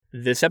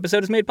This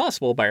episode is made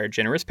possible by our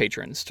generous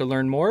patrons. To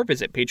learn more,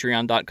 visit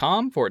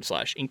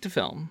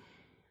patreon.com/ink2film.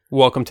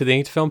 Welcome to the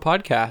Ink to Film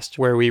podcast,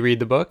 where we read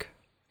the book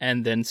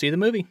and then see the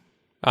movie.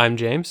 I'm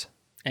James.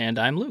 And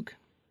I'm Luke.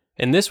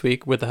 And this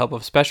week, with the help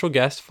of special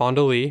guest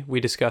Fonda Lee,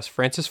 we discuss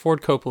Francis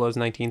Ford Coppola's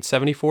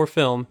 1974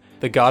 film,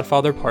 The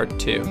Godfather Part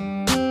 2.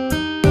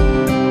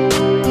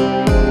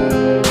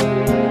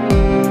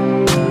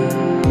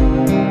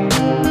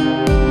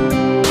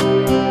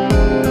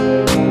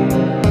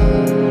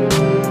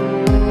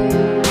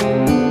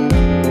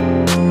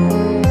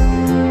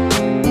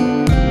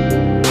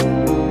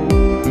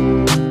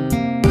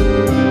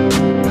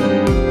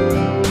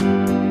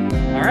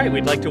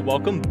 We'd like to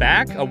welcome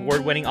back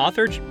award-winning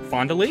author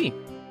Fonda Lee.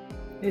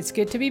 It's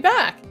good to be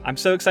back. I'm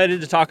so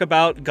excited to talk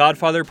about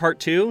Godfather Part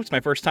 2. It's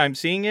my first time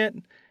seeing it,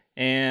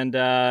 and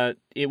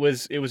it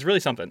was really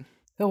something.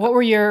 So what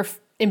were your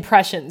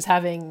impressions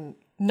having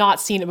not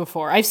seen it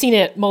before? I've seen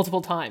it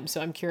multiple times, so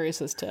I'm curious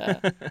as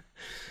to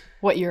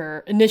what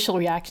your initial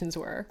reactions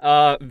were.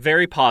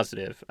 Very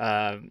positive.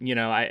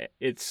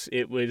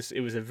 It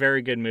was a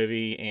very good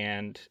movie,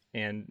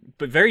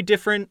 but very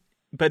different.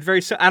 But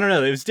I don't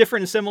know, it was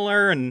different and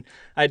similar, and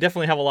I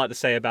definitely have a lot to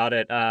say about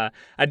it. I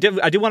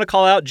do want to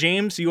call out,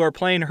 James, you are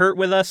playing hurt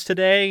with us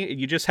today.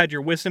 You just had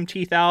your wisdom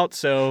teeth out,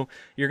 so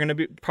you're going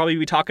to probably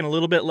be talking a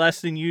little bit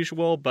less than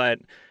usual, but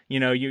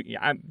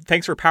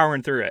thanks for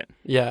powering through it.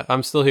 Yeah,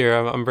 I'm still here.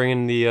 I'm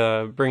bringing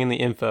the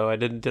info. I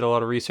did a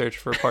lot of research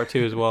for part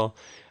 2 as well.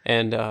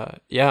 And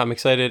I'm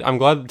excited. I'm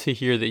glad to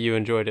hear that you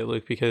enjoyed it,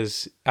 Luke,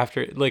 because I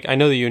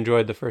know that you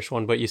enjoyed the first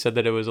one, but you said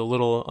that it was a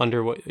little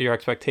under your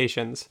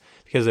expectations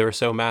because they were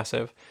so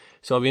massive.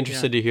 So I'll be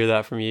interested to hear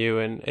that from you,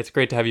 and it's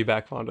great to have you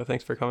back, Fonda.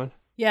 Thanks for coming.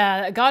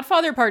 Yeah,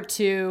 Godfather Part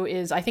 2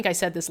 is, I think I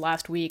said this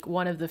last week,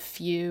 one of the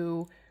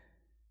few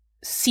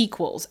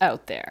sequels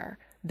out there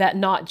that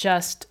not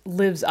just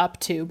lives up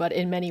to, but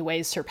in many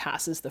ways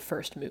surpasses the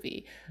first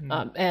movie.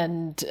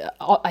 And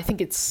I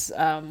think it's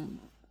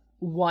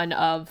one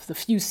of the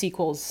few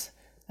sequels,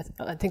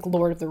 I think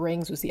Lord of the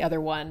Rings was the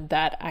other one,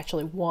 that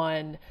actually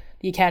won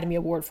the Academy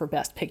Award for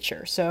Best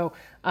Picture. So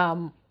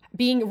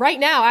being right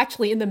now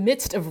actually in the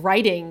midst of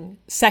writing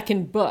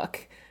second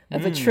book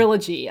of a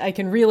trilogy, I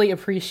can really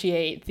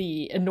appreciate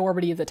the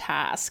enormity of the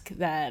task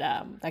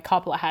that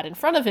Coppola had in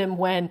front of him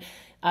when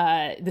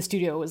the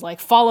studio was like,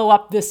 follow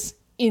up this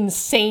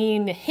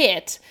insane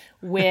hit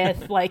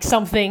with like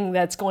something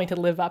that's going to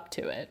live up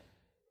to it.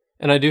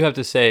 And I do have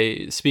to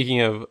say,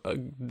 speaking of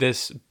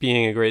this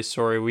being a great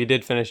story, we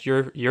did finish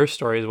your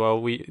story as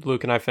well.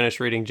 Luke and I finished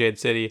reading Jade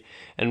City,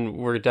 and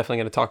we're definitely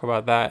going to talk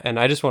about that. And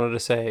I just wanted to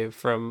say,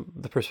 from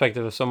the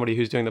perspective of somebody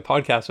who's doing the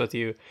podcast with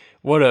you,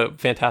 what a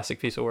fantastic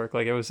piece of work.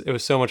 Like it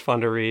was so much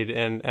fun to read,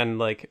 and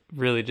like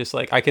really just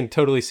like I can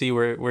totally see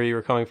where you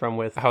were coming from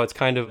with how it's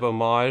kind of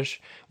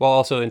homage while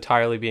also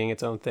entirely being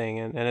its own thing,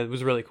 and it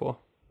was really cool.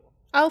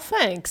 Oh,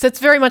 thanks. That's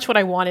very much what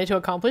I wanted to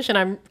accomplish. And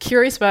I'm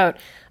curious about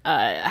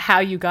how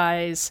you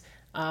guys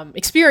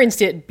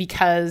experienced it,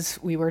 because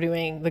we were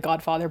doing the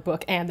Godfather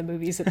book and the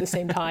movies at the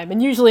same time.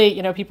 And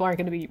usually, people aren't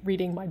going to be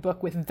reading my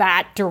book with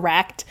that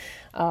direct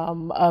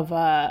of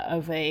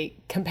a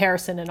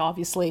comparison. And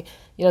obviously,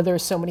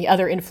 there's so many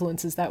other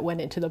influences that went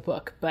into the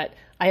book. But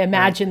I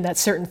imagine that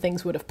certain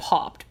things would have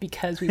popped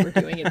because we were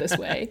doing it this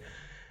way.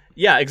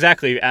 Yeah,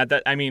 exactly.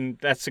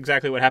 That's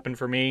exactly what happened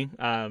for me.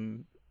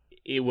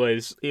 It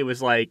was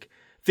like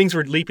things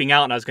were leaping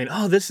out, and I was going,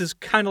 "Oh, this is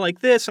kind of like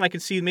this," and I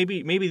could see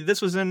maybe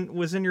this was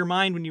in your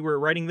mind when you were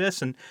writing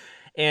this, and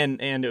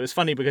it was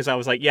funny because I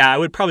was like, "Yeah, I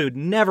would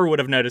never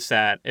have noticed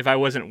that if I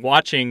wasn't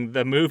watching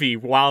the movie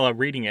while I'm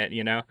reading it,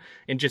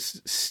 and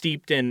just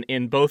steeped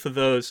in both of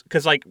those,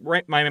 because like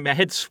my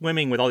head's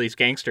swimming with all these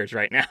gangsters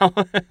right now,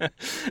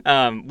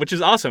 which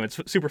is awesome. It's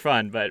super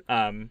fun, but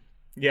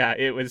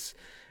it was."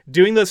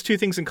 Doing those two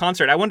things in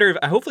concert, I wonder if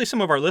hopefully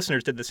some of our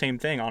listeners did the same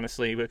thing,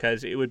 honestly,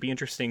 because it would be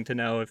interesting to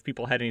know if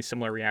people had any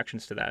similar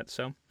reactions to that.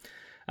 So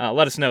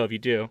let us know if you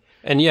do.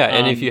 And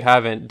and if you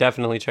haven't,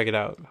 definitely check it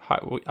out.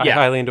 I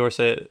highly endorse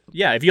it.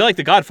 Yeah, if you like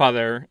The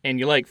Godfather and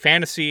you like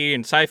fantasy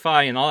and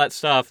sci-fi and all that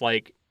stuff,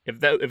 like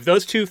if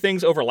those two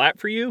things overlap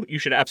for you, you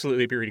should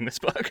absolutely be reading this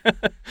book.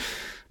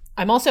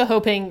 I'm also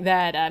hoping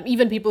that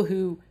even people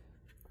who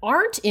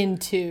aren't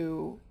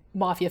into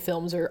mafia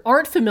films or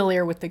aren't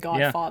familiar with The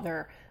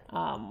Godfather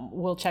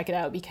we'll check it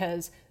out,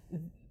 because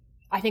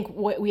I think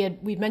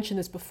we've mentioned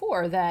this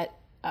before, that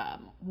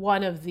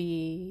one of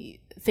the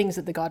things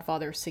that The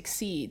Godfather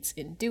succeeds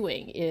in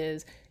doing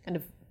is kind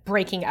of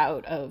breaking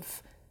out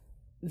of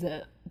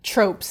the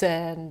tropes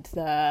and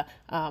the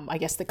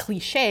the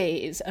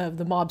cliches of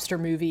the mobster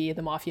movie,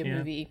 the mafia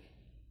movie,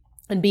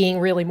 and being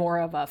really more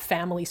of a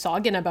family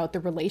saga and about the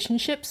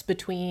relationships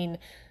between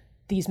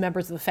these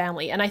members of the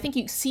family. And I think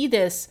you see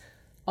this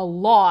a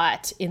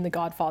lot in The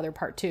Godfather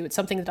Part 2. It's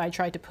something that I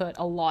tried to put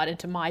a lot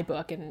into my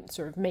book and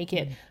sort of make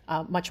it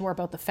much more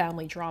about the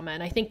family drama.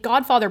 And I think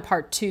Godfather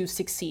Part 2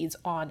 succeeds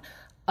on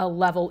a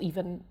level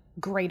even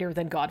greater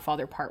than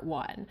Godfather Part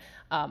 1,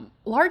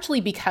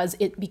 largely because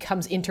it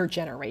becomes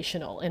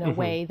intergenerational in a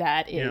way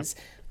that is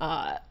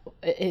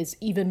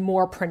even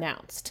more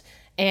pronounced.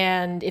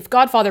 And if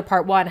Godfather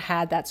Part 1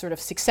 had that sort of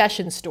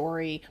succession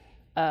story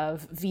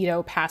of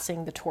Vito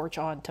passing the torch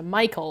on to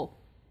Michael,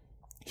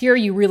 here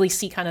you really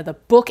see kind of the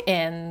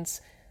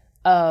bookends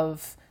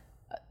of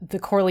the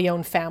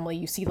Corleone family.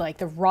 You see like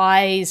the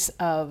rise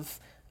of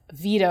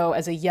Vito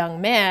as a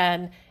young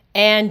man,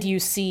 and you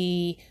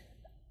see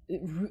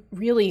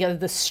really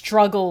the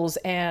struggles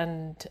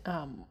and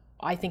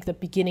I think the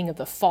beginning of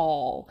the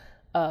fall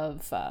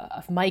of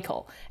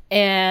Michael.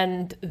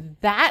 And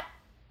that,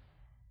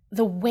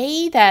 the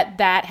way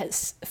that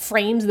has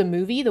framed the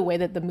movie, the way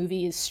that the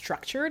movie is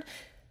structured,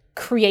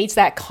 creates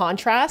that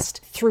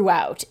contrast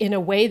throughout in a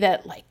way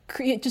that like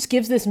it just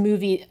gives this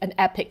movie an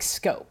epic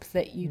scope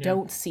that you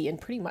don't see in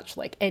pretty much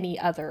like any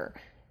other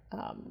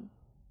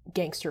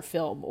gangster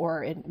film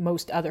or in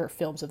most other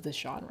films of this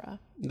genre.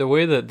 The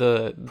way that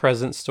the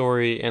present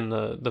story and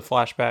the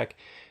flashback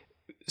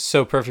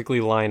so perfectly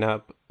line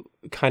up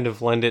kind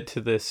of lend it to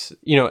this,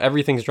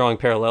 everything's drawing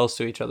parallels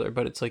to each other,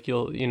 but it's like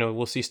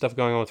we'll see stuff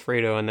going on with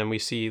Fredo, and then we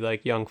see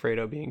like young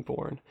Fredo being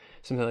born,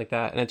 something like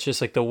that. And it's just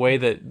like the way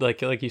that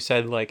like you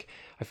said, like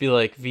I feel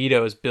like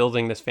Vito is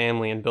building this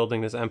family and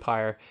building this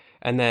empire,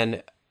 and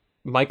then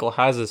Michael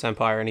has this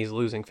empire and he's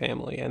losing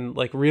family, and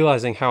like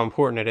realizing how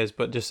important it is,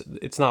 but just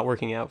it's not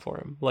working out for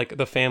him. Like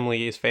the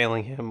family is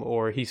failing him,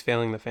 or he's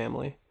failing the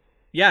family.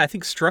 Yeah, I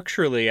think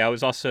structurally, I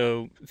was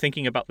also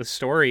thinking about the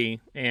story,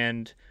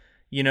 and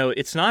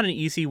it's not an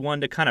easy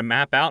one to kind of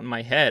map out in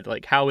my head.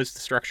 Like, how is the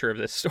structure of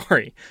this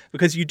story?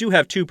 Because you do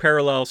have two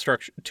parallel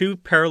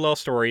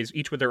stories,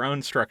 each with their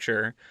own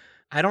structure.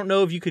 I don't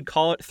know if you could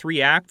call it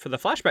 3-act for the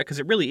flashback, because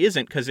it really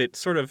isn't, because it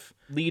sort of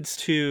leads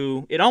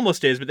to, it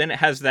almost is, but then it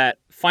has that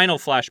final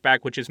flashback,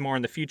 which is more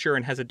in the future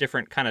and has a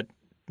different kind of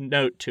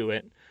note to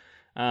it.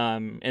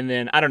 And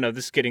then, I don't know,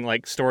 this is getting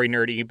like story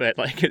nerdy, but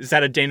like, is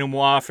that a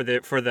denouement for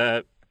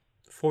the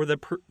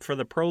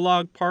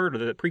prologue part or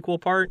the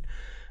prequel part?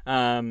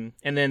 And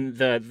then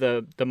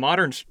the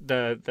modern,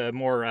 the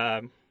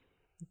more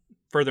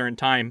further in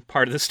time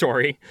part of the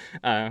story,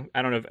 I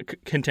don't know,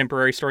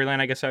 contemporary storyline,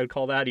 I guess I would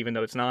call that, even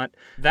though it's not.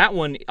 That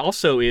one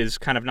also is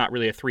kind of not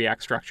really a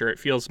 3-act structure. It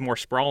feels more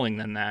sprawling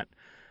than that.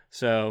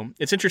 So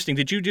it's interesting.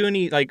 Did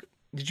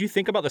you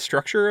think about the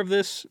structure of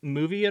this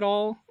movie at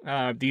all?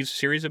 These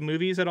series of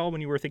movies at all when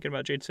you were thinking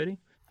about Jade City?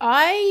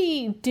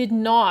 I did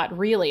not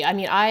really. I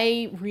mean,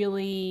 I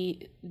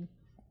really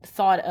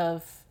thought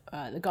of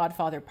The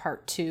Godfather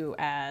Part 2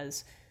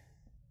 as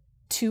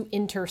two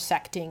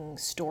intersecting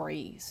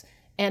stories.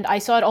 And I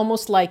saw it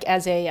almost like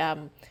as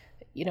a,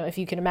 if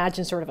you can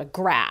imagine sort of a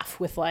graph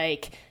with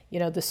like,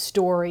 the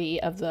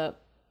story of the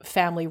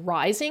family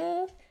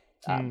rising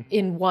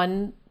in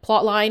one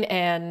plot line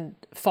and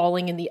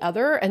falling in the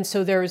other. And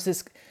so there's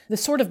this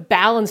sort of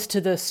balance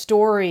to the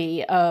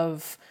story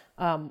of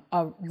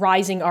a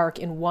rising arc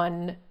in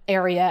one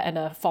area and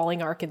a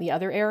falling arc in the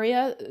other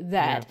area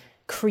that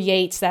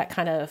creates that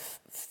kind of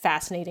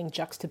fascinating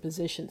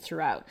juxtaposition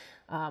throughout.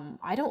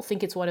 I don't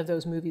think it's one of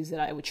those movies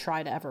that I would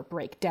try to ever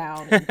break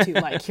down into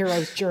like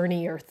hero's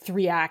journey or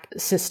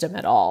 3-act system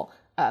at all.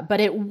 But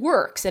it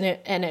works, and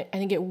I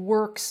think it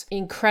works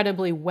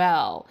incredibly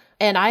well.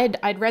 And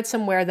I'd read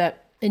somewhere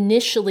that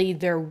initially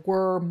there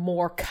were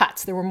more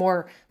cuts, there were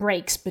more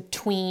breaks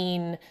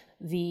between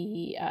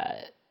the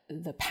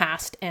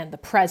past and the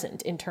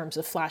present in terms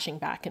of flashing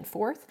back and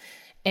forth.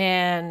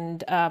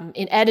 And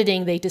in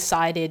editing, they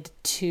decided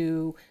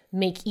to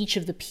make each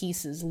of the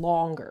pieces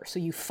longer. So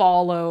you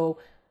follow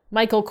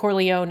Michael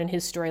Corleone and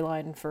his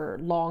storyline for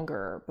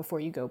longer before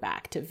you go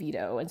back to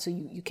Vito. And so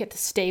you get to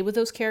stay with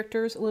those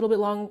characters a little bit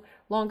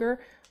longer,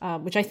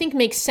 which I think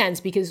makes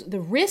sense, because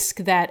the risk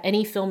that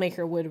any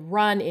filmmaker would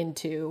run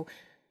into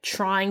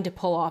trying to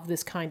pull off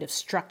this kind of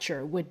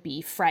structure would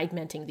be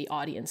fragmenting the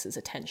audience's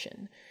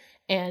attention.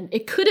 And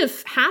it could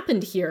have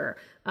happened here.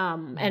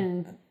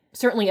 And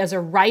certainly as a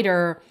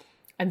writer,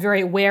 I'm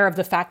very aware of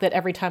the fact that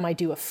every time I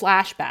do a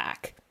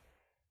flashback,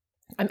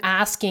 I'm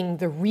asking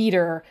the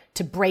reader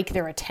to break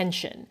their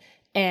attention.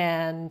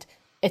 And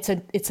it's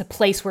a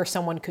place where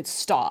someone could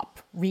stop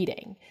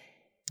reading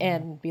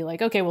and be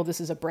like, okay, well, this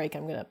is a break.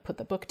 I'm going to put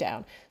the book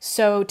down.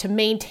 So to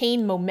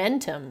maintain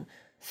momentum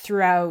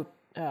throughout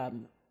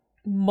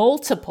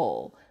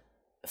multiple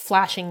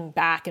flashing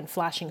back and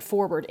flashing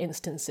forward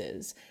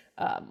instances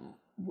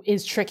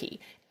is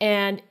tricky.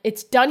 And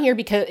it's done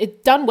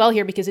well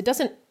here because it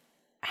doesn't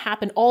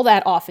happen all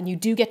that often. You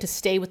do get to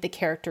stay with the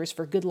characters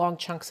for good long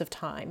chunks of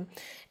time.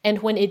 And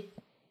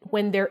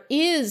when there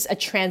is a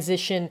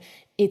transition,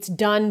 it's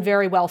done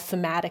very well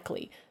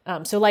thematically.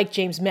 So like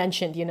James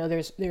mentioned,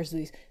 there's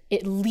these,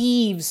 it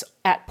leaves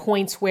at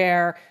points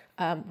where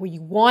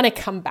you want to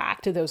come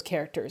back to those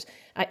characters.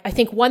 I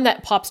think one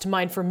that pops to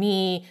mind for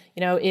me,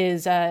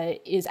 is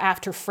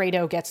after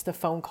Fredo gets the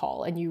phone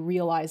call and you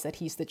realize that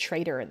he's the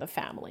traitor in the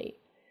family.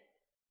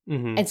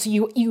 Mm-hmm. And so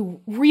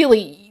you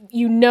really,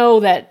 you know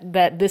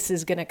that this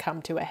is going to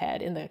come to a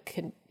head in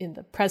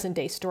the present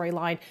day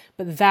storyline,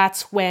 but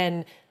that's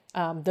when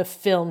the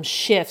film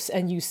shifts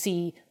and you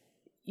see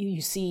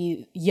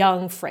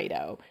young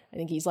Fredo. I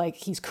think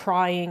he's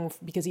crying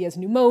because he has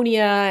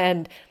pneumonia,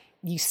 and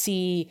you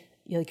see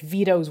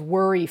Vito's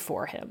worry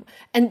for him,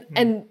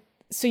 and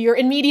so you're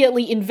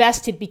immediately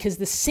invested because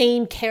the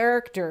same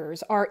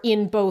characters are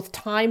in both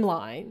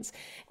timelines,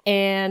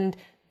 and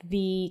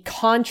the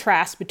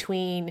contrast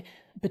between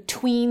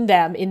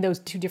them in those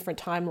two different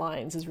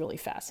timelines is really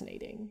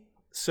fascinating.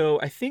 So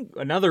I think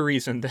another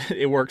reason that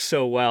it works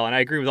so well, and I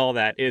agree with all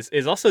that,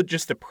 is also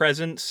just the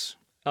presence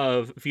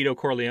of Vito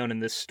Corleone in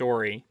this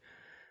story,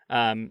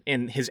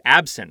 in his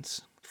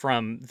absence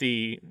from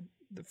the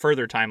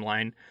further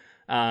timeline,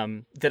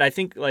 that I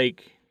think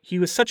he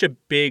was such a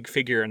big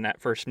figure in that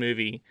first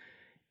movie,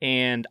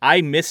 and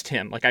I missed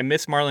him. Like, I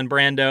missed Marlon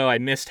Brando. I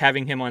missed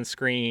having him on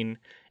screen,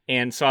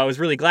 and so I was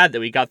really glad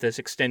that we got this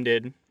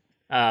extended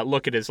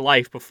look at his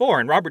life before.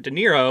 And Robert De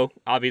Niro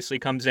obviously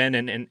comes in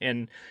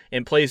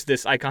and plays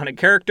this iconic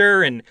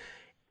character, and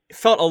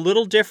felt a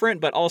little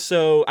different, but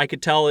also I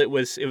could tell it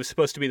was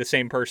supposed to be the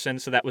same person,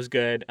 so that was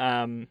good.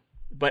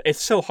 But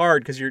it's so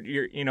hard because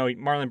you're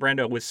Marlon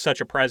Brando was such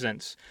a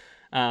presence.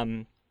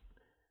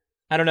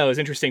 I don't know, it was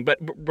interesting.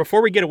 But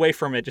before we get away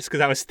from it, just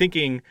because I was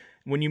thinking,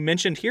 when you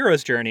mentioned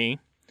Hero's Journey,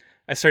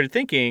 I started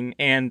thinking,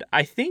 and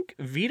I think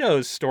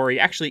Vito's story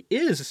actually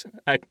is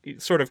a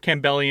sort of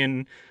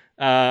Campbellian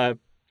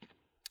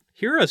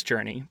hero's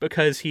journey,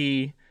 because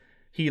he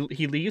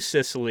leaves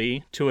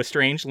Sicily to a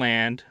strange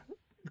land,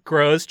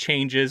 grows,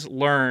 changes,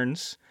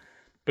 learns,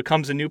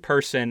 becomes a new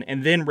person,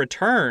 and then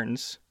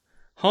returns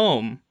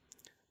home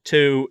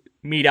to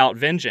mete out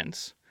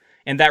vengeance.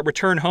 And that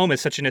return home is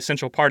such an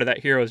essential part of that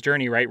hero's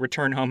journey, right?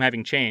 Return home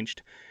having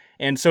changed.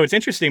 And so it's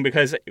interesting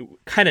because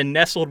kind of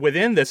nestled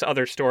within this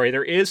other story,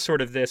 there is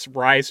sort of this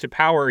rise to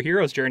power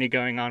hero's journey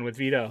going on with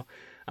Vito.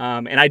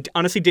 And I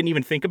honestly didn't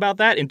even think about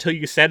that until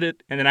you said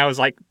it. And then I was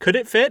like, could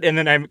it fit? And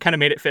then I kind of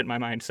made it fit in my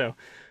mind. So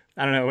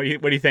I don't know.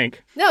 What do you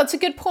think? No, it's a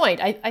good point.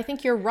 I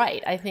think you're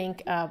right. I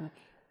think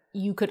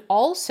you could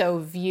also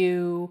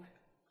view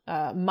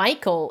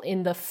Michael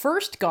in the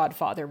first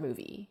Godfather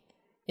movie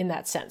in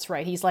that sense,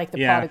 right? He's like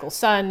the prodigal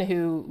son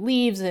who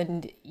leaves,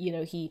 and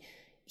he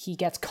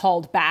gets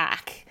called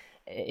back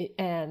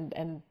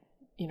and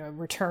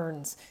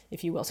returns,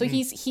 if you will. So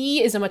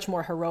he is a much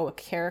more heroic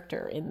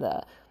character in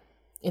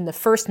the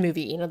first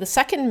movie. The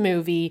second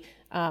movie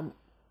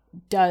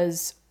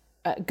goes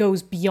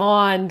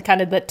beyond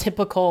kind of the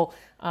typical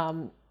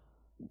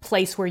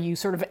place where you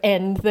sort of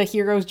end the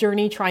hero's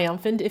journey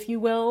triumphant, if you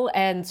will,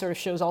 and sort of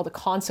shows all the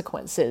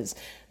consequences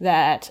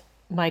that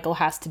Michael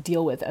has to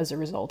deal with as a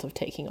result of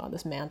taking on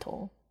this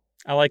mantle.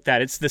 I like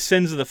that. It's the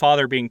sins of the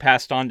father being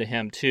passed on to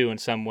him too, in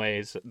some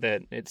ways,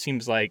 that it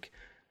seems like,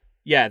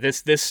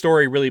 this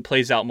story really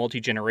plays out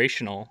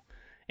multi-generational.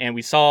 And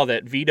we saw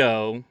that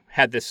Vito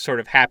had this sort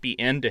of happy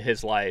end to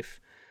his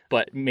life,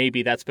 but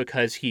maybe that's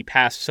because he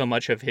passed so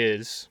much of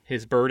his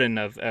burden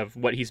of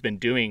what he's been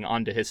doing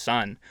onto his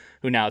son,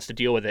 who now has to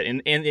deal with it.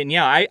 And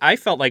I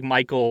felt like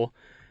Michael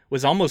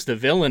was almost the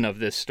villain of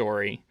this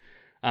story.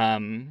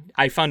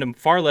 I found him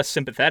far less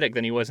sympathetic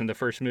than he was in the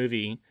first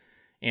movie,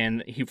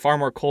 and he far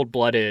more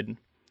cold-blooded.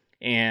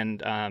 And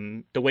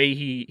the way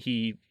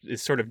he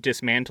is sort of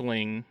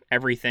dismantling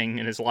everything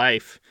in his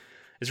life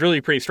is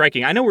really pretty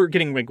striking. I know we're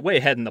getting way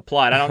ahead in the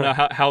plot. I don't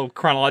know how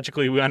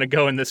chronologically we want to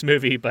go in this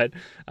movie, but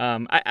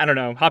I don't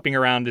know. Hopping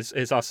around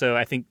is also,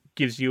 I think,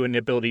 gives you an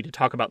ability to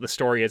talk about the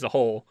story as a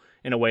whole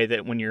in a way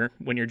that when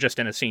you're just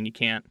in a scene, you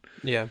can't.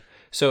 Yeah.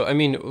 So, I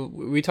mean,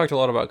 we talked a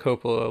lot about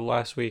Coppola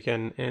last week,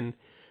 and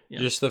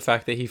just the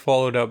fact that he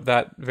followed up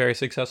that very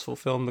successful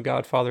film, The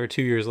Godfather,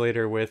 2 years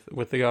later with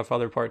The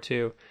Godfather Part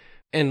 2.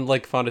 And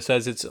like Fonda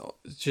says, it's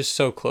just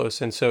so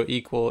close and so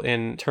equal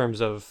in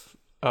terms of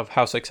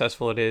how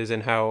successful it is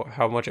and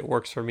how much it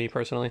works for me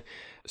personally.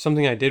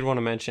 Something I did want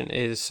to mention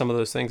is some of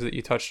those things that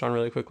you touched on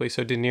really quickly.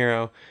 So De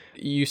Niro,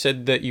 you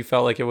said that you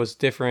felt like it was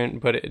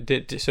different, but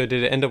did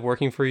it end up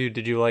working for you?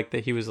 Did you like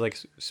that he was like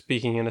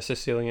speaking in a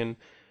Sicilian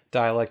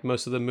dialect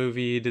most of the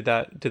movie? Did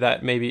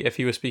that maybe, if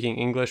he was speaking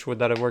English, would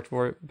that have worked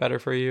better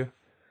for you?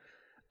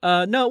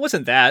 No, it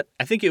wasn't that.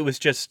 I think it was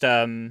just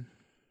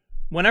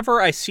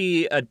whenever I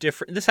see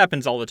this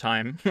happens all the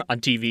time on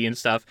TV and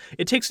stuff.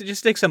 It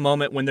just takes a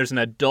moment when there's an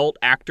adult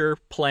actor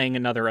playing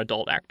another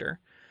adult actor.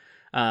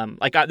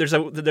 There's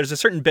a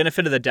certain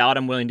benefit of the doubt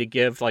I'm willing to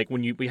give, like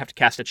when we have to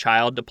cast a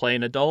child to play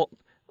an adult,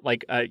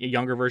 like a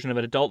younger version of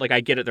an adult. Like,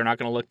 I get it, they're not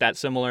going to look that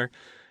similar,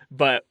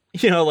 but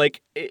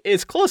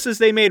as close as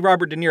they made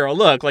Robert De Niro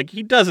look, like,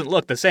 he doesn't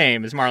look the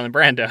same as Marlon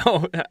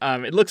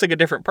Brando. It looks like a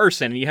different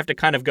person, and you have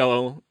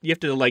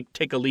to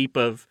take a leap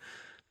of,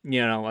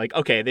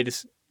 okay,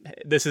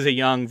 this is a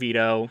young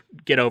Vito,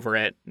 get over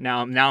it.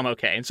 Now I'm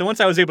okay. And so once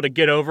I was able to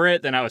get over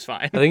it, then I was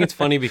fine. I think it's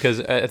funny because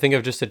I think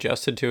I've just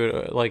adjusted to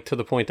it, like, to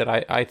the point that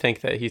I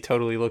think that he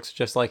totally looks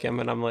just like him,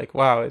 and I'm like,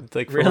 wow, it's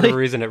like, for whatever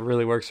reason, it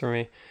really works for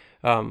me.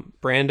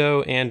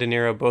 Brando and De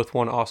Niro both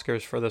won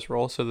Oscars for this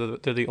role, so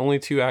they're the only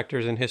two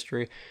actors in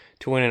history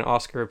to win an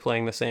Oscar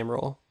playing the same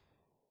role.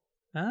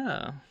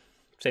 Oh,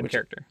 same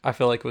character. I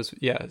feel like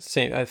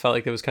same. I felt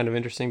like it was kind of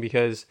interesting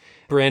because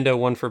Brando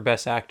won for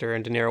Best Actor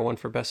and De Niro won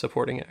for Best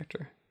Supporting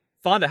Actor.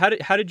 Fonda, how do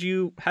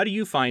you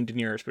find De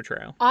Niro's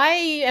portrayal?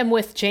 I am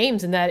with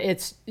James in that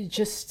it's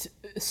just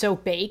so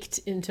baked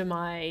into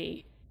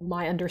my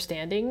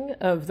understanding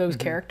of those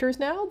characters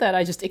now that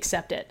I just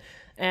accept it.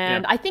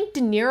 And I think De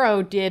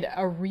Niro did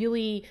a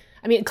really,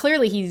 I mean,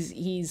 clearly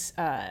he's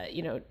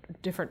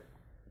different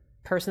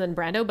person than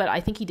Brando, but I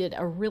think he did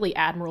a really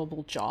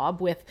admirable job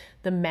with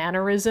the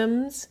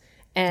mannerisms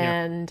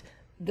and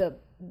the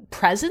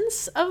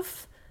presence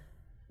of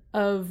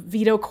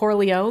Vito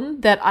Corleone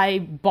that I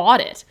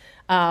bought it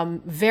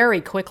very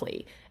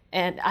quickly.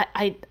 And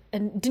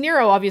and De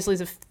Niro obviously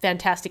is a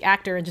fantastic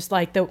actor, and just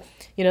like the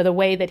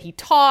way that he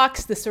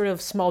talks, the sort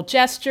of small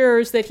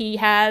gestures that he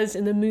has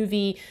in the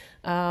movie,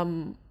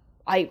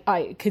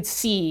 I could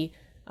see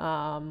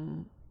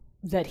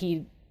that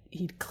he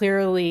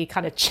clearly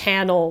kind of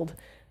channeled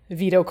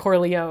Vito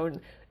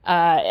Corleone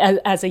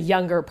as a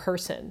younger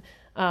person,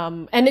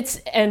 I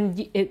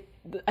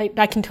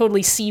can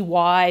totally see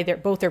why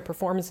both their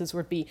performances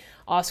would be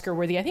Oscar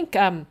worthy. I think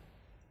Al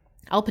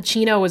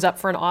Pacino was up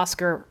for an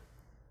Oscar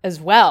as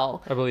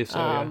well. I believe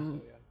so.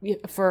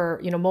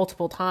 For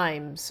multiple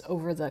times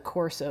over the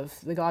course of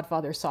the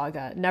Godfather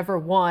saga, never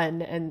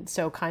won, and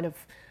so kind of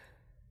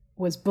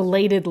was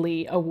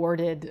belatedly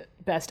awarded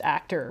Best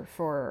Actor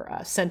for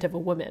Scent of a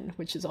Woman,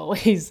 which is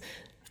always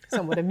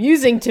somewhat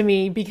amusing to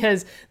me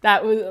because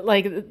that was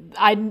like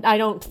I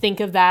don't think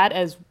of that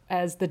as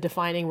the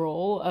defining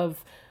role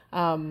of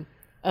Al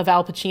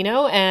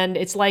Pacino, and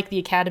it's like the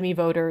Academy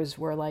voters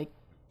were like,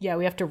 yeah,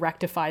 we have to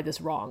rectify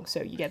this wrong,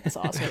 so you get this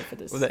Oscar for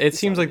this. It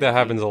seems like that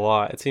happens a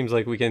lot. It seems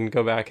like we can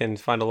go back and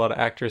find a lot of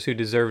actors who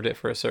deserved it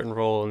for a certain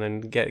role and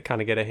then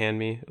get a hand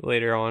me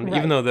later on, right.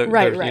 even though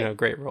they're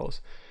great roles.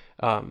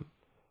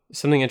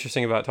 Something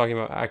interesting about talking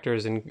about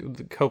actors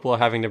and Coppola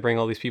having to bring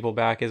all these people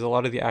back is a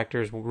lot of the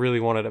actors really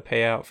wanted a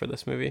payout for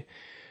this movie.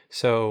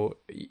 So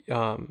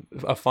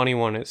a funny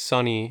one is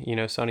Sonny.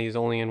 Sonny is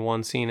only in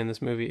one scene in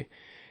this movie,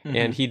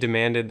 and he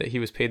demanded that he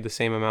was paid the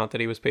same amount that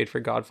he was paid for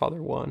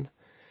Godfather 1.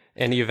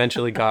 And he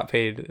eventually got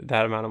paid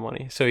that amount of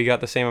money. So he got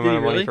the same amount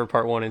of money for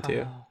part 1 and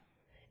 2.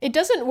 It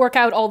doesn't work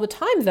out all the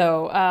time,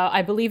 though.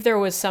 I believe there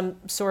was some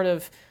sort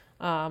of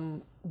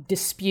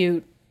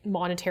dispute,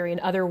 monetary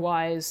and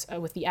otherwise,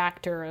 with the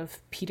actor of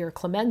Peter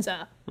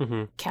Clemenza.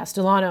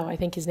 Castellano, I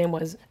think his name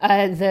was.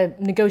 The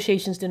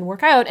negotiations didn't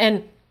work out.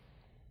 And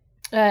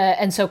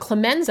so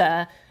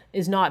Clemenza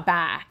is not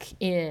back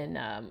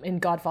in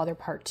Godfather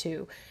Part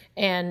 2.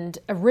 And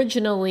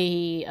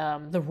originally,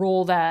 the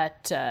role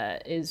that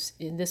is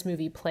in this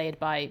movie played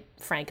by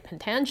Frank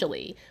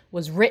Pentangeli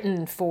was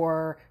written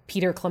for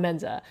Peter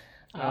Clemenza.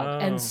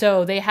 And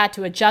so they had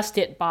to adjust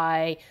it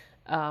by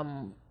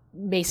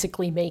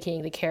basically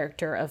making the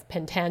character of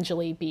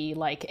Pentangeli be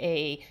like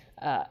an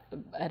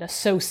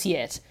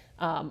associate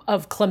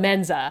of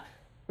Clemenza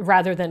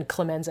rather than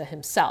Clemenza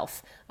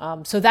himself.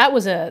 So that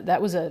was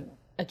a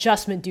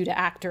adjustment due to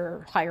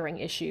actor hiring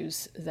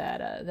issues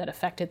that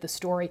affected the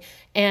story.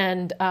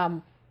 And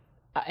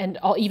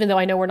even though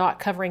I know we're not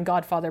covering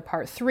Godfather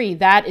Part 3,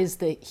 that is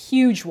the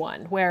huge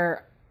one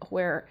where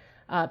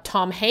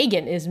Tom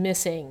Hagen is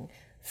missing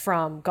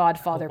from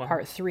Godfather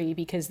Part 3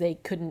 because they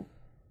couldn't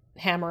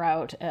hammer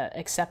out an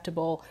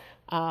acceptable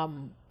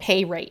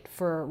pay rate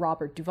for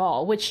Robert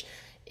Duvall, which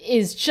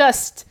is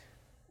just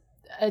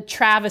a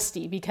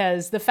travesty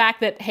because the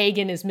fact that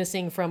Hagen is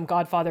missing from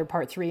Godfather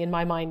Part 3 in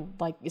my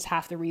mind is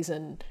half the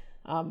reason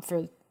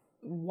for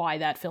why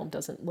that film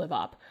doesn't live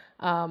up.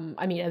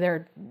 I mean,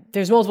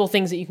 there's multiple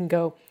things that you can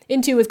go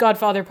into with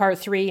Godfather Part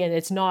 3, and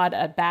it's not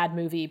a bad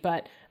movie,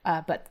 but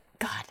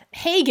God,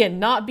 Hagen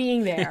not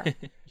being there.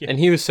 And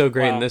he was so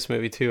great in this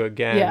movie too,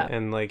 again. Yeah.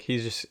 And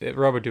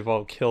Robert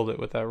Duvall killed it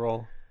with that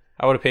role.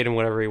 I would have paid him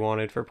whatever he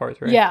wanted for Part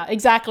 3. Yeah,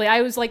 exactly.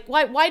 I was like,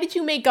 why did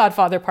you make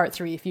Godfather Part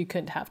 3 if you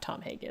couldn't have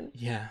Tom Hagen?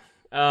 Yeah.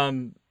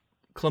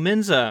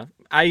 Clemenza,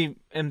 I'm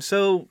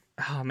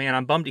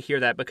bummed to hear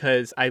that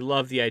because I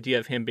love the idea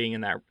of him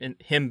being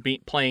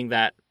playing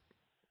that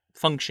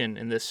function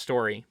in this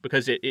story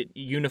because it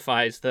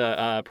unifies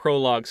the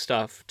prologue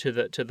stuff to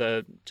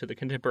the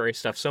contemporary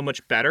stuff so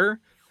much better.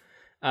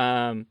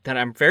 That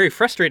I'm very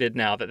frustrated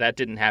now that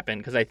didn't happen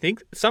because I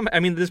think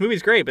this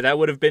movie's great, but that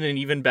would have been an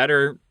even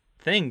better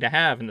thing to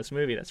have in this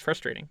movie. That's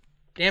frustrating.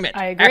 Damn it.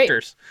 I agree.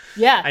 Actors.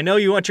 Yeah. I know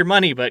you want your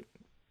money, but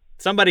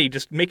somebody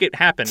just make it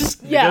happen.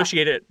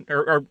 Negotiate it,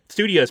 or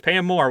studios pay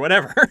them more,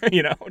 whatever.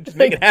 Just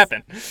make it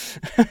happen.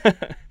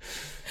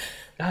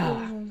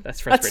 That's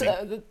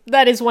frustrating.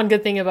 That is one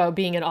good thing about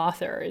being an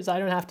author is I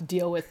don't have to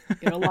deal with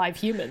live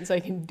humans.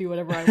 I can do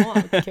whatever I want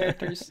with the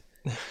characters,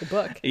 the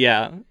book.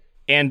 Yeah.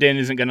 Andin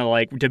isn't going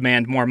to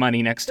demand more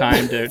money next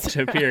time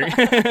to appear.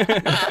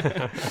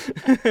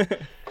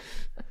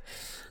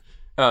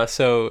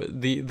 So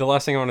the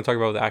last thing I want to talk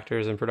about with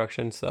actors and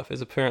production stuff is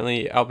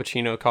apparently Al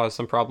Pacino caused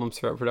some problems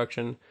throughout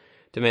production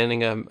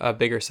demanding a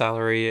bigger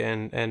salary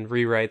and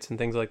rewrites and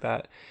things like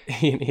that.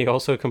 He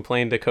also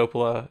complained to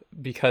Coppola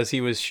because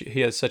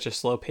he has such a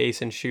slow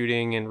pace in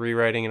shooting and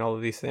rewriting and all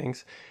of these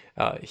things.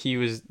 He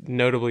was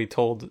notably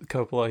told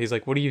Coppola, he's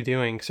like, "What are you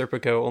doing?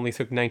 Serpico only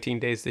took 19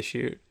 days to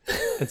shoot."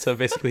 And so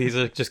basically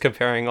he's just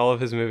comparing all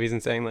of his movies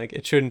and saying like,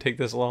 it shouldn't take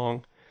this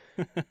long.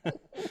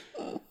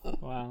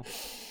 Wow.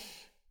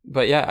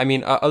 But yeah, I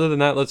mean, other than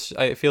that,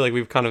 I feel like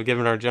we've kind of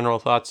given our general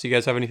thoughts. Do you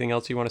guys have anything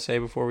else you want to say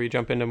before we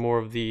jump into more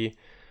of the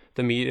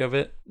meat of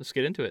it? Let's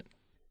get into it.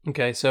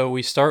 Okay, so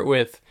we start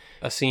with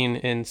a scene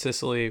in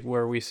Sicily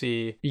where we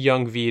see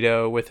young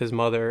Vito with his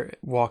mother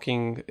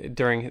walking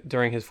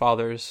during his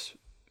father's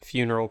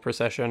funeral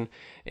procession,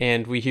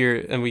 and we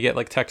get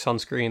like text on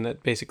screen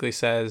that basically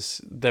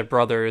says their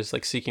brother is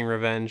like seeking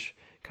revenge,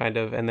 kind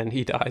of, and then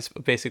he dies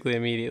basically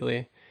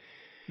immediately.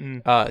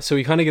 So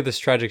we kind of get this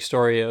tragic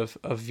story of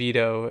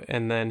Vito,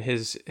 and then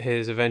his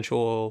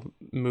eventual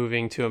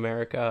moving to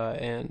America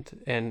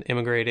and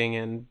immigrating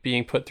and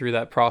being put through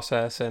that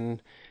process,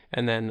 and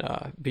then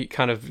be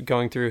kind of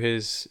going through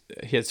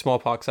he had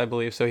smallpox, I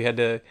believe, so he had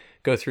to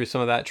go through some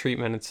of that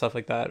treatment and stuff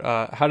like that.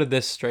 How did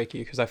this strike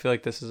you? Because I feel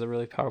like this is a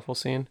really powerful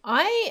scene.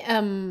 I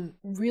am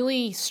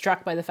really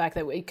struck by the fact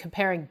that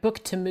comparing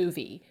book to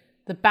movie,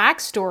 the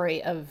backstory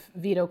of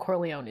Vito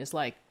Corleone is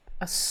like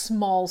a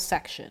small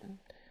section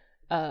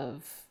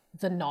of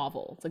the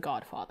novel, The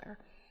Godfather.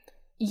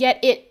 Yet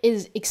it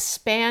is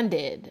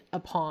expanded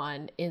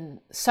upon in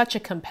such a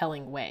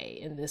compelling way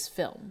in this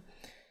film.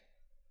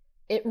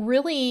 It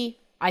really,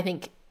 I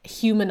think,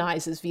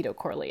 humanizes Vito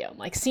Corleone.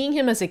 Like seeing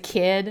him as a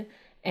kid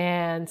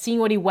and seeing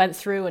what he went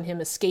through and him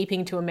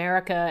escaping to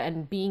America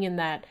and being in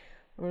that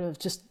sort of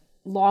just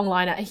long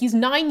line. He's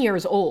 9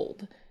 years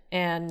old.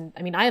 And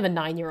I mean, I have a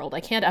 9-year-old. I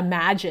can't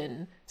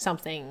imagine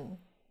something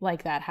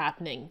like that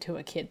happening to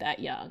a kid that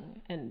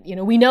young. And,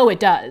 we know it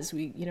does.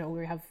 We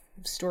have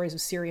stories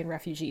of Syrian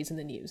refugees in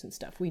the news and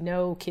stuff. We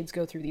know kids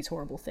go through these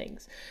horrible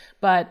things.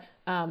 But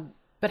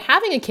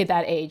having a kid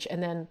that age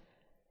and then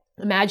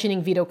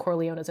imagining Vito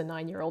Corleone as a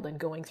 9-year-old and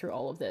going through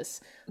all of this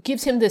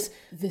gives him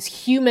this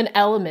human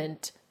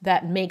element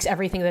that makes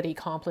everything that he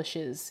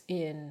accomplishes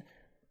in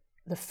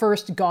the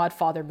first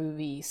Godfather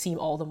movie seem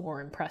all the more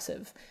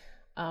impressive.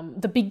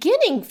 The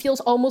beginning feels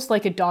almost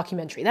like a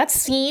documentary. That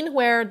scene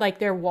where like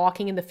they're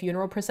walking in the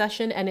funeral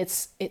procession and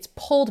it's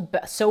pulled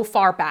so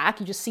far back,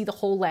 you just see the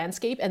whole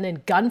landscape, and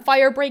then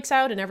gunfire breaks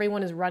out and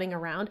everyone is running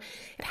around.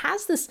 It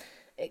has this,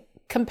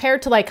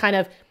 compared to like kind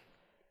of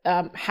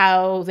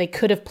how they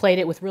could have played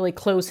it with really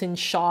close-in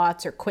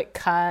shots or quick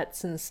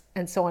cuts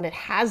and so on. It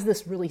has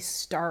this really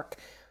stark,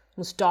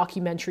 almost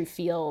documentary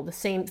feel. The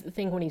same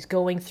thing when he's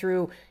going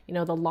through,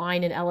 the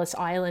line in Ellis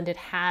Island. It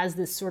has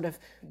this sort of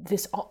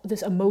this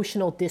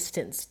emotional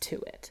distance to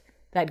it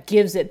that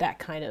gives it that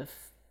kind of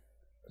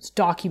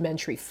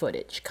documentary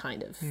footage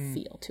kind of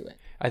feel to it.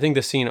 I think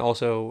the scene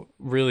also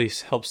really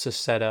helps to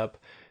set up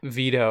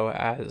Vito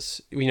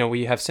as,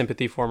 we have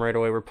sympathy for him right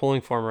away. We're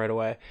pulling for him right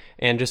away.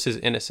 And just his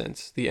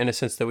innocence, the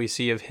innocence that we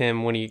see of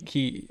him when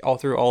he all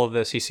through all of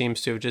this, he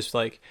seems to have just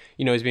like,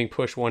 he's being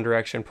pushed one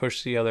direction,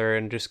 pushed the other,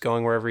 and just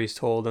going wherever he's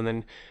told. And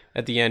then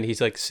at the end, he's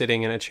like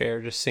sitting in a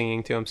chair, just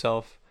singing to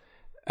himself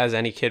as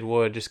any kid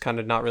would, just kind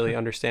of not really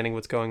understanding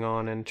what's going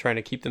on and trying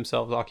to keep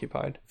themselves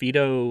occupied.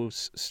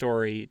 Vito's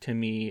story to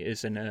me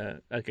is a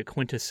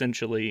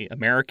quintessentially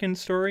American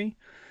story.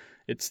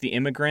 It's the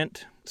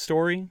immigrant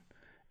story.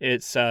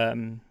 It's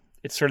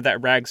sort of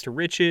that rags to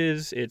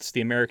riches. It's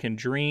the American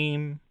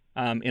dream,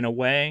 in a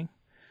way,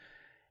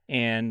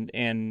 and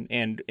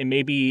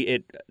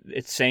maybe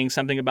it's saying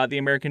something about the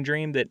American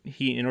dream that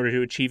in order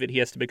to achieve it, he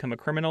has to become a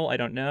criminal. I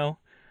don't know,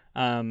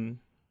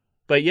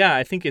 but yeah,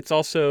 I think it's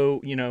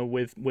also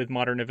with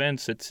modern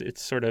events, it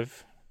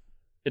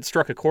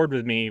struck a chord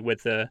with me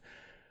with a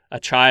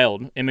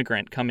child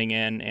immigrant coming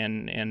in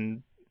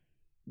and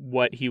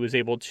what he was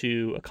able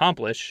to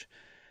accomplish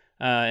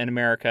in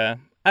America.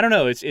 I don't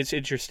know. It's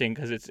interesting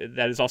because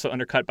that is also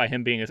undercut by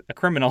him being a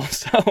criminal.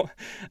 So,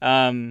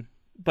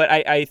 but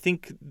I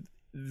think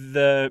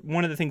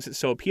one of the things that's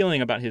so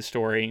appealing about his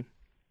story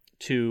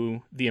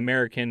to the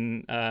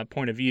American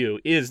point of view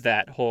is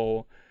that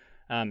whole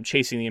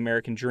chasing the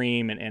American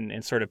dream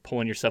and sort of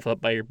pulling yourself up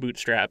by your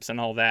bootstraps and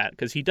all that,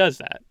 because he does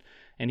that,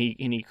 and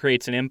he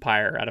creates an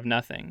empire out of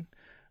nothing.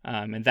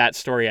 And that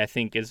story, I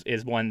think,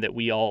 is one that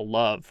we all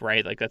love,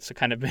 right? Like that's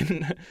kind of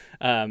been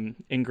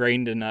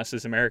ingrained in us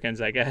as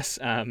Americans, I guess.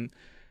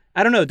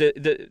 I don't know.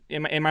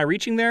 Am I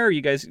reaching there? Are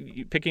you guys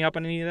picking up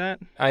on any of that?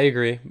 I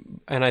agree,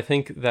 and I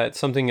think that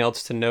something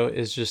else to note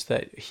is just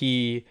that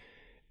he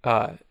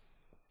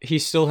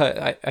still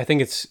had. I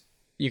think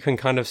you can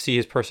kind of see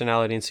his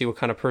personality and see what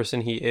kind of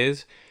person he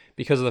is,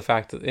 because of the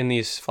fact that in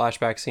these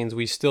flashback scenes,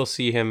 we still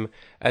see him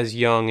as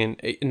young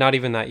and not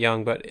even that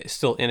young, but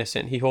still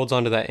innocent. He holds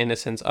on to that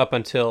innocence up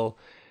until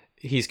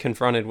he's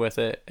confronted with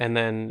it and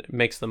then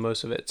makes the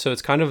most of it. So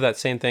it's kind of that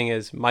same thing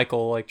as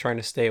Michael, like trying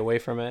to stay away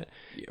from it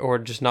or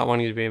just not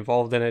wanting to be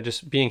involved in it,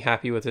 just being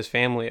happy with his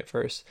family at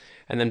first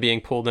and then being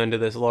pulled into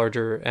this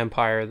larger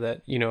empire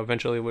that, you know,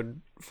 eventually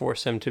would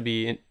force him to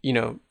be, you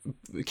know,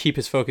 keep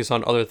his focus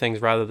on other things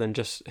rather than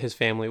just his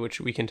family, which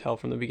we can tell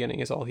from the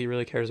beginning is all he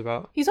really cares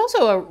about. He's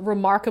also a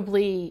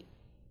remarkably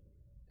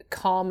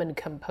calm and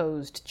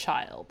composed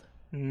child,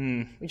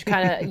 which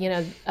kind of, you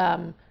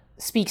know,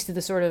 speaks to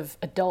the sort of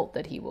adult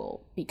that he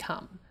will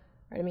become.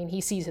 Right? I mean,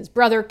 he sees his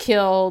brother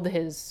killed,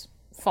 his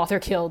father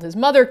killed, his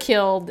mother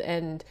killed,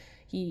 and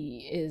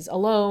he is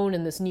alone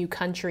in this new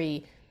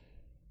country.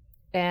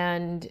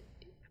 And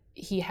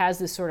he has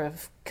this sort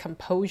of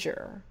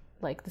composure,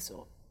 like this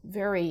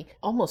very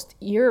almost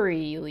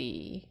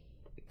eerily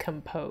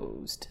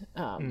composed.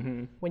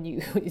 When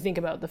you think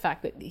about the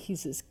fact that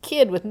he's this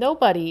kid with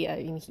nobody, I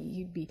mean,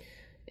 he'd be,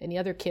 any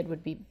other kid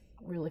would be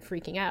really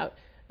freaking out.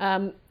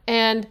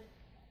 And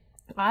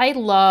I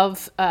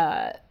love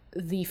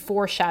the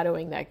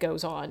foreshadowing that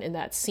goes on in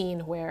that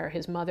scene where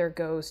his mother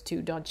goes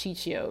to Don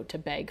Ciccio to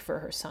beg for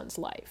her son's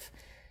life.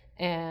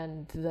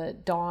 And the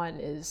Don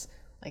is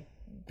like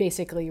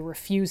basically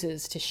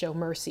refuses to show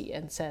mercy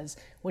and says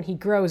when he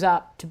grows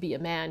up to be a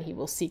man, he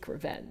will seek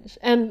revenge.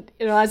 And,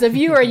 you know, as a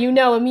viewer, you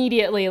know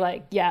immediately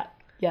like, yeah,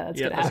 that's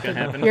going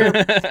to happen.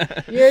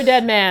 You're a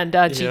dead man,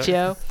 Don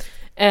Ciccio.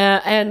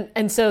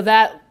 And so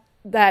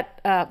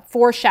that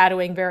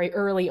foreshadowing very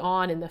early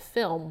on in the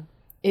film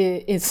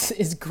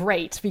is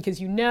great because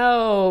you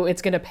know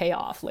it's going to pay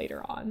off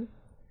later on.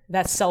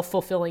 That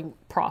self-fulfilling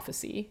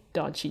prophecy.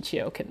 Don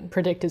Ciccio can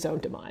predict his own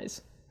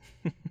demise.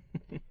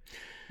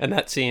 And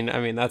that scene, I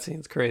mean, that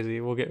scene's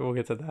crazy. We'll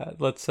get to that.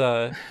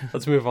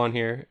 Let's move on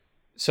here.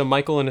 So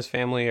Michael and his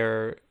family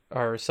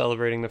are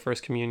celebrating the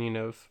first communion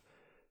of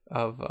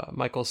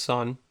Michael's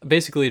son.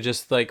 Basically,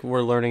 just like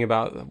we're learning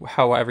about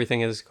how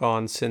everything has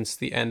gone since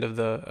the end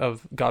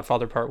of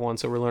Godfather Part 1.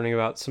 So we're learning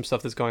about some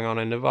stuff that's going on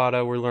in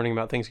Nevada. We're learning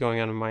about things going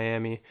on in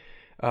Miami.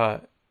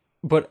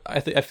 But I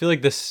feel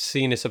like this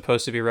scene is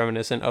supposed to be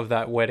reminiscent of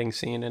that wedding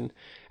scene.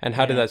 And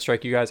how did that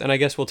strike you guys? And I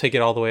guess we'll take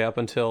it all the way up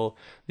until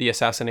the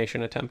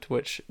assassination attempt,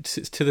 which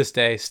to this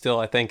day still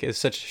I think is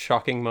such a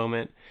shocking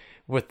moment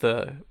with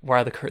why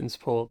are the curtains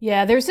pulled.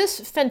 Yeah, there's this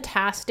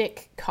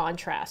fantastic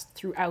contrast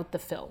throughout the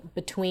film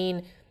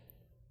between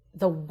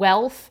the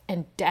wealth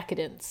and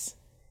decadence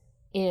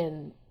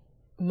in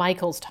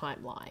Michael's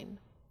timeline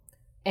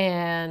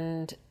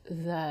and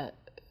the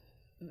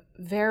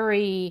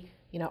very,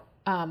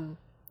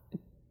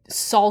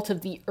 salt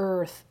of the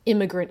earth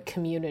immigrant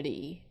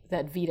community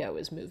that Vito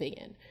is moving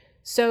in.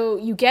 So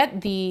you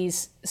get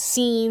these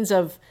scenes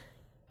of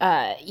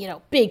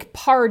big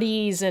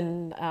parties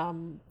and,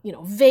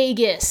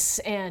 Vegas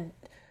and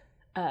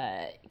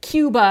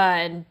Cuba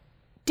and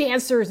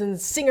dancers and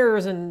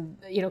singers and,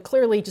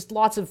 clearly just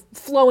lots of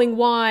flowing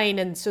wine.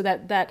 And so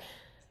that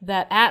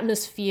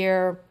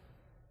atmosphere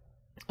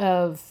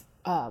of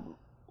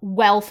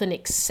wealth and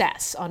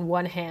excess on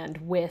one hand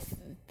with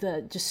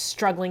the just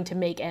struggling to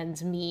make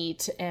ends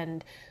meet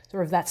and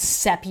sort of that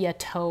sepia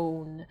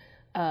tone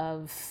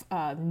of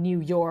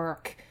New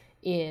York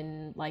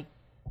in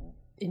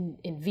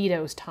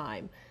Vito's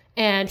time.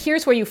 And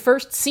here's where you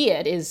first see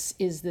it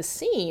is the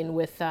scene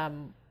with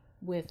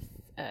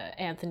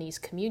Anthony's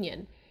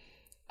communion.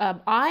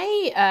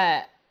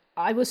 I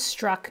was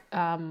struck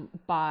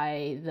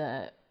by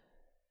the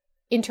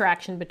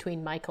interaction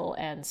between Michael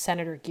and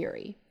Senator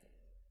Geary.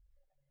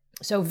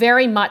 So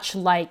very much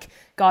like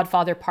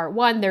Godfather Part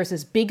 1, there's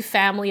this big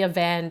family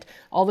event,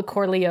 all the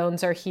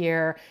Corleones are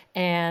here,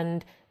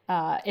 and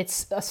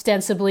it's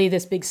ostensibly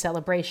this big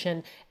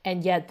celebration,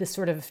 and yet this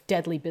sort of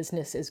deadly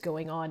business is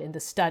going on in the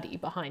study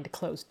behind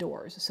closed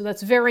doors. So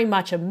that's very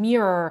much a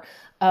mirror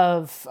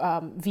of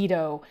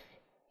Vito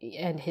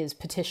and his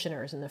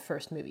petitioners in the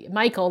first movie.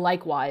 Michael,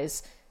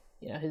 likewise,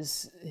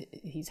 his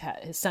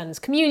son's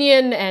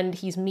communion, and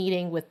he's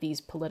meeting with these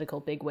political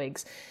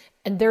bigwigs.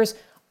 And there's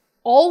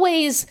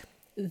always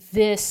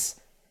this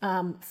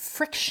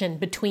friction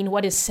between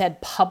what is said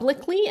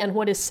publicly and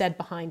what is said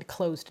behind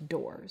closed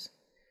doors.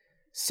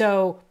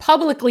 So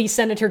publicly,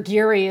 Senator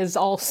Geary is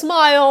all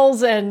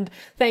smiles and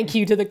thank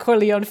you to the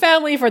Corleone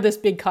family for this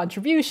big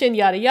contribution,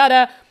 yada,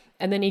 yada.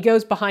 And then he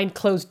goes behind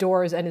closed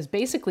doors and is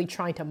basically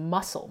trying to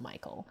muscle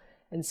Michael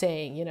and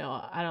saying,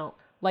 I don't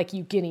like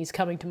you guineas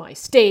coming to my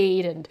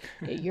state and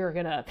you're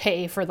going to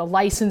pay for the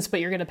license, but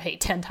you're going to pay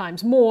 10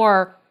 times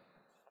more.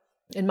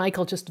 And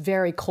Michael just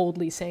very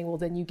coldly saying, well,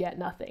 then you get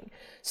nothing.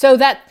 So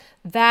that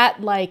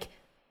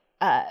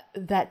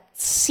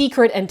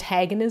secret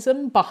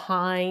antagonism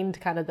behind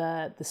kind of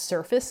the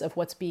surface of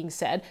what's being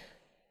said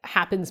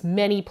happens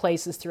many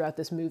places throughout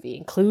this movie,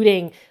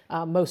 including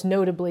most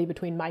notably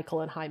between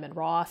Michael and Hyman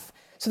Roth.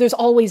 So there's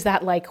always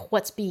that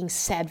what's being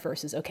said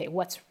versus, okay,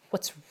 what's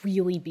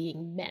really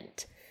being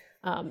meant.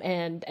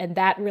 And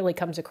that really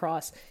comes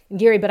across in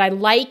Geary. But I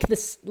like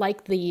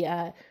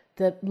the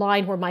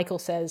line where Michael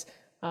says,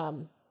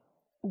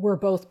 we're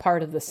both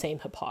part of the same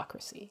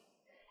hypocrisy.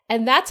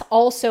 And that's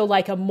also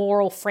like a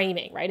moral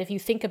framing, right? If you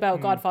think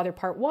about Godfather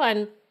Part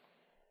 1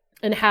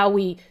 and how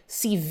we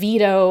see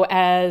Vito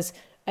as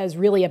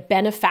really a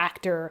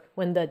benefactor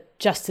when the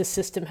justice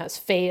system has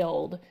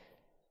failed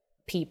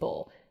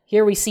people.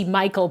 Here we see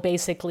Michael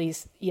basically,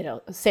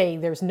 saying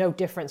there's no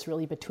difference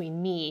really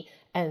between me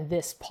and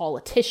this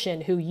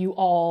politician who you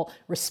all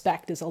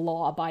respect as a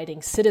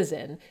law-abiding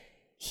citizen.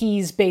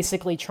 He's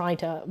basically trying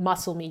to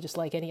muscle me just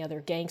like any other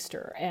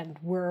gangster, and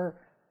we're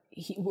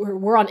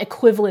on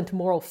equivalent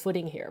moral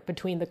footing here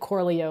between the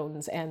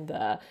Corleones and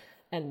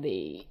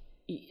the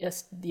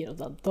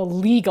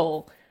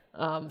legal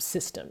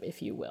system,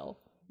 if you will.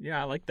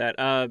 Yeah, I like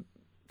that.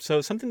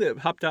 So something that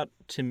popped out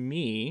to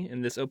me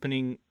in this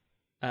opening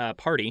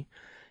party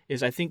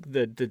is I think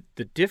the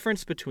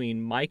difference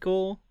between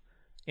Michael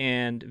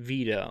and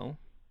Vito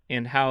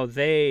and how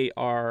they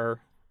are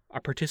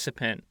a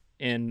participant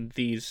in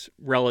these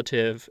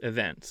relative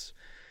events.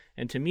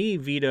 And to me,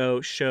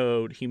 Vito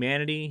showed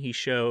humanity. He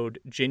showed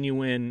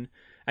genuine.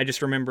 I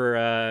just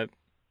remember,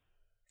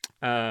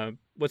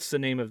 what's the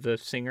name of the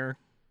singer?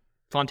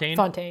 Fontaine?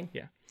 Fontaine.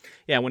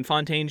 Yeah. When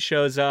Fontaine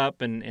shows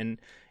up and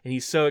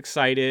he's so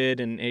excited,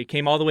 and he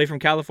came all the way from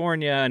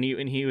California, and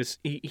he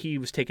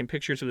was taking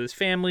pictures with his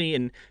family.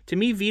 And to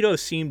me, Vito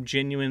seemed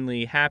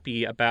genuinely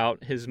happy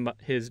about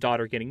his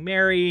daughter getting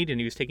married, and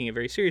he was taking it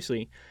very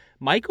seriously.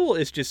 Michael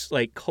is just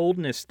like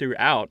coldness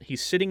throughout.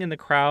 He's sitting in the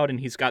crowd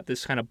and he's got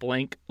this kind of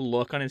blank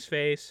look on his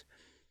face.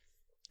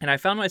 And I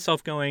found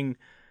myself going,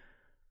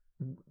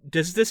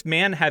 does this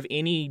man have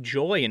any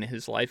joy in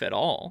his life at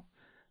all?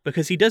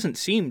 Because he doesn't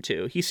seem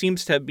to. He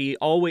seems to be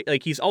always,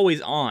 like, he's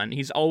always on.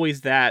 He's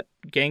always that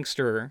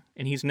gangster,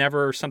 and he's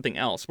never something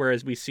else.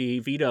 Whereas we see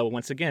Vito,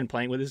 once again,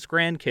 playing with his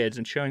grandkids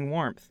and showing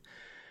warmth.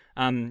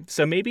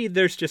 So maybe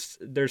there's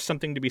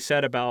something to be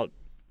said about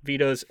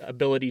Vito's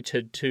ability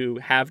to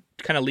have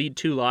kind of lead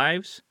two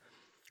lives,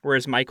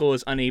 whereas Michael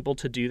is unable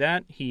to do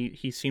that.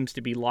 He seems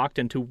to be locked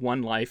into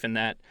one life, and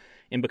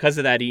because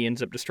of that, he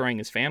ends up destroying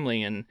his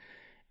family.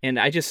 And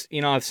I just,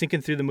 I was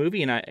thinking through the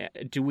movie, and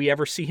do we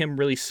ever see him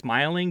really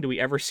smiling? Do we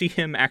ever see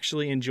him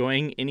actually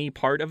enjoying any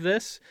part of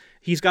this?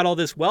 He's got all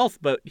this wealth,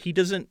 but he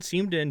doesn't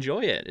seem to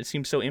enjoy it. It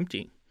seems so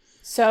empty.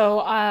 So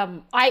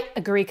I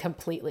agree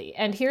completely.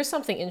 And here's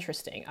something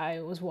interesting.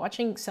 I was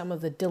watching some of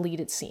the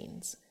deleted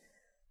scenes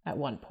at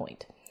one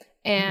point,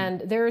 and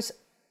there's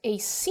a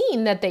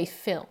scene that they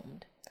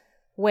filmed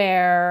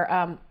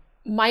where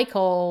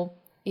Michael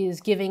is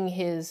giving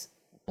his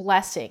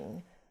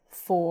blessing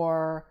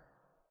for,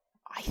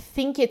 I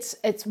think it's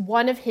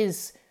one of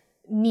his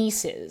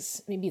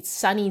nieces, maybe it's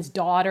Sonny's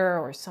daughter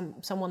or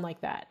someone like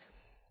that,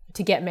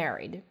 to get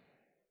married.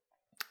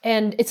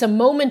 And it's a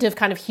moment of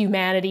kind of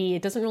humanity.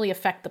 It doesn't really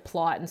affect the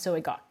plot, and so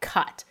it got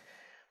cut.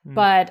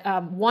 But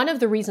one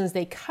of the reasons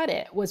they cut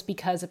it was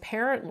because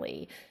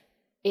apparently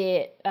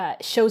it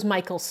shows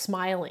Michael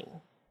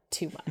smiling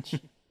too much.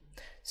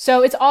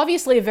 So it's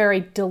obviously a very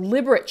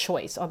deliberate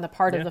choice on the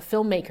part of the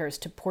filmmakers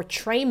to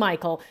portray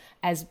Michael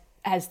as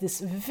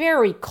this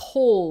very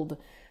cold,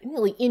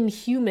 really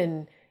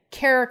inhuman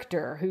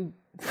character who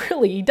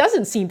really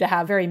doesn't seem to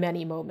have very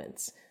many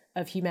moments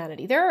of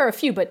humanity. There are a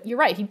few, but you're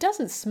right, he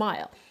doesn't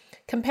smile.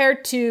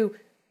 Compared to,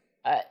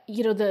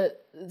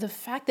 the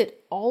fact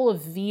that all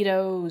of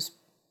Vito's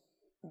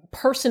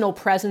personal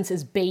presence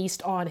is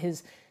based on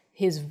his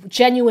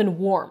genuine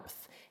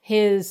warmth,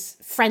 his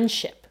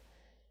friendship,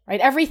 right?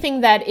 Everything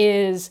that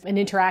is an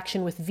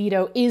interaction with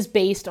Vito is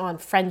based on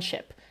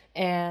friendship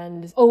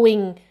and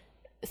owing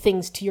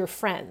things to your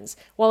friends.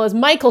 While as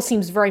Michael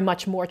seems very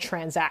much more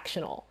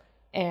transactional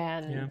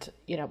and,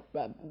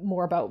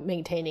 more about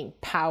maintaining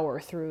power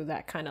through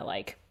that kind of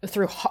like,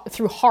 through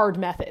hard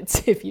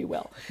methods, if you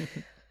will.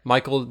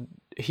 Michael,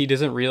 he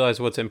doesn't realize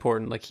what's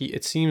important. Like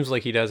it seems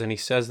like he does, and he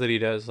says that he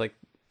does. Like,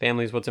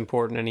 family is what's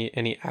important,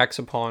 and he acts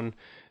upon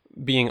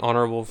being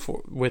honorable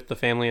with the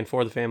family and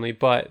for the family.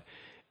 But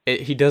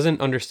he doesn't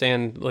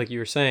understand, like you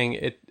were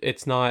saying,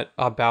 it's not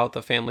about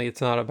the family.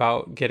 It's not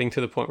about getting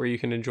to the point where you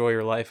can enjoy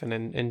your life and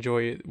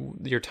enjoy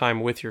your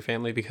time with your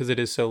family, because it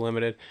is so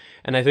limited.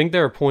 And I think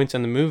there are points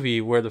in the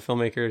movie where the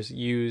filmmakers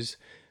use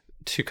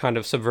to kind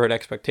of subvert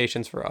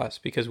expectations for us,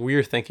 because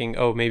we're thinking,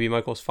 oh, maybe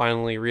Michael's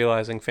finally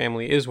realizing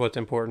family is what's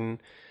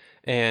important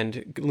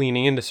and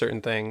leaning into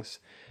certain things.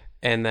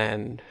 And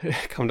then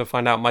come to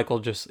find out,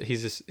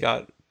 he's just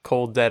got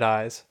cold, dead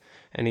eyes,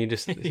 and he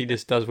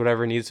just does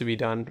whatever needs to be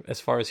done as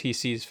far as he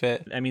sees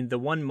fit. I mean, the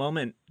one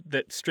moment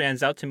that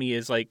stands out to me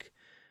is like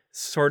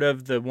sort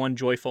of the one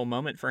joyful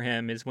moment for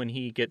him is when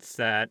he gets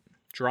that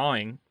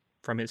drawing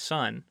from his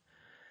son,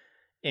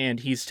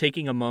 and he's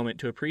taking a moment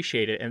to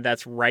appreciate it, and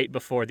that's right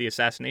before the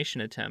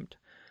assassination attempt.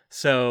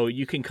 So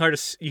you can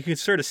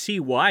sort of see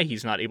why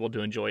he's not able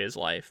to enjoy his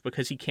life,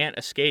 because he can't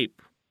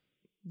escape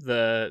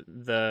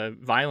the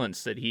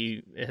violence that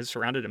he has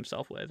surrounded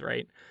himself with,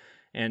 right?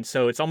 And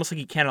so it's almost like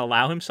he can't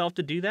allow himself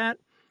to do that.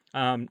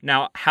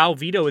 Now, how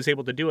Vito is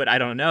able to do it, I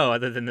don't know,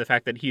 other than the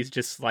fact that he's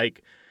just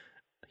like,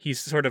 he's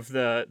sort of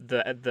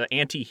the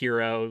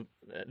anti-hero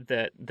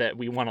that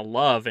we want to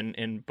love,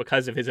 and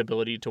because of his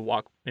ability to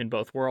walk in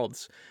both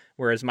worlds,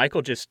 whereas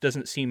Michael just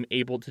doesn't seem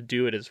able to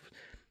do it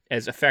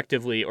as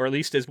effectively, or at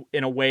least as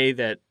in a way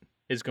that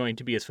is going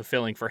to be as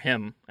fulfilling for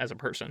him as a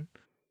person.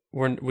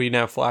 We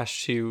now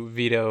flash to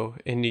Vito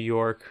in New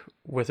York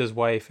with his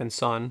wife and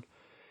son,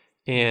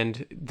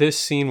 and this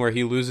scene where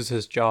he loses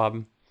his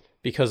job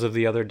because of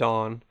the other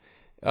Dawn,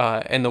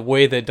 and the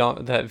way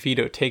that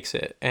Vito takes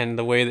it, and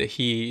the way that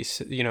he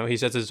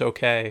says it's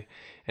okay,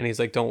 and he's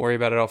like, "Don't worry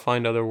about it. I'll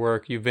find other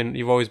work.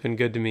 You've always been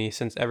good to me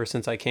ever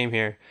since I came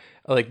here."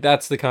 Like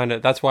that's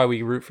why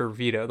we root for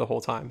Vito the whole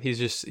time. He's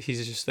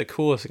just the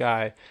coolest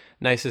guy,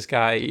 nicest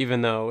guy,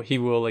 even though he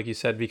will, like you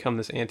said, become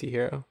this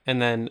anti-hero.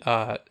 And then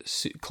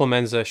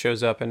Clemenza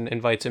shows up and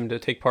invites him to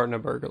take part in a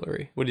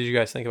burglary. What did you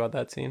guys think about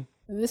that scene?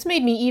 This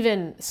made me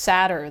even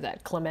sadder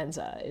that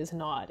Clemenza is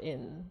not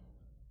in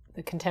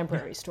the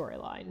contemporary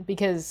storyline,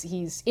 because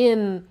he's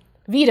in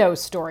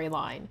Vito's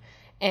storyline,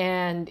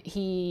 and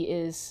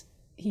he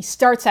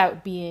starts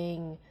out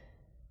being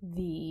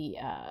the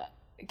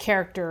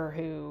character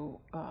who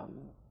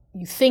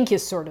you think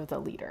is sort of the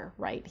leader,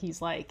 right? He's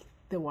like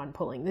the one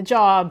pulling the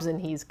jobs, and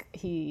he's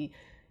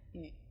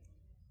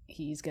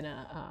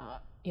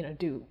gonna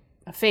do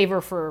a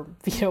favor for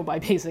Vito by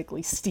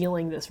basically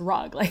stealing this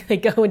rug. Like, they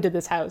go into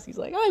this house, he's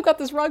like, "Oh, I've got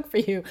this rug for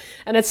you,"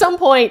 and at some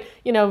point,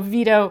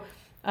 Vito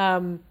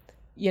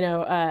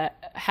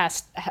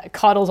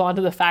coddles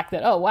onto the fact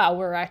that, oh wow,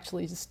 we're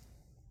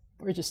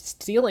just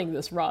stealing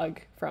this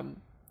rug from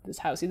this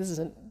house. This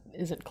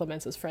isn't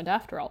Clemenza's friend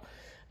after all.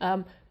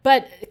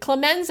 But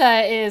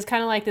Clemenza is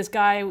kind of like this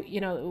guy,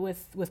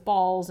 with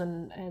balls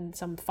and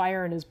some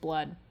fire in his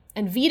blood.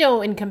 And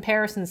Vito, in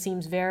comparison,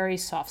 seems very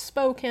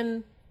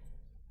soft-spoken,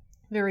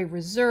 very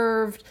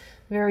reserved,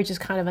 very just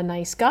kind of a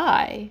nice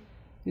guy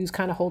who's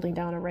kind of holding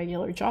down a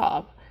regular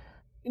job.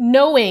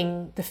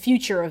 Knowing the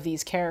future of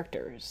these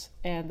characters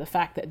and the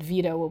fact that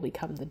Vito will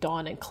become the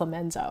Dawn and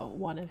Clemenza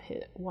one of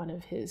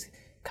his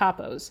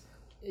capos,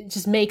 it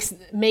just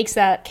makes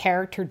that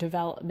character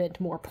development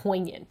more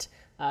poignant.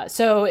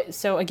 So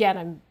again,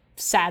 I'm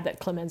sad that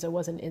Clemenza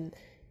wasn't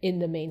in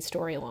the main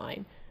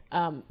storyline.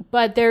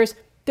 But there's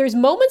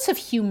moments of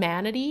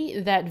humanity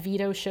that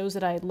Vito shows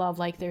that I love.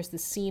 Like, there's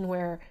this scene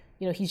where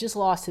he's just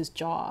lost his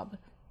job,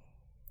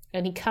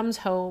 and he comes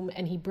home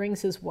and he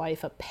brings his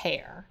wife a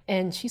pear,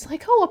 and she's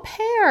like, "Oh, a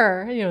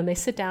pear!" And they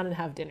sit down and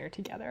have dinner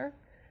together.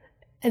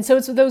 And so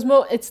it's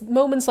it's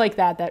moments like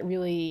that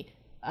really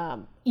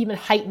even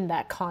heighten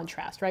that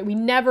contrast, right? We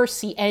never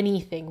see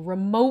anything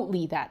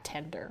remotely that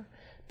tender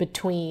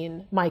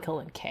between Michael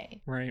and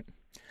Kay. Right.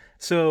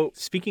 So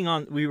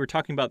we were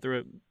talking about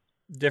the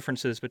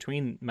differences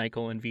between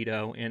Michael and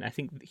Vito, and I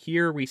think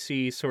here we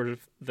see sort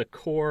of the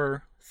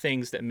core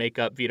things that make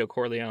up Vito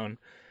Corleone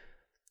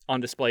on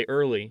display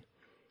early,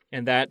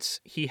 and that's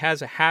he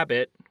has a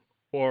habit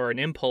or an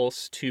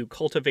impulse to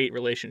cultivate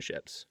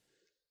relationships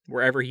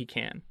wherever he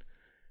can.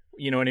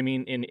 You know what I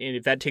mean? And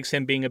if that takes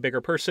him being a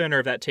bigger person, or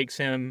if that takes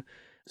him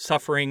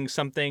suffering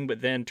something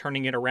but then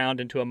turning it around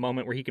into a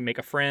moment where he can make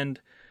a friend,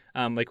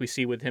 like we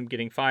see with him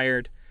getting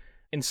fired.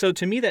 And so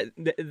to me,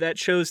 that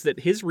shows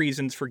that his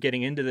reasons for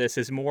getting into this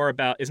is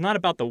not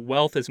about the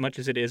wealth as much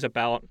as it is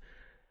about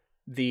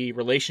the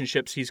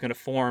relationships he's going to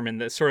form,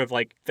 and the sort of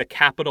like the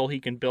capital he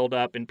can build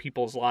up in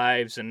people's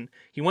lives. And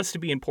he wants to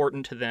be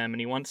important to them, and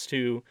he wants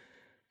to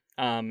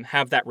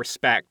have that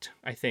respect,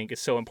 I think, is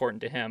so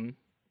important to him.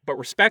 But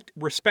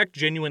respect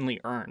genuinely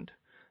earned,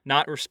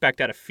 not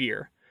respect out of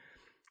fear.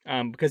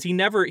 Because he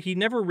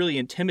never really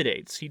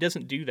intimidates. He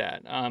doesn't do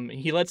that.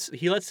 He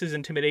lets his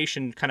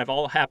intimidation kind of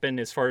all happen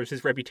as far as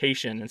his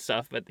reputation and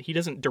stuff, but he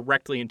doesn't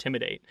directly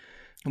intimidate.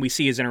 And we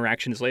see his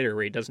interactions later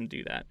where he doesn't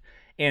do that.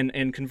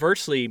 And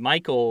conversely,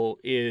 Michael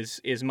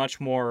is much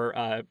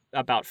more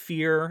about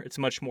fear. It's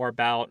much more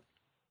about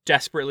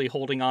desperately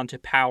holding on to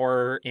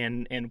power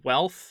and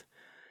wealth.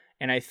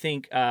 And I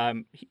think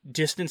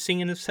distancing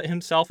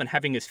himself and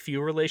having as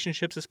few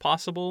relationships as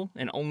possible,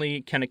 and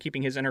only kind of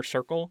keeping his inner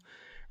circle.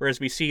 Whereas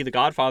we see the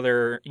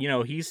Godfather,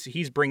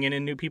 he's bringing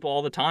in new people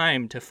all the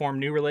time to form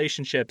new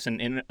relationships,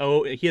 and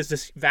he has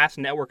this vast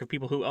network of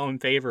people who owe him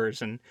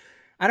favors. And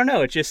I don't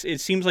know, it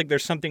seems like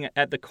there's something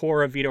at the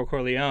core of Vito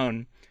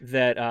Corleone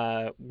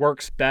that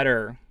works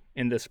better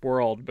in this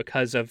world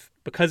because of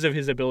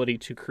his ability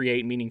to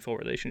create meaningful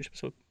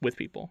relationships with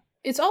people.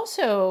 It's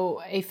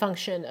also a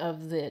function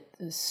of the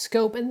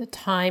scope and the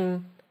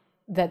time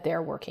that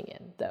they're working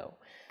in, though.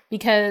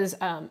 Because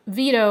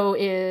Vito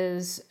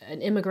is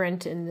an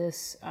immigrant in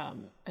this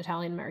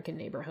Italian-American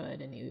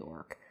neighborhood in New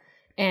York.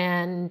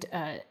 And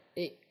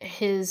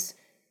his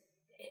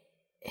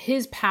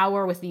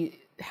power with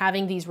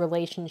having these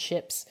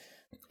relationships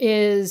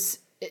is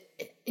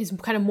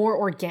kind of more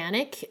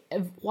organic,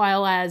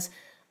 while as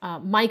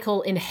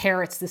Michael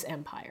inherits this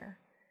empire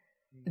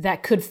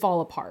that could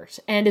fall apart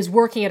and is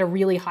working at a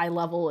really high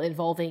level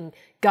involving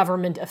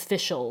government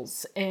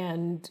officials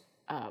and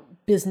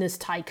business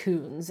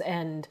tycoons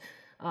and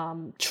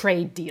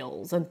trade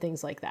deals and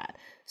things like that.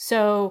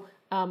 So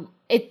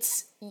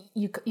it's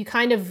you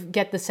kind of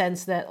get the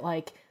sense that,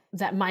 like,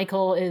 that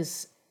Michael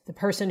is the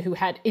person who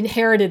had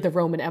inherited the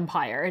Roman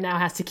Empire and now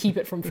has to keep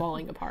it from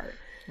falling apart.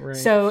 Right.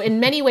 So in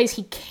many ways,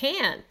 he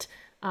can't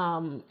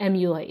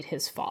emulate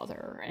his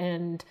father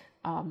and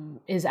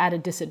is at a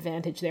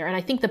disadvantage there. And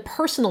I think the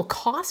personal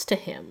cost to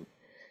him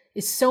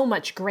is so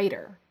much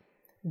greater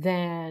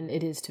than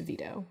it is to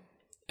Vito.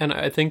 And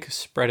I think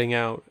spreading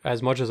out,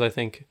 as much as I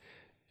think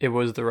it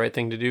was the right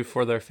thing to do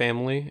for their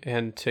family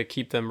and to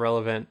keep them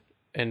relevant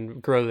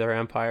and grow their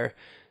empire,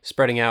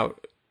 spreading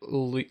out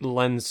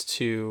lends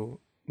to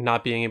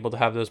not being able to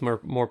have those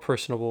more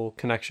personable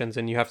connections,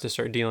 and you have to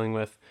start dealing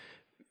with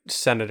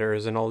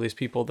senators and all these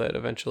people that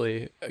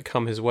eventually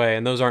come his way,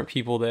 and those aren't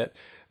people that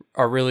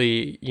are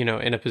really, you know,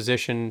 in a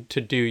position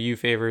to do you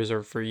favors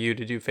or for you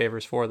to do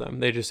favors for them.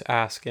 They just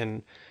ask,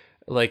 and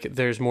like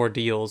there's more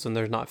deals and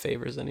there's not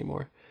favors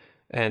anymore.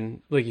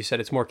 And like you said,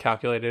 it's more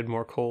calculated,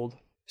 more cold.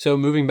 So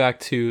moving back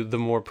to the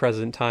more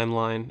present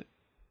timeline,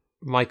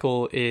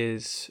 Michael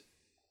is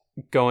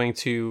going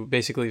to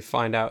basically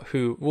find out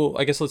who, well,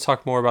 I guess let's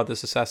talk more about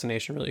this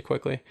assassination really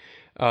quickly,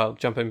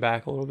 jumping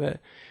back a little bit.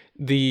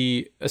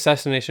 The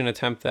assassination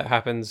attempt that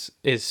happens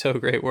is so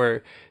great,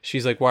 where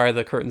she's like, why are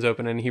the curtains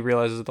open? And he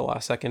realizes at the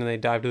last second and they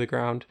dive to the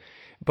ground.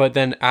 But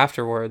then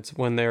afterwards,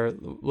 when they're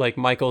like,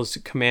 Michael's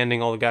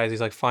commanding all the guys,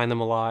 he's like, find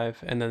them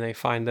alive. And then they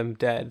find them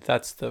dead.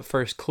 That's the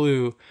first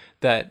clue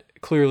that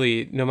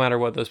clearly, no matter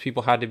what, those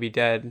people had to be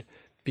dead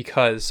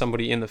because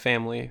somebody in the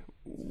family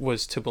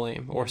was to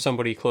blame, or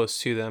somebody close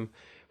to them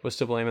was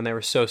to blame. And they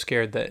were so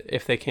scared that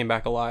if they came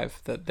back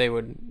alive, that they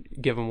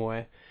would give them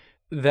away.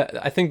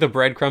 That I think the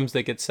breadcrumbs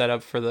that get set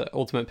up for the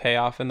ultimate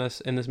payoff in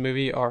this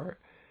movie are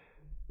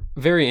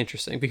very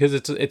interesting, because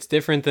it's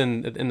different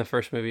than in the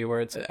first movie,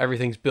 where it's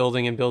everything's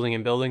building and building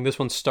and building. This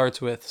one starts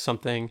with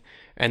something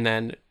and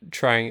then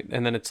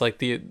it's like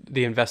the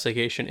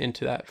investigation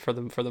into that for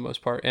the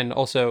most part, and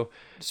also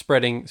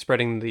spreading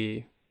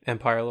the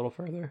empire a little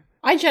further.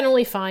 I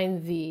generally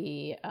find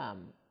the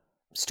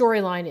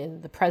storyline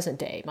in the present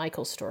day,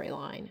 Michael's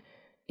storyline,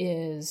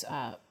 is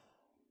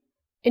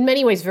in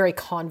many ways very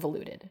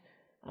convoluted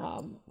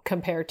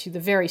compared to the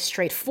very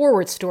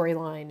straightforward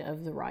storyline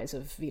of the rise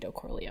of Vito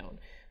Corleone.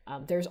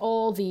 There's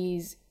all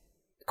these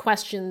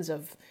questions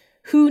of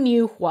who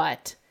knew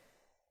what,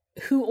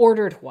 who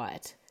ordered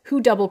what, who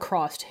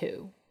double-crossed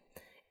who.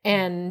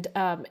 And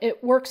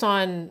it works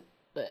on,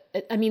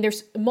 I mean,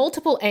 there's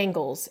multiple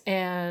angles,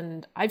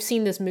 and I've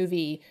seen this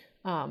movie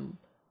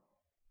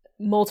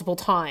multiple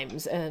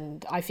times,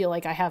 and I feel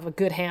like I have a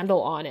good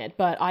handle on it.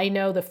 But I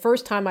know the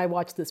first time I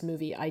watched this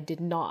movie, I did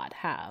not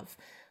have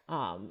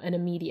an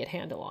immediate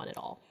handle on it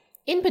all.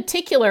 In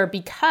particular,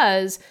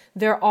 because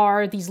there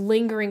are these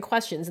lingering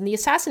questions, and the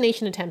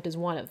assassination attempt is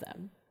one of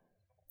them.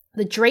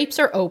 The drapes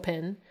are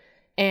open,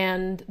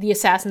 and the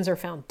assassins are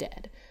found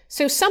dead.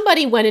 So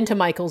somebody went into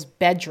Michael's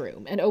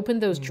bedroom and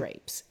opened those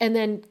drapes, and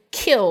then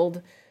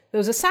killed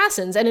those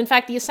assassins. And in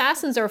fact, the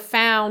assassins are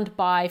found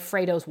by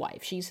Fredo's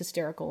wife. She's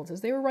hysterical and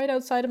says, they were right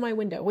outside of my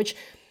window, which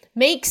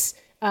makes,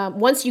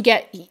 once you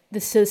get the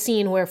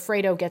scene where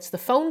Fredo gets the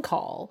phone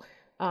call,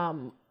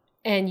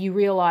 and you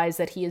realize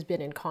that he has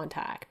been in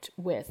contact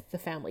with the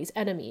family's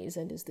enemies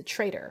and is the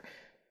traitor,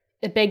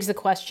 it begs the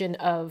question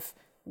of,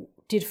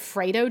 did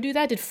Fredo do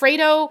that? Did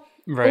Fredo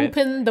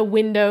open the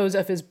windows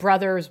of his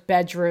brother's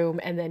bedroom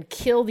and then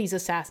kill these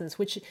assassins,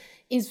 which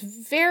is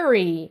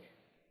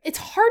it's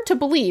hard to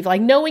believe,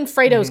 like knowing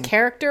Fredo's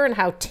character and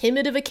how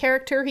timid of a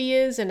character he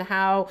is, and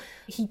how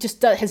he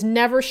just has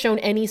never shown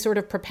any sort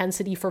of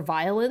propensity for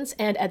violence.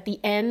 And at the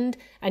end,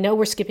 I know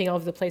we're skipping all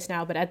over the place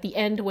now, but at the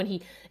end, when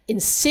he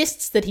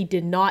insists that he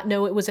did not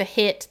know it was a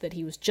hit, that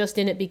he was just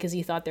in it because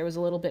he thought there was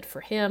a little bit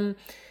for him,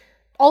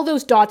 all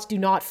those dots do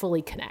not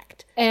fully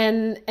connect.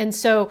 And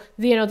so,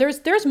 you know,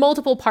 there's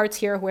multiple parts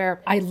here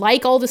where I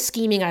like all the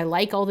scheming, I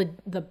like all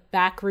the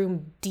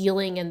backroom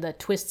dealing and the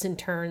twists and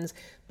turns,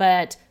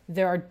 but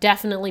there are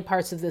definitely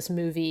parts of this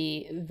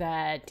movie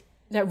that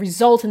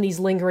result in these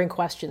lingering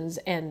questions,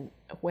 and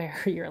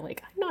where you're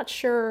like, I'm not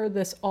sure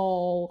this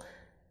all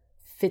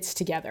fits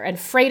together. And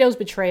Fredo's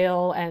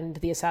betrayal and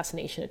the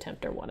assassination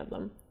attempt are one of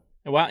them.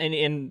 Well,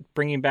 in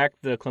bringing back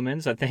the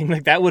Clemenza thing,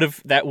 like that would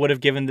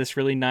have given this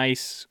really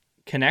nice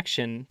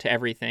connection to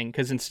everything,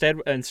 because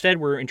instead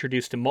we're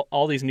introduced to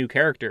all these new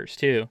characters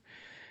too,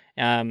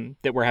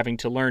 that we're having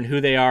to learn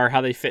who they are,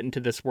 how they fit into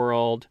this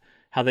world,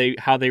 how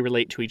they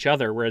relate to each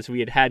other. Whereas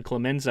we had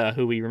Clemenza,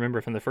 who we remember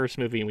from the first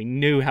movie, and we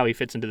knew how he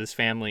fits into this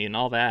family and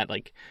all that.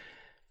 Like,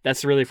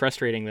 that's really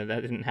frustrating that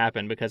didn't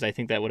happen, because I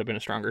think that would have been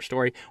a stronger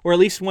story, or at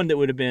least one that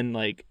would have been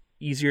like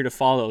easier to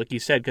follow, like you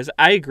said. Because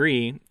I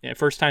agree, at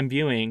first time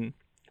viewing,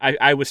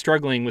 I was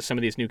struggling with some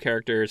of these new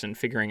characters and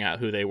figuring out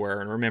who they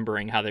were and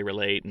remembering how they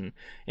relate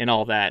and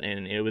all that.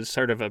 And it was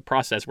sort of a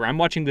process where I'm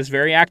watching this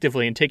very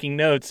actively and taking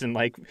notes, and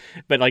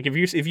but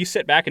if you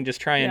sit back and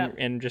just try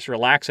and just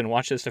relax and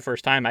watch this the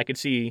first time, I could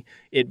see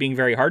it being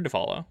very hard to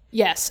follow.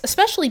 Yes,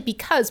 especially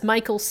because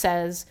Michael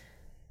says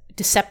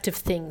deceptive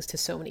things to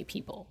so many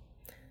people.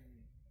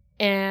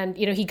 And,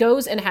 you know, he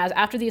goes and has,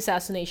 after the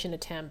assassination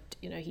attempt,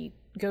 you know, he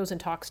goes and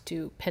talks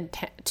to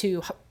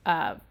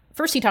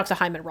first he talks to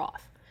Hyman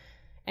Roth,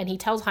 and he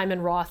tells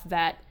Hyman Roth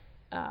that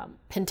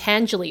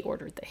Pentangeli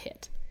ordered the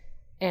hit,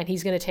 and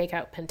he's going to take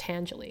out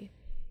Pentangeli.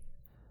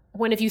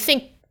 When if you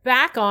think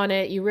back on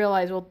it, you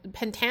realize, well,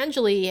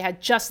 Pentangeli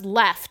had just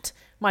left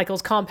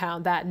Michael's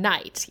compound that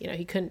night. You know,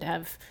 he couldn't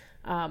have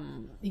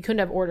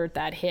ordered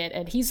that hit,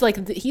 and he's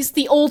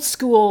the old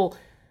school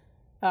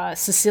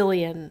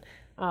Sicilian.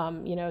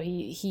 You know,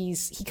 he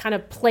kind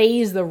of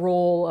plays the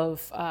role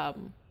of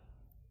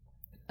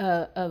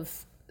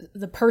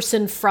the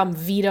person from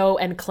Vito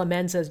and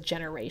Clemenza's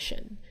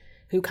generation,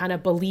 who kind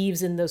of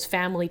believes in those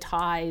family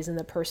ties and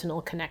the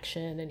personal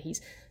connection, and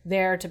he's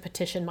there to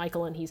petition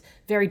Michael, and he's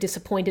very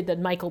disappointed that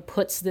Michael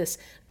puts this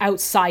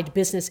outside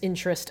business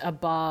interest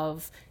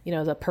above, you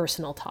know, the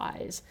personal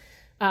ties.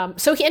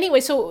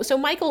 So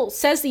Michael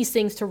says these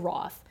things to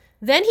Roth.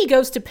 Then he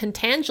goes to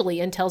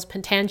Pentangeli and tells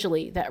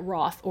Pentangeli that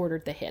Roth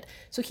ordered the hit.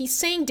 So he's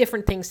saying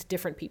different things to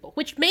different people,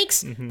 which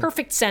makes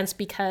perfect sense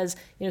because,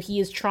 you know, he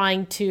is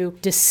trying to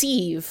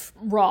deceive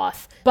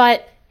Roth.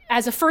 But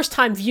as a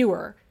first-time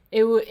viewer,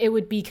 it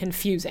would be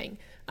confusing.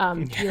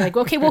 You're like,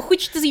 okay, well,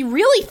 which does he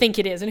really think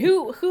it is? And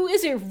who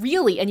is it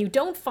really? And you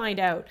don't find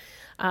out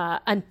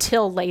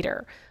until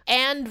later.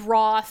 And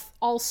Roth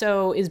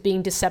also is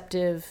being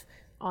deceptive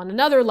on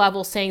another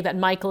level, saying that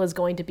Michael is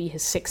going to be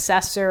his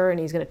successor and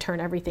he's going to turn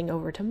everything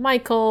over to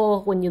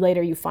Michael, when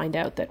later you find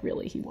out that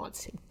really he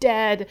wants him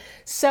dead.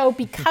 So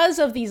because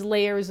of these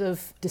layers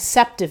of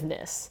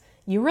deceptiveness,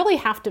 you really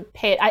have to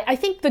pay it. I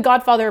think The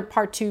Godfather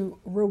Part 2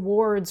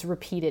 rewards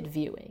repeated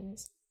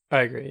viewings.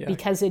 I agree, yeah.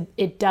 Because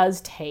it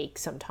does take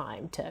some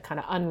time to kind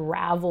of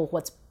unravel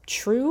what's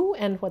true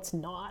and what's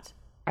not.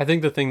 I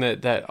think the thing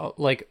that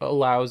like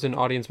allows an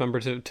audience member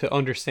to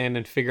understand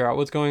and figure out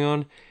what's going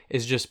on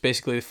is just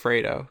basically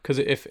Fredo. Because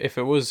if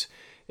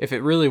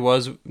Fredo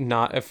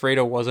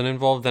wasn't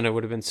involved, then it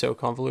would have been so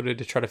convoluted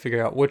to try to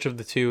figure out which of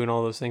the two and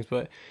all those things.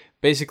 But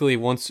basically,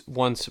 once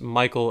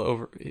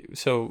Michael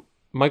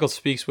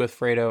speaks with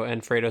Fredo,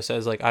 and Fredo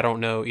says, like, I don't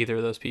know either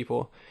of those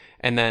people.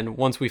 And then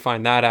once we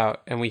find that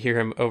out and we hear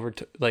him over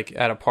to, like,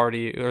 at a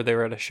party, or they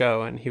were at a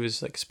show and he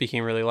was like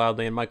speaking really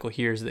loudly, and Michael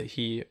hears that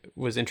he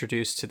was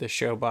introduced to the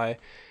show by,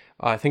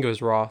 I think it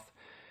was Roth.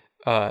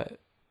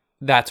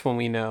 That's when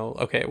we know,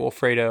 okay, well,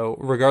 Fredo,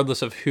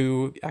 regardless of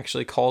who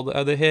actually called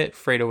the hit,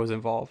 Fredo was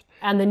involved.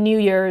 And the New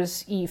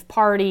Year's Eve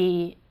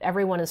party,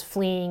 everyone is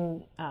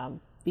fleeing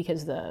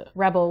because the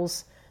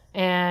rebels.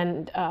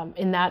 And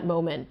in that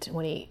moment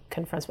when he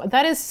confronts,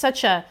 that is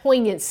such a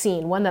poignant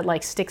scene, one that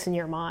like sticks in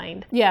your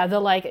mind. Yeah, the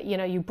like, you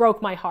know, you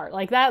broke my heart,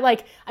 like that.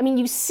 Like, I mean,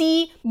 you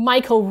see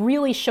Michael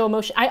really show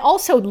emotion. I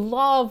also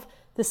love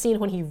the scene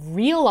when he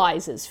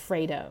realizes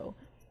Fredo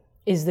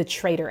is the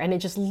traitor, and it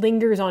just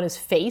lingers on his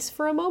face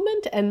for a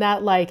moment, and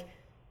that like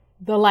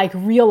the like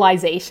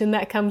realization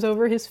that comes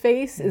over his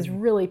face is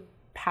really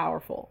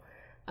powerful.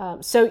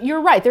 So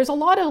you're right. There's a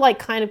lot of like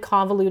kind of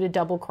convoluted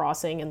double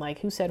crossing and like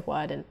who said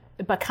what,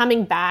 but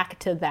coming back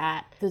to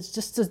that, there's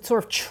just a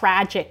sort of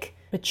tragic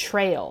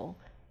betrayal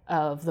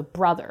of the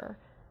brother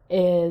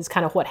is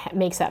kind of what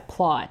makes that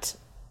plot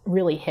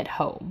really hit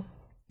home.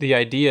 The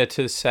idea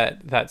to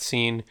set that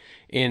scene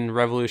in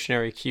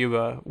revolutionary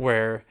Cuba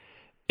where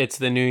it's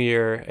the new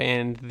year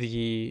and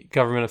the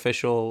government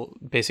official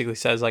basically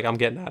says, like, I'm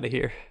getting out of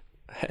here.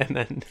 And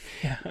then,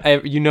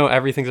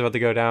 everything's about to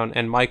go down.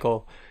 And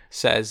Michael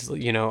says,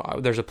 you know,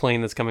 there's a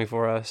plane that's coming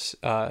for us.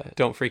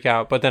 Don't freak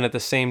out. But then at the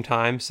same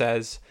time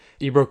says,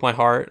 you broke my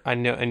heart. I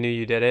knew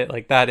you did it.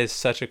 Like, that is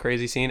such a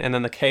crazy scene. And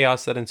then the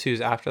chaos that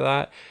ensues after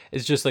that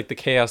is just like the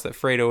chaos that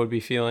Fredo would be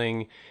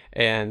feeling.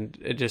 And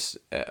it just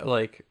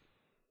like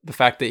the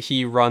fact that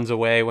he runs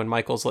away when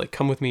Michael's like,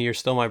 come with me. You're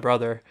still my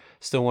brother.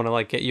 Still want to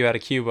like get you out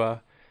of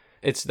Cuba.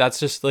 That's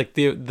just like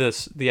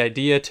the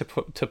idea to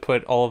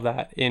put all of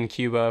that in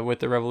Cuba with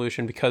the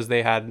revolution, because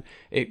they had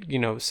it, you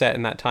know, set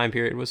in that time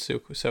period, was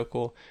so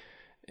cool.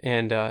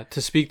 And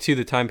to speak to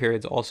the time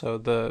periods also,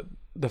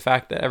 the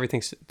fact that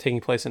everything's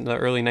taking place in the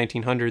early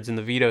 1900s and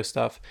the Vito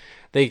stuff,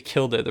 they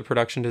killed it. The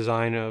production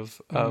design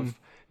of early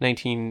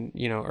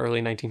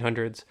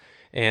 1900s,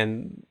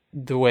 and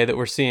the way that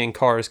we're seeing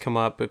cars come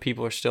up, but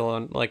people are still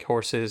on like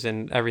horses,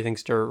 and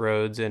everything's dirt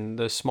roads and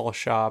the small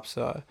shops.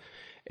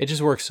 It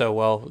just works so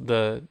well,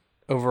 the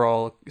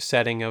overall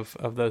setting of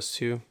those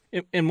two.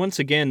 And once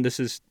again,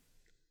 these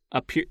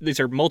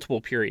are multiple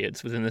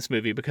periods within this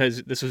movie,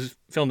 because this was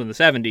filmed in the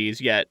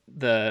 70s, yet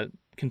the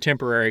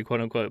contemporary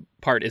quote-unquote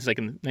part is like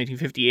in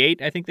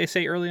 1958, I think they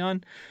say early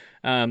on.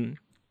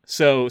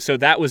 So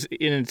that was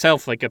in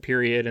itself like a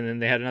period, and then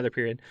they had another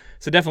period.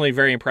 So definitely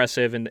very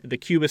impressive. And the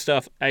Cuba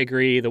stuff, I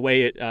agree, the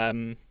way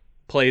it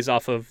plays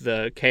off of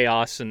the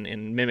chaos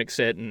and mimics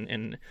it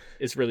and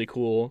is really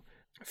cool.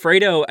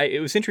 Fredo, it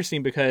was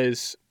interesting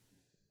because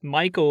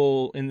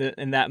Michael,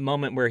 in that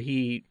moment where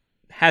he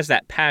has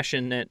that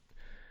passionate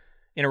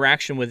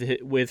interaction with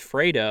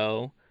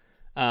Fredo,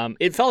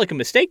 it felt like a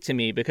mistake to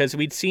me, because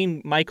we'd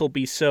seen Michael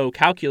be so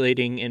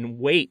calculating and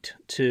wait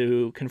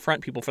to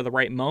confront people for the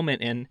right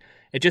moment, and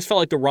it just felt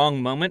like the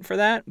wrong moment for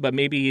that. But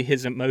maybe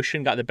his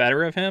emotion got the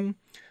better of him.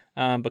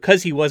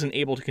 because he wasn't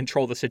able to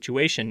control the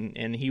situation,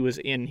 and he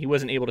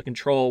wasn't able to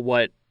control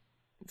what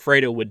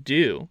Fredo would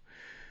do.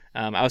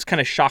 I was kind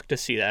of shocked to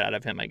see that out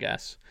of him, I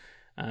guess.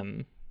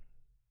 I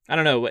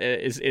don't know.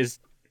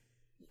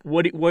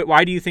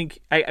 Why do you think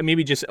I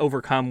maybe just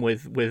overcome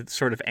with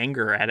sort of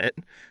anger at it?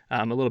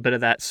 A little bit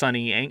of that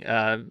sunny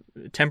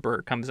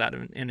temper comes out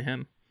in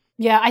him.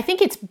 Yeah, I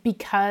think it's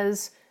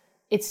because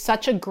it's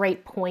such a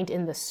great point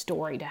in the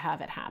story to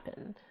have it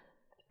happen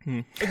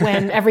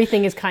when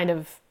everything is kind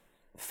of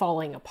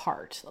falling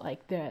apart.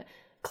 Like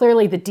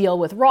clearly the deal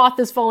with Roth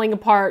is falling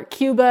apart.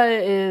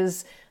 Cuba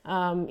is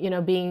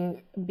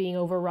being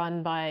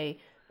overrun by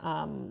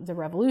the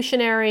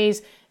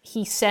revolutionaries.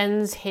 He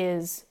sends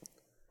his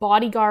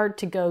bodyguard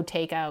to go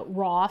take out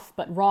Roth,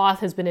 but Roth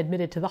has been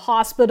admitted to the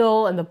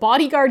hospital and the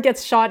bodyguard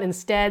gets shot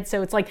instead.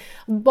 So it's like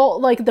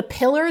the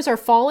pillars are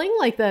falling,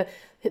 like the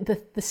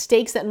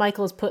stakes that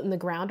Michael has put in the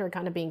ground are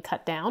kind of being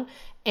cut down.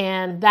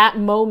 And that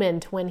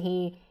moment when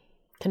he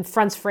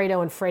confronts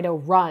Fredo and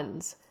Fredo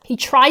runs, he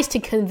tries to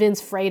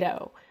convince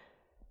Fredo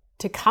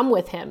to come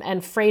with him,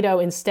 and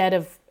Fredo, instead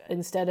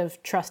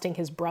of trusting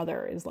his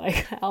brother, is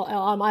like,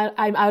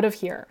 I'm out of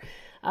here.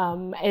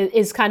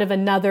 Is kind of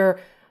another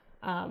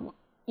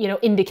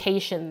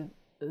indication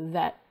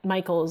that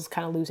Michael is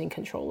kind of losing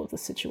control of the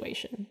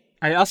situation.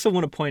 I also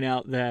want to point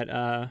out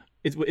that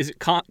is it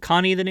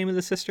Connie, the name of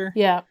the sister?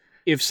 Yeah.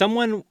 If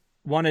someone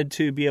wanted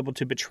to be able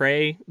to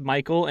betray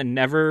Michael and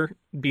never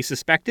be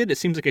suspected, it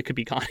seems like it could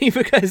be Connie,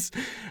 because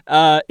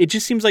it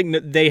just seems like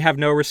they have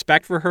no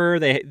respect for her.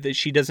 That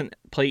she doesn't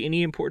play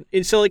any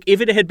important. So like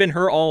if it had been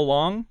her all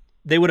along,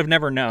 they would have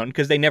never known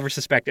because they never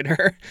suspected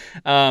her.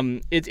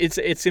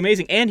 It's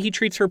amazing, and he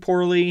treats her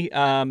poorly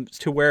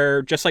to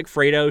where, just like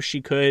Fredo,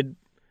 she could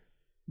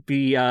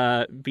be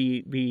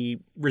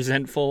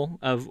resentful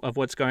of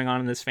what's going on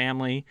in this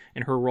family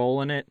and her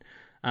role in it.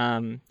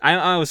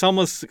 I was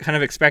almost kind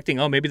of expecting,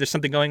 maybe there's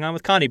something going on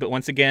with Connie, but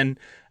once again,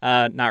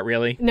 not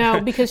really. No,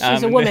 because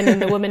she's a woman,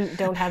 and the women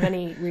don't have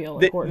any real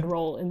important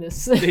role in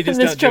this. They just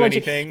don't trilogy.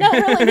 Do anything. No,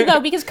 really, no,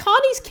 because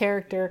Connie's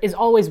character is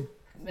always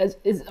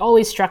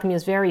struck me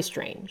as very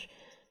strange,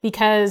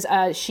 because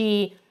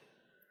she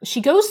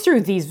goes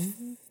through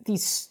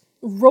these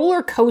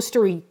roller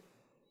coastery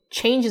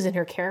changes in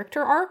her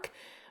character arc.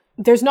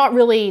 They're not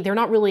really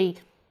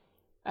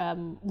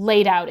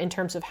laid out in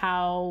terms of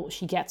how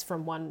she gets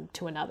from one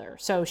to another.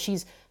 So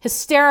she's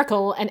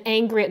hysterical and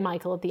angry at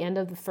Michael at the end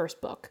of the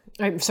first book.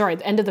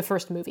 The end of the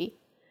first movie.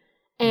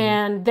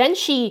 And then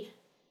she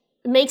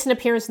makes an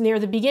appearance near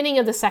the beginning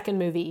of the second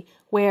movie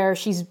where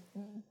she's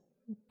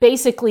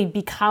basically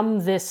become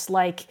this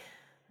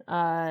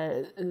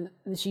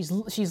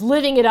she's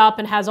living it up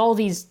and has all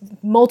these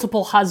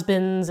multiple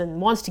husbands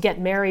and wants to get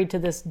married to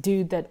this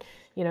dude that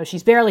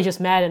she's barely just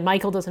met and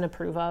Michael doesn't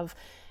approve of.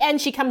 And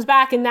she comes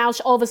back, and now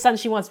all of a sudden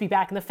she wants to be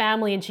back in the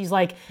family, and she's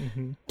like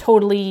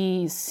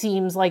totally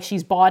seems like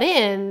she's bought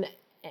in.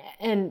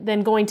 And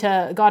then going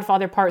to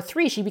Godfather Part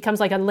 3, she becomes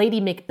like a Lady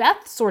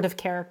Macbeth sort of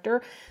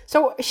character.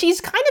 So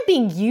she's kind of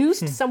being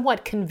used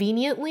somewhat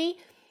conveniently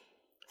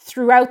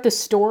throughout the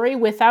story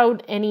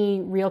without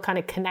any real kind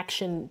of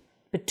connection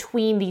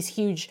between these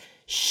huge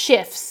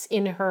shifts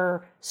in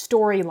her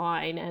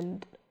storyline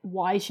and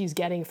why she's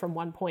getting from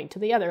one point to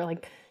the other.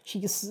 Like,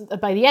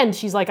 by the end,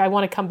 she's like, I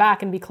want to come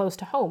back and be close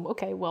to home.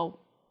 Okay, well,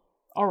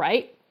 all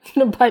right.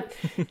 But,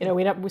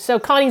 we don't. So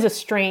Connie's a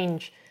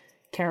strange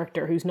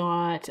character who's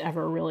not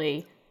ever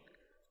really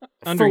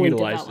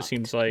underutilized, it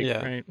seems like,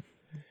 right?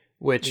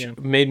 Which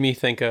made me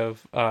think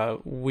of,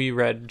 we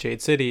read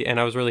Jade City, and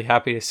I was really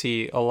happy to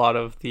see a lot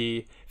of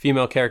the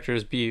female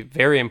characters be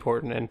very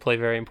important and play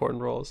very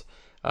important roles.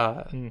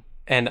 And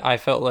I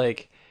felt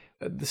like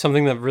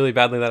something that really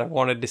badly that I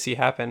wanted to see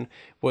happen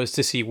was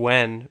to see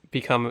Wen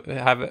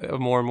have a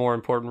more and more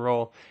important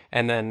role.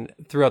 And then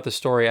throughout the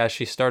story, as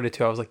she started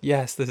to, I was like,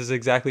 yes, this is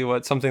exactly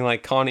what something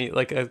like Connie,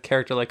 like a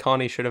character like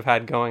Connie should have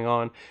had going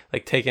on,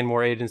 like taken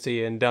more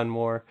agency and done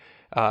more,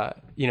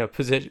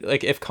 position.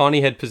 Like if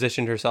Connie had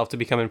positioned herself to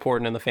become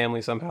important in the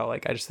family somehow,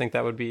 like I just think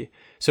that would be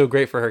so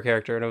great for her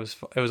character. And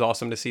it was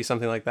awesome to see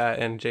something like that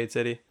in Jade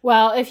City.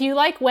 Well, if you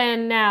like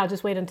Wen now,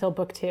 just wait until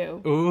book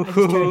 2. Ooh. I just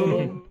turned it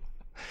in.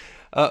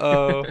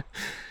 Uh-oh.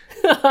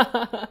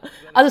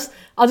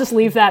 I'll just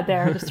leave that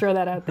there. Just throw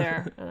that out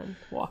there and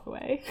walk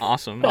away.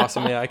 Awesome.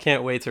 Yeah, I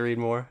can't wait to read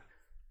more.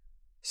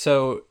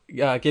 So,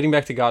 getting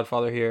back to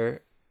Godfather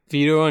here,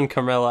 Vito and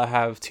Carmela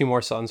have 2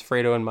 more sons,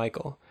 Fredo and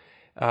Michael.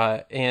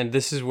 And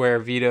this is where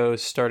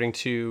Vito's starting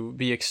to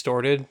be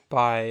extorted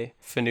by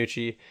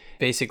Finucci.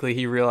 Basically,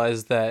 he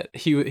realized that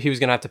he was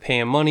going to have to pay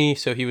him money,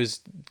 so he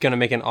was going to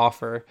make an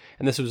offer.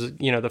 And this was,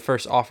 the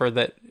first offer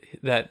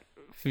that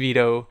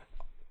Vito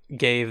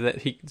gave that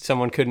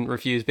someone couldn't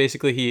refuse.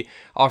 Basically, he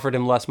offered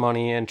him less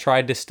money and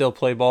tried to still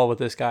play ball with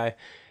this guy.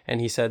 And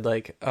he said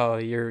like, "Oh,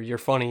 you're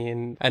funny."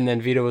 And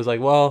then Vito was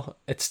like, "Well,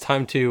 it's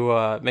time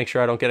to make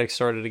sure I don't get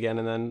extorted again."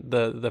 And then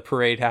the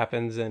parade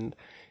happens, and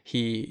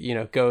he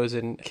goes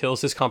and kills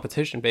his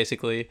competition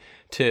basically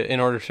in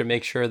order to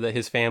make sure that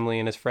his family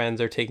and his friends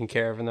are taken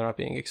care of and they're not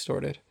being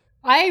extorted.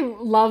 I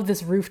love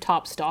this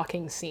rooftop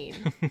stalking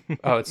scene.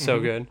 Oh, it's so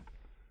good.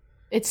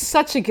 It's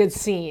such a good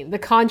scene. The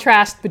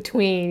contrast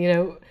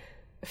between,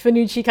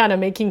 Finucci kind of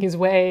making his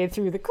way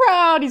through the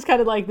crowd. He's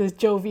kind of like this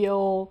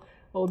jovial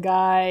old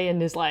guy in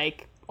his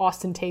like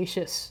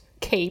ostentatious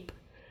cape.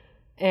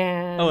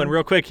 And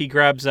real quick, he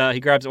grabs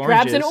oranges. Grabs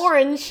an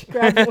orange.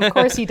 Of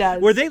course he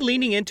does. Were they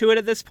leaning into it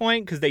at this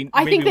point? Because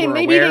I think they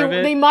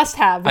must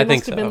have. They I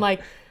think must have so. been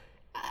like,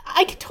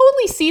 I could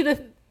totally see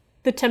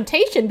the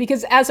temptation,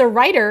 because as a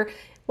writer,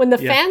 when the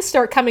fans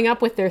start coming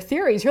up with their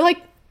theories, you're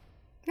like,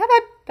 yeah,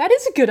 that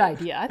is a good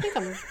idea. I think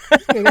I'm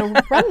going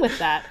to run with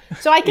that.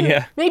 So I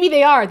can, maybe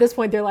they are at this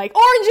point. They're like,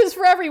 oranges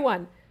for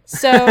everyone.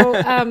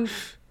 So,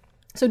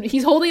 so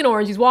he's holding an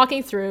orange. He's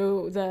walking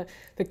through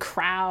the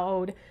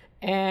crowd,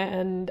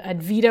 and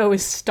Vito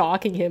is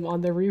stalking him on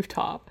the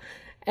rooftop.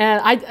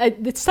 And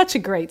it's such a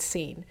great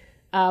scene.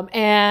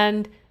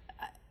 And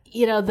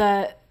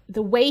the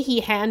way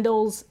he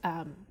handles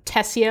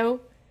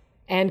Tessio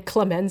and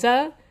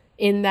Clemenza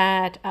in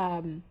that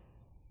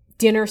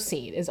dinner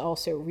scene is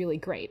also really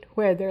great,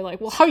 where they're like,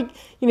 well, how,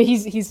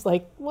 he's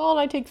like, well,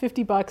 I take $50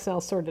 and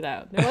I'll sort it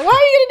out. And they're like, why are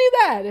you going to do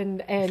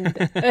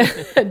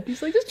that? And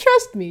he's like, just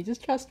trust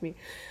me.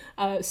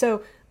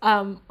 So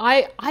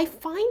I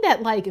find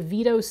that like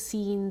Vito's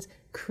scenes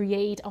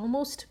create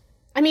almost,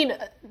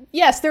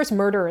 yes, there's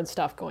murder and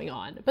stuff going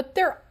on, but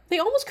they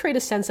almost create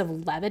a sense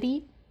of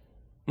levity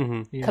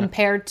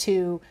compared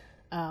to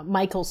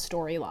Michael's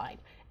storyline,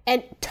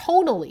 and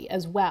tonally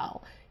as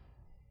well,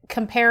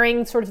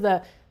 comparing sort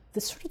of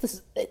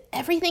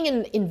everything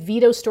in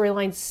Vito's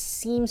storyline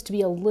seems to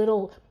be a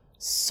little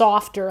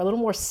softer, a little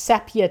more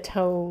sepia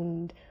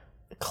toned,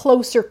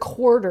 closer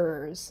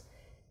quarters,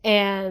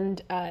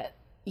 and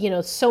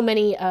so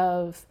many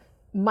of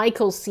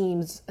Michael's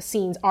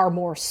scenes are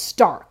more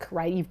stark,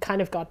 right? You've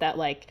kind of got that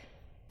like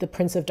the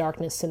Prince of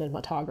Darkness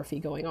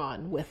cinematography going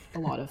on with a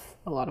lot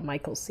of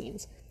Michael's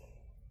scenes.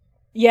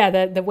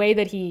 Yeah, the way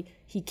that he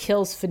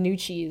kills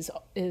Finucci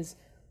is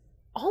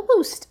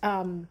almost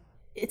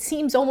it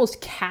seems almost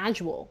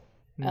casual.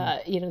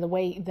 The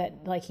way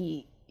that like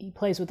he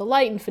plays with the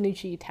light, and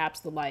Finucci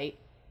taps the light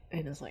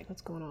and is like,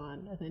 what's going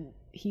on? And then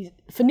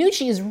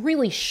Finucci is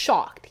really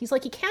shocked. He's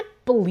like, he can't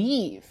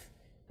believe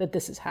that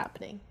this is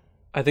happening.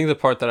 I think the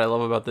part that I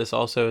love about this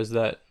also is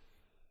that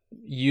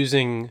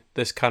using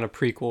this kind of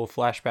prequel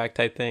flashback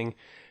type thing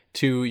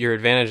to your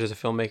advantage as a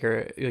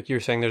filmmaker, like you're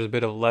saying, there's a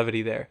bit of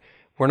levity there.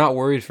 We're not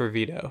worried for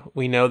Vito.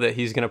 We know that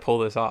he's going to pull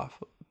this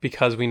off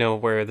because we know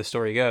where the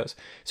story goes.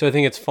 So I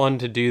think it's fun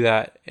to do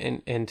that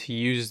and to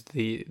use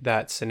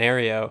that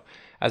scenario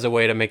as a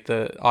way to make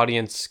the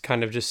audience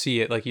kind of just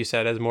see it, like you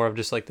said, as more of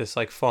just like this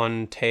like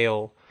fun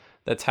tale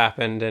that's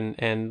happened,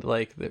 and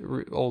like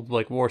the old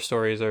like war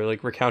stories, or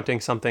like recounting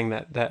something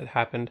that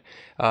happened.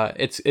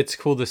 It's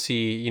cool to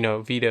see,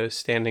 Vito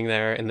standing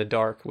there in the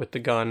dark with the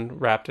gun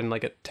wrapped in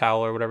like a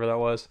towel or whatever that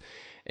was,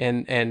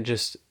 and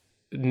just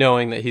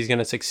knowing that he's going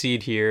to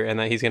succeed here and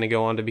that he's going to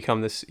go on to become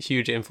this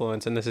huge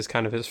influence, and this is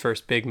kind of his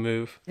first big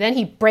move. Then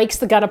he breaks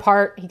the gun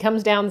apart. He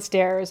comes down the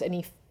stairs and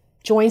he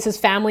joins his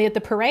family at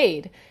the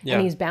parade. Yeah.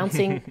 And he's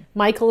bouncing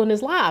Michael in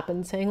his lap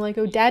and saying like,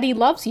 oh, Daddy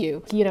loves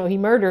you. He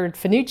murdered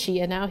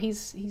Finucci, and now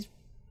he's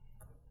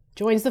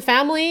joins the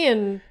family,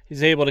 and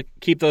he's able to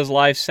keep those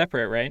lives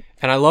separate, right?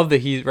 And I love that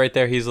he's right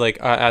there. He's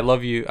like, I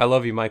love you,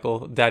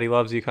 Michael. Daddy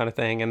loves you, kind of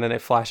thing. And then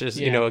it flashes,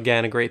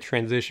 again, a great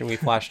transition. We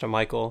flash to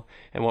Michael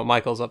and what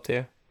Michael's up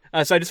to.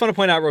 So I just want to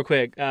point out real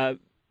quick.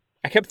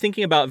 I kept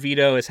thinking about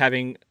Vito as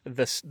having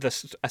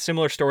a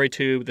similar story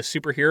to the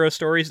superhero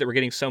stories that we're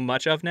getting so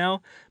much of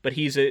now. But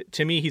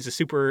to me, he's a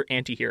super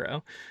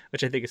anti-hero,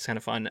 which I think is kind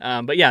of fun.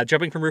 But yeah,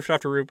 jumping from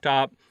rooftop to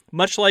rooftop,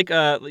 much like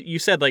you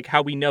said, like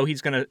how we know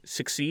he's going to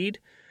succeed.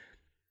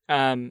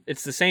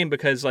 It's the same,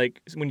 because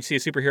like when you see a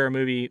superhero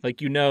movie, like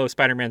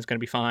Spider-Man's going to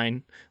be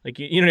fine, like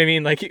you know what I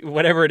mean, like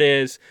whatever it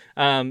is.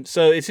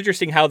 So it's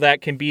interesting how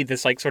that can be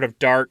this like sort of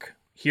dark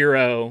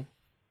hero,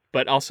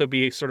 but also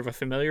be sort of a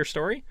familiar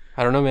story.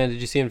 I don't know, man. Did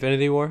you see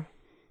Infinity War?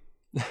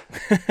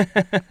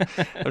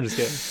 I'm just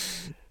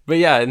kidding. But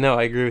yeah, no,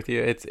 I agree with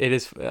you. It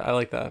is. I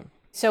like that.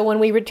 So when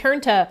we return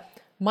to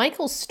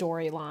Michael's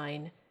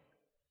storyline,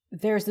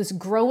 there's this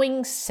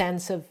growing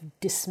sense of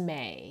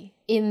dismay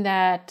in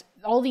that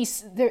all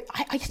these,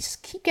 I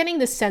just keep getting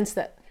the sense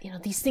that,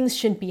 these things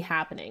shouldn't be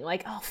happening.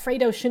 Like, oh,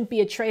 Fredo shouldn't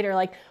be a traitor.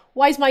 Like,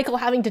 why is Michael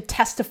having to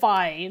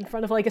testify in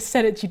front of like a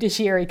Senate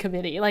Judiciary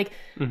Committee? Like,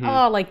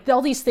 oh, like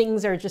all these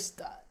things are just,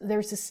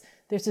 there's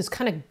this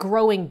kind of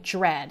growing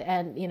dread,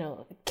 and,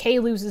 Kay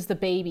loses the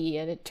baby,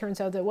 and it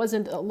turns out that it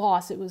wasn't a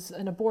loss, it was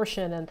an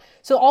abortion. And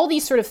so all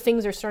these sort of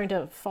things are starting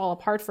to fall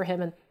apart for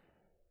him. And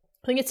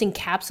I think it's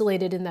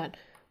encapsulated in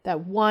that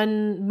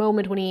one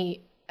moment when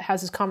he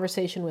has his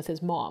conversation with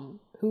his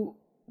mom, who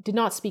did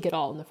not speak at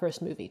all in the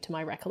first movie, to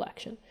my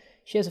recollection.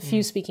 She has a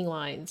few speaking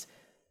lines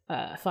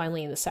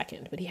finally in the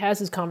second, but he has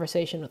his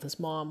conversation with his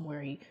mom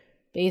where he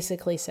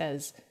basically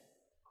says,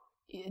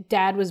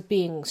 Dad was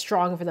being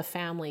strong for the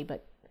family,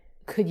 but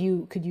could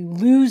you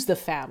lose the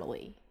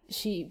family?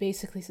 She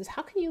basically says,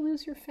 how can you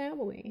lose your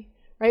family?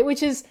 Right?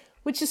 Which is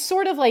which is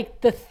sort of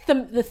like the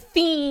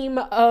theme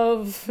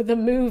of the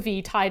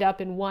movie tied up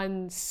in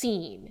one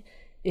scene,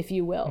 if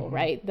you will,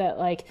 right? That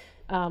like,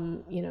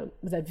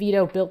 that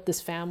Vito built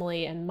this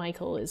family and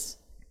Michael is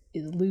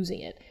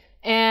losing it.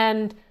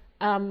 And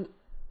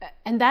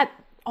that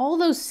all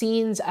those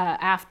scenes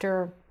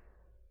after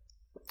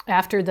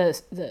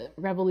the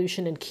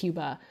revolution in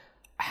Cuba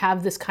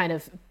have this kind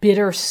of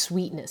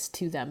bittersweetness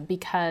to them,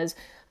 because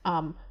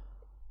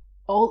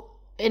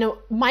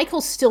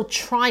Michael still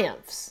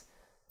triumphs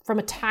from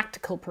a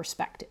tactical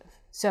perspective.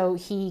 So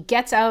he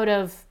gets out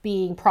of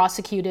being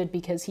prosecuted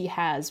because he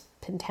has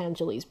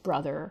Pentangeli's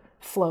brother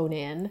flown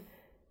in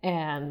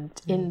and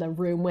in the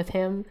room with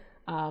him,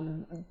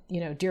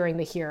 during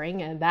the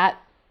hearing, and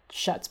that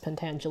shuts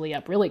Pentangeli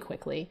up really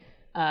quickly.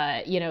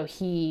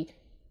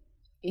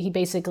 He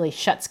basically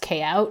shuts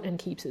Kay out and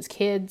keeps his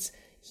kids.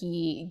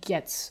 He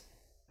gets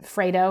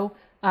Fredo.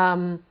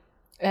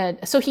 And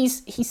so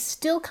he's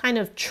still kind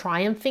of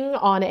triumphing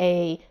on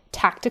a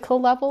tactical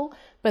level,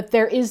 but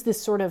there is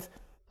this sort of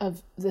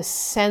this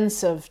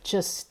sense of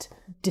just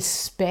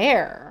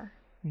despair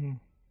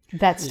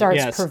that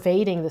starts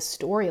pervading the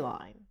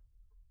storyline.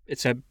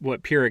 It's a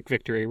Pyrrhic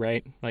victory,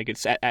 right? Like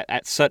it's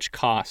at such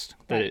cost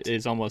that it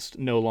is almost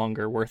no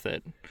longer worth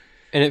it.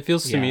 And it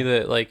feels to me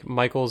that like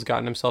Michael's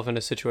gotten himself in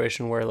a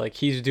situation where like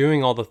he's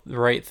doing all the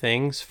right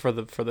things for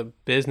the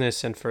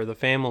business and for the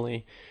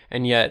family,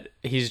 and yet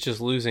he's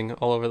just losing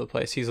all over the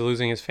place. He's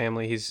losing his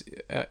family. He's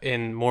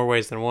in more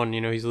ways than one.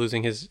 He's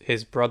losing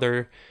his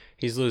brother.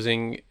 He's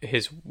losing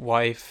his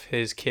wife.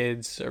 His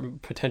kids are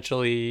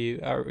potentially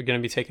going to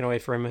be taken away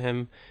from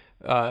him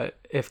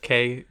if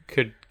Kay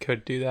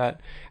could do that.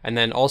 And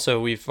then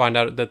also we find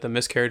out that the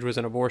miscarriage was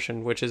an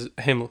abortion, which is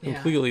him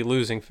completely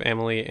losing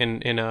family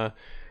in a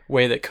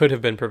way that could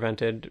have been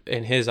prevented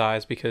in his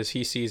eyes, because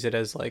he sees it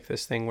as like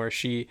this thing where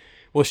she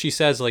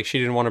says like she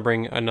didn't want to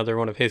bring another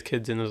one of his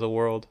kids into the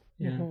world.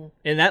 Yeah.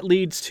 And that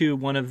leads to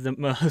one of the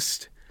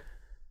most,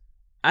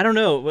 I don't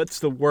know, what's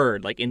the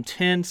word? Like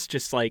intense,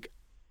 just like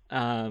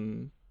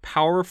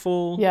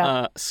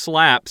powerful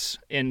slaps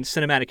in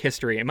cinematic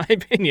history, in my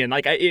opinion.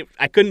 Like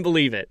I couldn't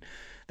believe it.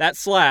 That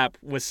slap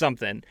was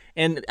something.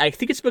 And I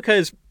think it's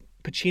because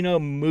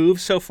Pacino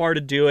moves so far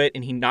to do it,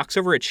 and he knocks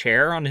over a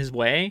chair on his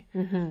way.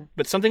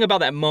 But something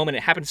about that moment,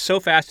 it happens so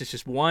fast. It's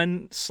just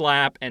one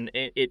slap, and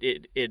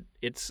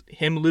it's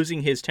him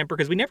losing his temper,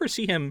 because we never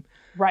see him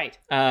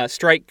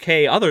strike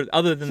Kay other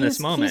than this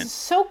moment. He's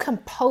so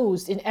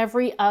composed in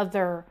every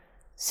other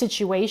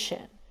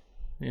situation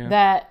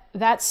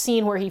that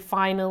scene where he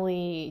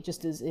finally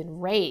just is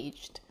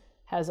enraged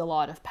has a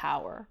lot of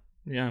power.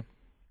 Yeah.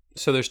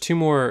 So there's two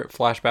more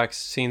flashback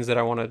scenes that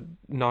I want to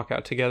knock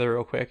out together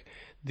real quick.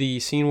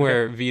 The scene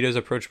where Vito's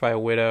approached by a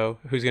widow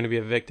who's going to be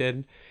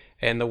evicted,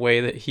 and the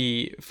way that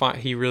he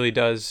really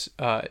does,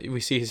 we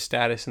see his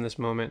status in this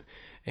moment,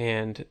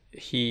 and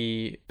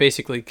he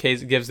basically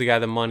gives the guy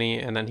the money,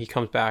 and then he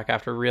comes back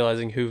after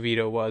realizing who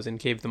Vito was and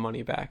gave the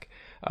money back.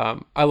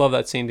 I love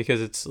that scene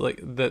because it's like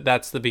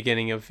that's the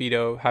beginning of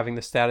Vito having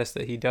the status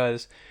that he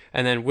does,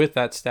 and then with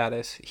that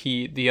status,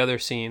 the other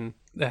scene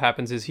that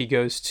happens is he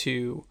goes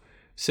to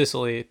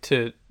Sicily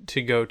to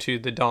go to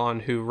the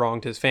Don who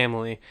wronged his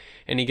family,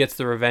 and he gets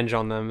the revenge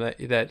on them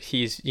that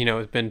he's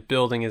has been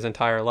building his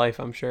entire life,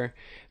 I'm sure,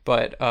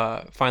 but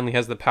finally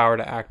has the power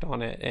to act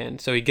on it. And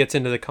so he gets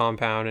into the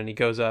compound and he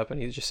goes up and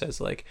he just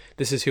says like,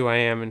 "This is who I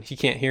am," and he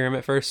can't hear him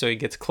at first, so he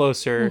gets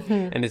closer,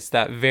 and it's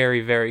that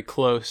very, very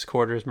close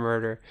quarters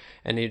murder,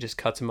 and he just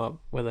cuts him up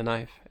with a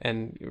knife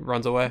and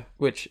runs away,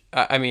 which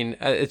I mean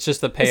it's just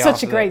the payoff. It's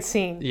such a great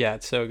scene. Yeah,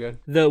 it's so good.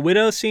 The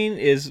widow scene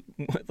is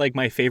like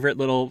my favorite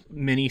little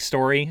mini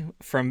story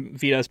from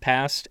Vito's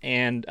past,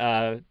 and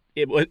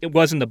it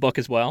was in the book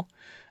as well,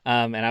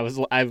 and I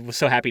was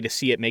so happy to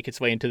see it make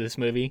its way into this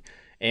movie.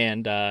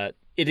 And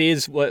it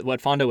is what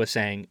Fondo was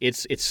saying.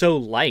 It's so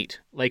light.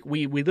 Like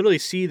we literally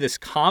see this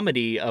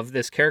comedy of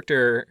this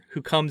character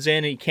who comes in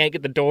and he can't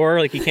get the door.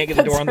 Like he can't get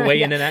the door on the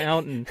way in and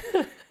out, and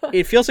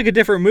it feels like a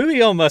different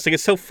movie almost. Like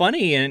it's so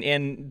funny,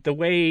 and the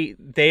way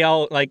they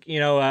all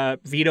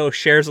Vito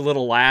shares a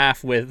little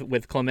laugh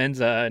with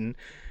Clemenza, and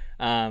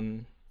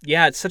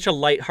it's such a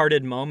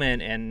lighthearted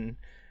moment, and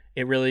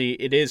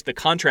it is the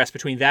contrast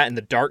between that and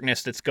the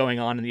darkness that's going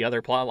on in the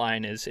other plot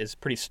line is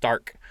pretty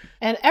stark.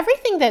 And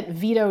everything that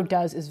Vito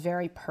does is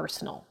very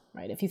personal,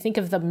 right? If you think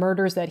of the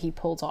murders that he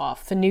pulls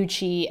off,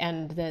 Fanucci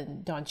and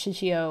then Don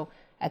Ciccio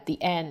at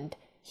the end,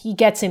 he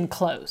gets in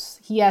close.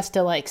 He has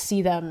to like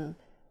see them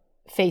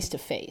face to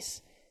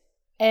face.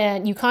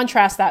 And you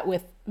contrast that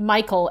with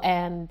Michael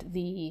and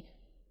the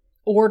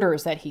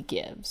orders that he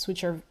gives,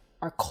 which are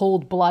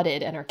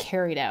cold-blooded and are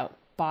carried out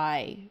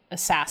by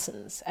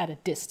assassins at a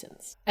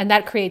distance. And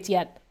that creates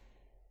yet,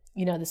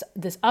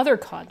 this other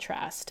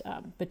contrast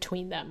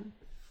between them.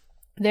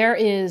 There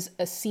is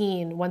a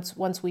scene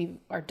once we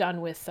are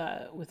done with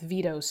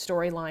Vito's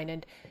storyline,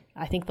 and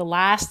I think the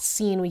last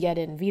scene we get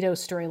in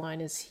Vito's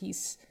storyline is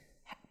he's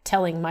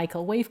telling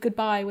Michael, wave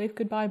goodbye,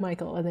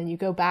 Michael. And then you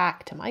go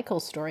back to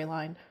Michael's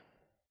storyline.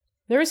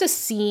 There's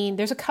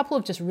a couple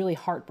of just really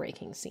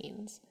heartbreaking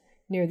scenes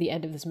near the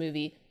end of this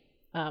movie.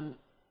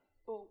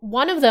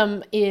 One of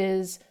them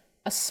is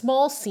a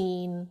small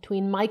scene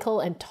between Michael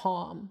and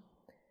Tom.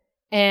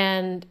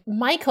 And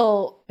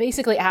Michael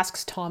basically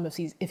asks Tom if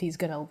he's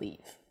going to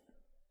leave.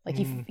 Like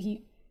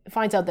he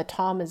finds out that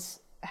Tom has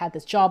had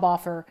this job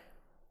offer.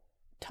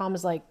 Tom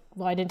is like,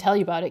 well, I didn't tell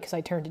you about it because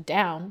I turned it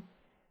down.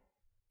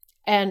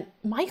 And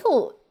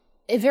Michael,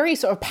 very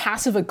sort of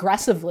passive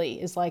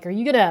aggressively, is like, are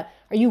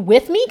you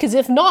with me? Because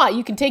if not,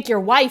 you can take your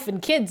wife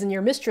and kids and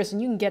your mistress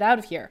and you can get out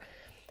of here.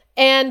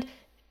 And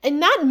in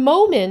that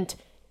moment,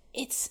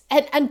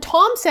 and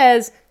Tom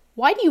says,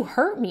 why do you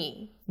hurt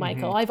me,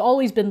 Michael? I've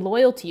always been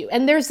loyal to you.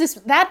 And there's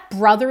that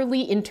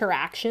brotherly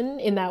interaction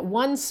in that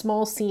one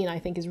small scene, I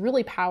think, is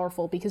really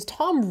powerful because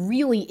Tom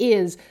really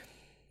is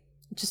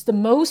just the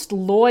most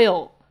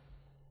loyal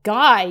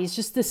guy. He's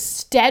just this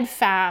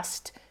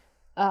steadfast,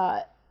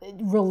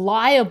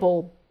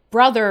 reliable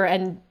brother.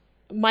 And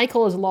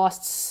Michael has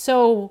lost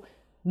so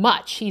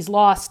much. He's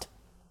lost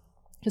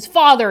his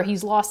father.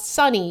 He's lost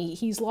Sonny.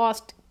 He's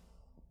lost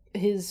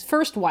his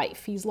first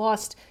wife. He's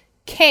lost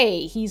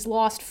Kay. He's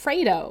lost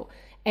Fredo.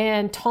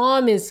 And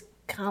Tom is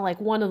kind of like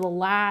one of the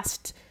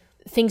last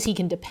things he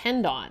can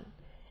depend on.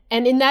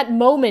 And in that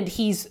moment,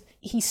 he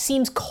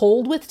seems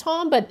cold with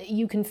Tom, but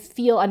you can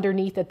feel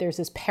underneath that there's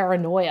this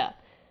paranoia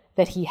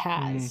that he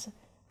has,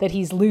 that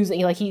he's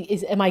losing. Like,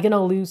 am I going to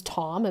lose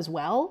Tom as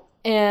well?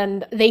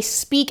 And they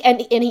speak,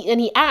 and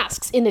he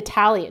asks in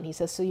Italian. He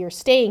says, so you're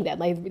staying then?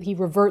 Like, he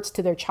reverts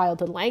to their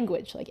childhood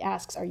language, like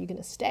asks, are you going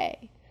to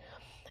stay?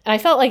 And I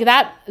felt like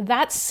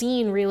that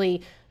scene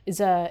really it's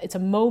a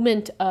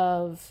moment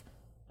of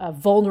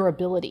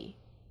vulnerability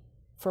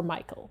for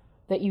Michael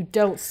that you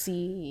don't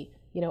see,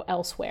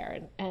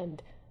 elsewhere.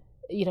 And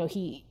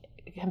he,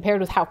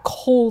 compared with how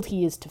cold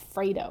he is to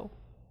Fredo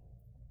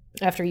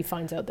after he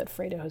finds out that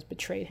Fredo has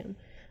betrayed him.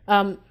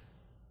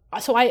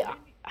 So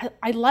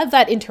I love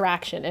that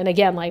interaction. And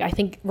again, like, I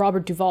think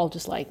Robert Duvall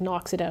just like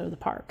knocks it out of the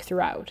park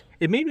throughout.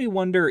 It made me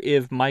wonder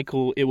if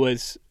Michael, it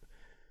was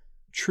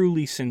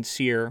truly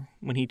sincere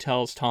when he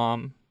tells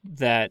Tom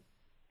that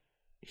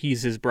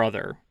he's his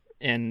brother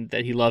and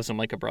that he loves him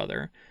like a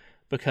brother,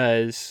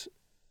 because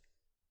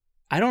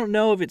I don't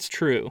know if it's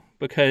true,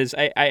 because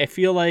I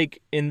feel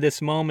like in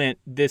this moment,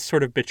 this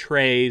sort of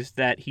betrays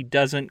that he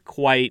doesn't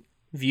quite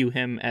view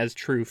him as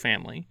true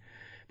family.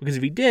 Because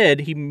if he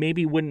did, he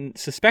maybe wouldn't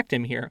suspect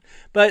him here.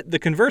 But the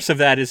converse of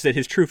that is that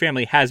his true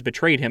family has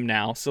betrayed him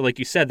now. So like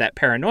you said, that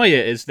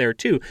paranoia is there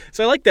too.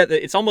 So I like that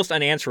it's almost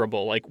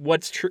unanswerable. Like,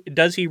 what's true?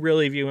 Does he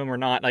really view him or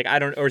not? Like, I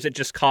don't, or is it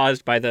just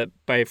caused by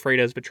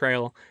Fredo's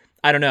betrayal?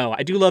 I don't know.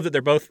 I do love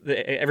that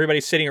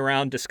everybody's sitting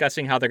around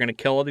discussing how they're going to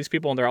kill all these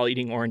people, and they're all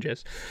eating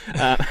oranges.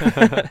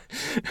 So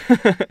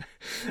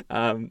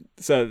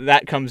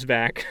that comes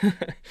back.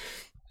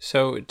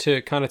 So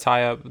to kind of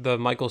tie up the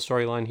Michael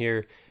storyline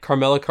here,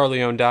 Carmela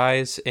Corleone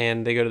dies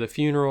and they go to the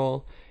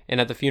funeral. And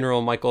at the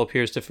funeral, Michael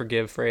appears to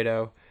forgive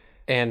Fredo.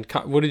 And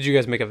what did you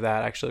guys make of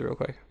that, actually, real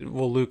quick?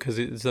 Well, Luke, because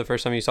it's the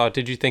first time you saw it,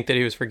 did you think that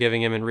he was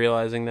forgiving him and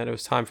realizing that it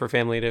was time for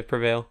family to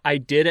prevail? I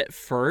did at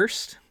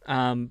first,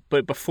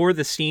 but before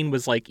the scene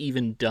was like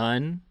even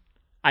done,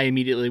 I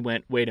immediately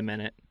went, wait a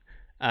minute.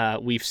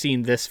 We've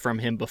seen this from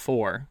him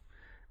before,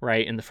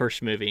 right, in the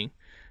first movie.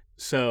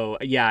 So,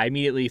 yeah, I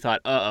immediately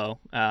thought,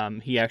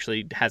 he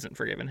actually hasn't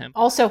forgiven him.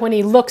 Also, when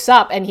he looks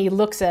up and he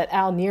looks at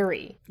Al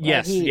Neri.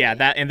 Yes,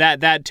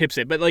 that tips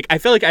it. But, like, I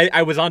feel like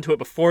I was onto it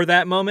before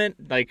that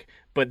moment, like,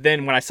 but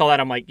then when I saw that,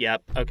 I'm like,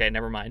 yep, okay,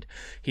 never mind.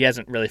 He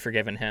hasn't really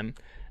forgiven him.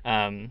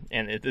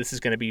 This is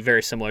going to be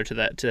very similar to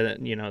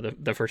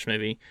the first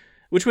movie,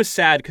 which was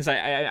sad because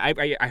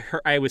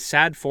I was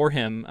sad for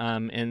him.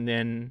 And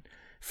then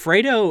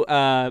Fredo,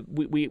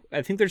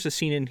 I think there's a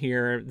scene in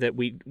here that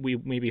we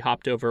maybe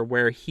hopped over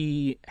where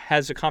he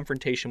has a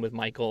confrontation with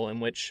Michael in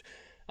which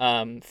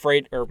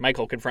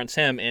Michael confronts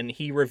him, and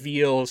he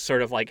reveals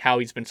sort of like how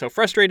he's been so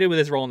frustrated with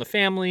his role in the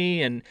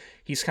family, and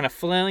he's kind of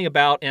flailing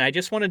about. And I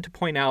just wanted to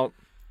point out,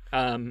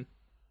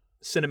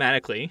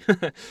 cinematically,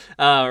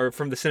 or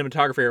from the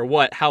cinematography or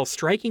what, how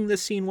striking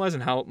this scene was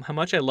and how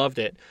much I loved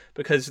it,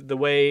 because the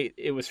way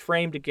it was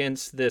framed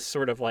against this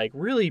sort of like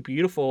really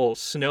beautiful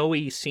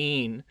snowy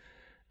scene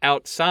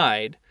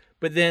outside,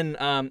 but then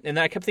and then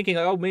I kept thinking,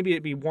 oh, maybe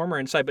it'd be warmer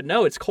inside, but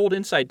no, it's cold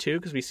inside too,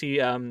 because we see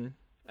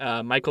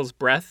Michael's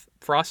breath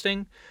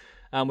frosting,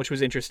 which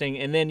was interesting.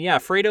 And then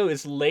Fredo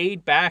is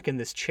laid back in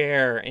this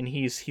chair, and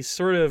he's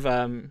sort of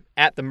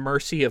at the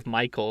mercy of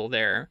Michael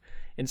there,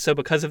 and so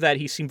because of that,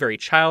 he seemed very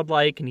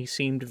childlike, and he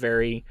seemed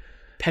very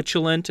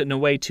petulant in a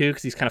way too,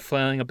 because he's kind of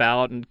flailing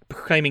about and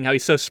proclaiming how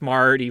he's so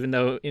smart, even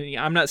though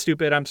I'm not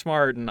stupid, I'm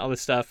smart, and all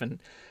this stuff. And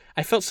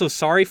I felt so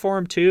sorry for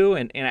him too,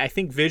 and I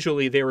think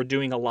visually they were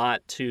doing a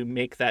lot to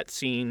make that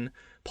scene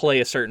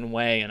play a certain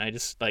way, and I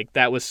just like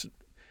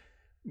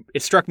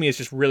it struck me as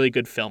just really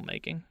good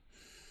filmmaking.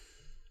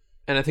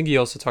 And I think he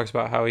also talks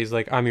about how he's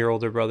like, I'm your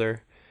older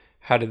brother.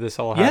 How did this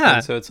all happen? Yeah,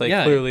 so it's like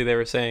clearly they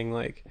were saying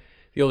like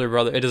the older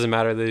brother, it doesn't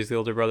matter that he's the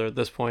older brother at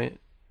this point,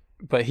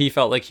 but he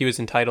felt like he was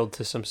entitled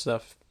to some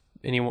stuff,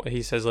 and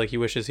he says like he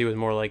wishes he was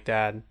more like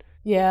dad.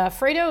 Yeah,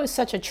 Fredo is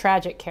such a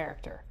tragic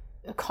character.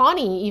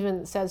 Connie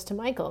even says to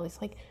Michael,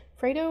 he's like,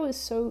 Fredo is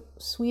so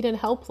sweet and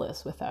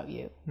helpless without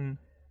you.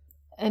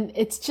 And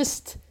it's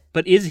just...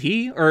 But is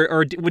he?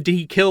 Or did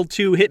he kill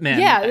 2 hitmen?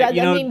 Yeah,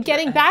 I mean,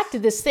 getting back to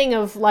this thing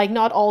of, like,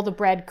 not all the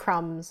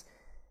breadcrumbs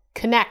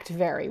connect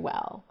very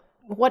well.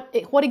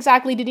 What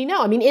exactly did he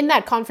know? I mean, in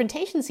that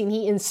confrontation scene,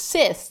 he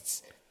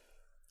insists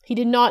he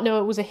did not know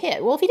it was a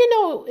hit. Well, if he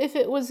didn't know if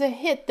it was a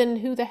hit, then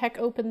who the heck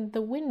opened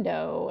the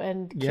window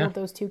and killed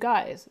those 2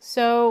 guys?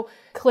 So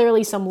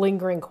clearly some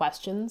lingering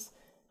questions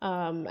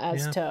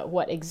as to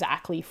what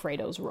exactly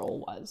Fredo's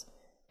role was.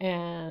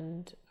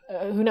 And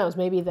who knows,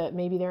 maybe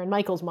they're in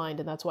Michael's mind,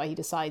 and that's why he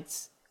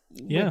decides,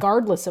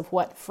 regardless of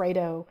what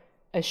Fredo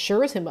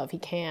assures him of, he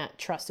can't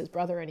trust his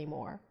brother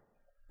anymore.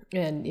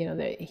 And,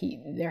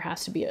 there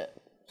has to be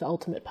the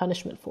ultimate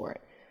punishment for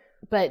it.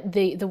 But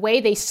the way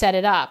they set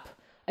it up,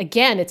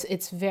 again,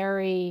 it's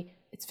very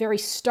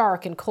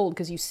stark and cold,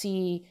 because you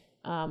see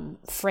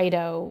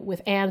Fredo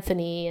with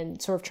Anthony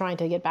and sort of trying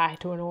to get back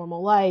to a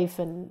normal life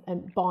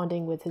and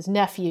bonding with his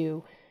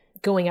nephew,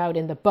 going out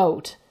in the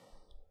boat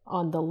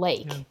on the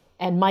lake,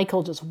 and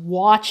Michael just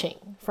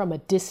watching from a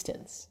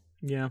distance.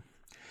 Yeah,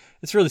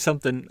 it's really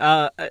something.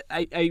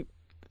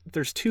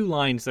 There's 2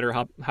 lines that are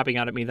hopping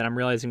out at me that I'm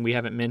realizing we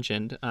haven't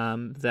mentioned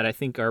that I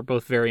think are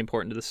both very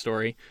important to the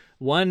story.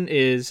 One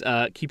is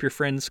keep your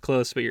friends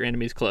close, but your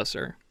enemies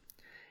closer.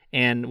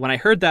 And when I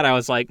heard that, I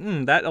was like,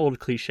 that old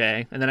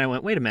cliche. And then I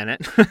went, wait a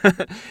minute.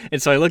 And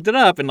so I looked it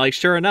up, and like,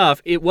 sure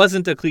enough, it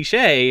wasn't a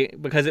cliche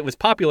because it was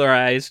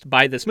popularized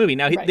by this movie.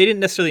 Now, they didn't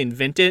necessarily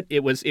invent it.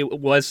 It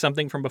was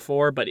something from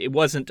before, but it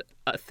wasn't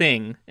a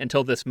thing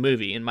until this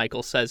movie, and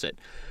Michael says it.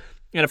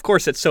 And of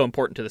course, it's so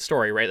important to the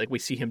story, right? Like, we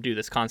see him do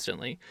this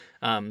constantly.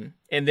 And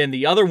then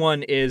the other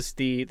one is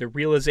the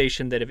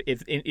realization that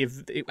if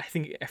I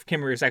think, I can't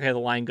remember exactly how the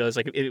line goes,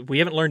 like, if we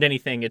haven't learned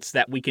anything, it's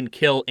that we can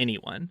kill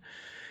anyone.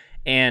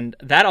 And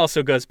that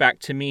also goes back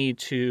to me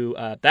to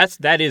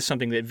that is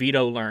something that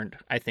Vito learned,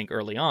 I think,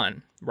 early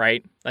on,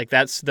 right? Like,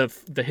 that's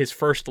his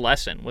first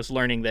lesson, was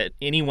learning that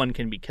anyone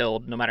can be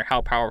killed, no matter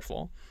how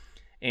powerful.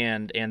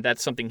 And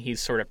that's something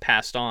he's sort of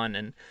passed on,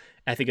 and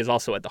I think is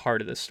also at the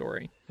heart of this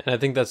story. And I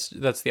think that's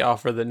the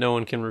offer that no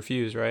one can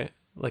refuse, right?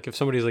 Like, if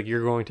somebody's like,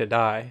 you're going to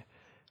die,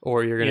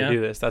 or you're going to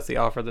do this, that's the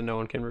offer that no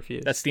one can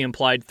refuse. That's the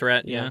implied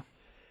threat, yeah.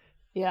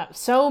 Yeah,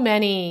 so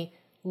many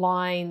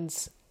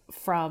lines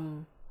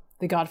from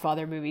the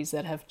Godfather movies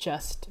that have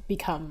just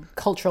become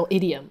cultural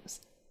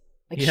idioms,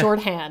 like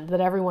shorthand that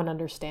everyone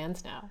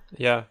understands now.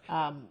 Yeah.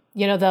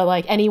 The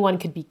like, anyone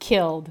could be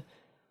killed,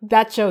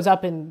 that shows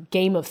up in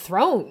Game of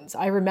Thrones.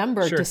 I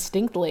remember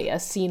distinctly a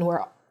scene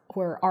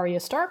where Arya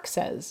Stark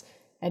says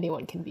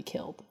anyone can be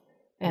killed,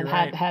 and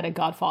had a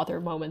Godfather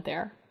moment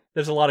there.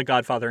 There's a lot of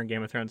Godfather in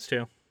Game of Thrones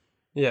too.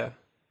 Yeah.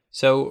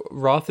 So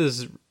Roth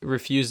is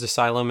refused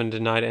asylum and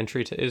denied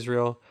entry to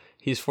Israel.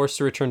 He's forced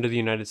to return to the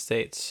United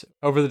States.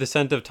 Over the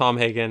descent of Tom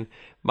Hagen,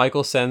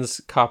 Michael sends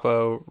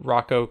capo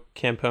Rocco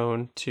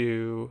Campone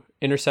to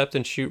intercept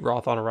and shoot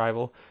Roth on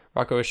arrival.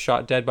 Rocco is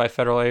shot dead by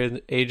federal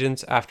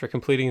agents after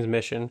completing his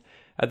mission.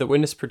 At the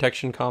witness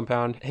protection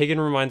compound, Hagen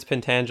reminds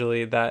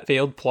Pentangeli that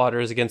failed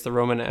plotters against the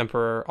Roman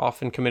emperor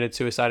often committed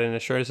suicide, and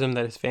assures him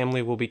that his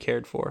family will be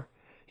cared for.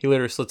 He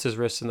later slits his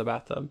wrists in the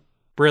bathtub.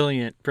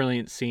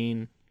 Brilliant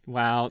scene.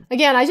 Wow.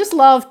 Again, I just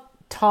love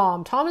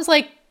Tom. Tom is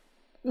like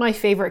my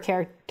favorite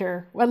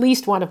character, or at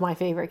least one of my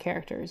favorite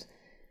characters,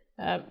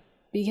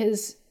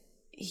 because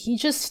he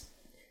just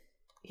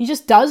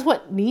does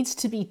what needs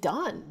to be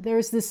done.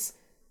 There's this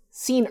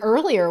scene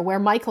earlier where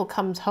Michael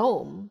comes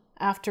home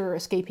after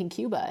escaping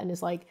Cuba and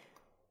is like,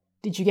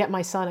 did you get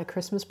my son a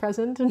Christmas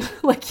present? And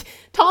like,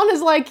 Tom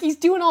is like, he's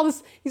doing all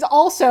this. He's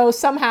also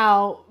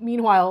somehow,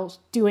 meanwhile,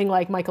 doing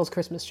like Michael's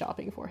Christmas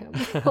shopping for him.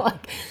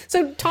 Like,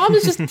 so Tom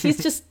is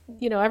he's just,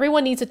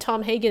 everyone needs a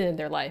Tom Hagen in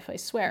their life, I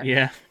swear.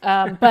 Yeah.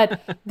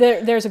 But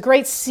there's a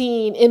great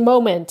scene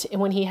moment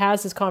when he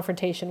has this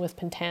confrontation with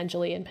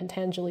Pentangeli, and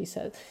Pentangeli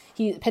says,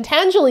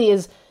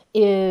 Pentangeli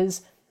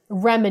is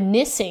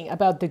reminiscing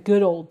about the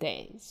good old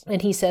days.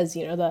 And he says,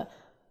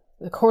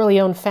 the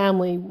Corleone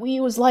family,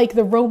 we was like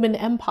the Roman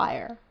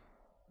Empire.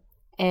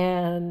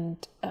 And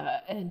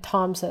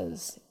Tom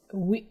says,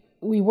 we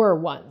were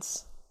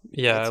once.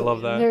 Yeah, I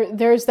love that.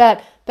 There's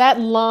that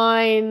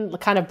line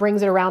kind of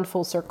brings it around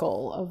full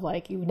circle of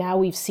like, now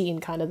we've seen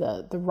kind of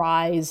the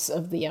rise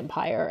of the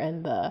empire,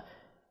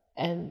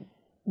 and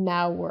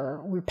now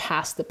we're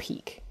past the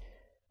peak.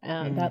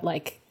 And that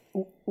like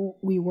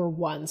we were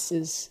once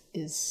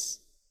is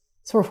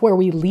sort of where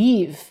we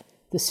leave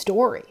the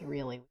story,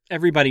 really.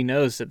 Everybody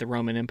knows that the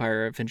Roman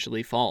Empire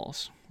eventually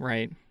falls,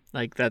 right?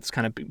 Like, that's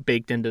kind of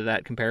baked into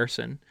that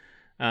comparison.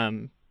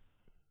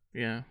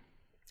 Yeah.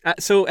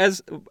 So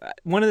as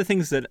one of the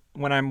things that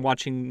when I'm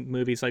watching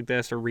movies like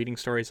this or reading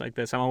stories like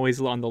this, I'm always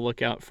on the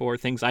lookout for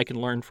things I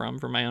can learn from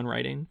for my own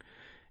writing.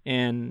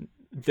 And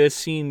this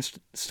scene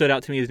stood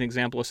out to me as an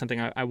example of something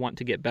I want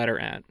to get better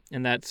at.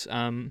 And that's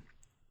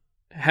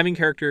having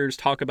characters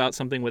talk about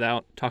something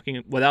without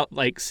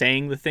like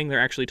saying the thing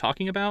they're actually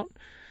talking about.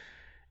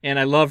 And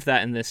I love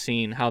that in this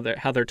scene, how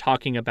they're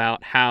talking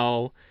about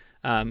how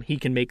he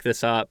can make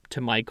this up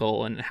to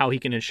Michael and how he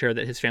can ensure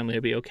that his family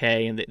will be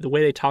okay. And the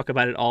way they talk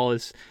about it all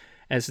is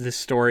as this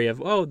story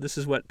of, oh, this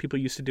is what people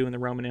used to do in the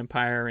Roman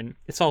Empire, and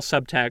it's all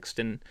subtext.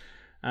 And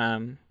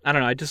I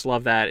don't know, I just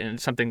love that, and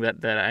it's something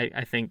that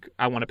I think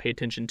I want to pay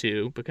attention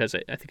to because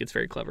I think it's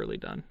very cleverly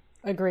done.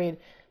 Agreed.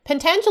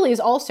 Pentangeli is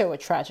also a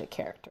tragic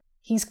character.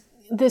 He's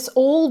this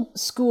old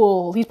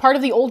school, he's part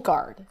of the old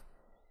guard,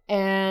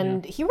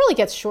 and he really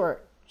gets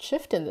short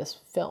shift in this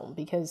film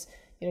because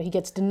he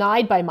gets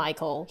denied by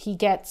Michael. He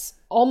gets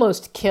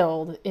almost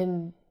killed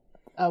in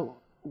a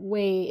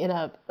way, in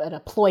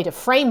a ploy to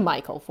frame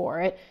Michael for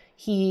it.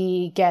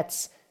 He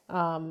gets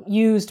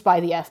used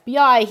by the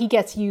FBI. He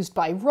gets used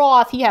by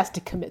Roth. He has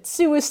to commit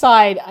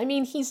suicide. I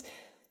mean,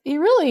 he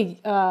really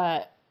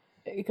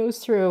goes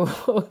through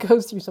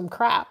some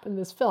crap in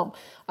this film.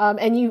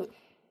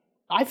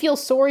 I feel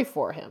sorry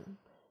for him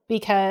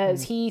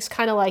because he's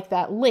kind of like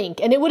that link.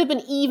 And it would have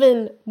been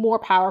even more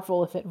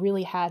powerful if it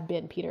really had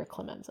been Peter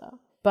Clemenza.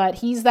 But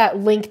he's that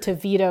link to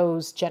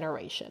Vito's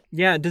generation.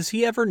 Yeah, does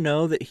he ever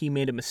know that he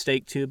made a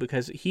mistake too?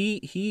 Because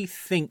he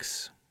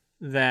thinks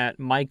that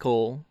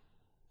Michael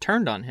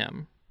turned on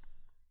him,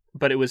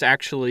 but it was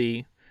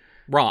actually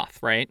Roth,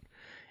 right?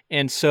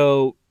 And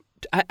so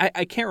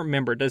I can't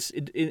remember.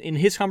 In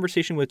his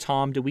conversation with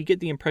Tom, do we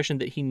get the impression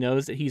that he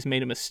knows that he's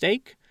made a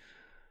mistake?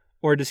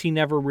 Or does he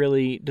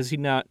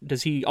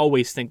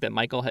always think that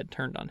Michael had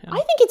turned on him? I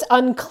think it's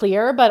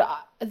unclear, but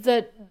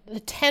the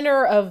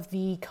tenor of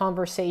the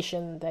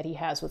conversation that he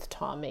has with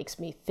Tom makes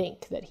me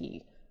think that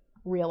he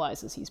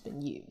realizes he's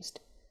been used.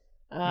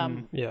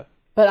 Yeah.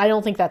 But I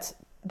don't think that's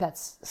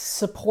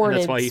supported.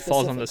 And that's why he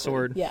falls on the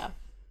sword. Yeah.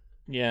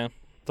 Yeah.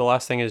 The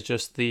last thing is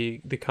just the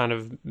kind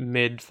of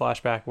mid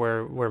flashback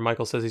where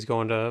Michael says he's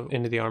going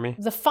into the army.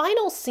 The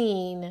final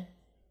scene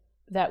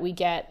that we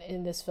get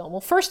in this film, well,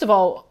 first of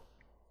all,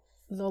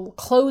 the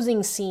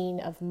closing scene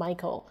of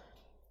Michael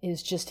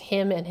is just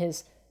him and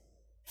his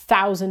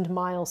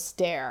 1,000-mile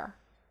stare,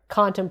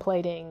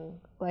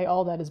 contemplating like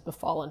all that has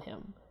befallen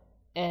him,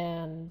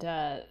 and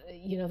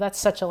that's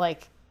such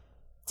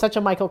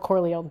a Michael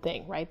Corleone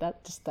thing, right?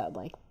 That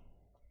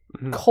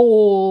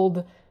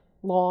cold,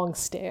 long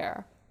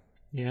stare.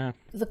 Yeah.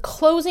 The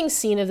closing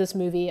scene of this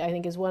movie, I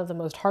think, is one of the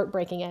most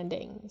heartbreaking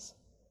endings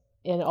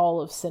in all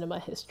of cinema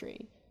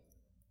history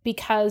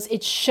because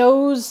it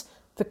shows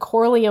the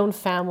Corleone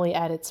family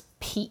at its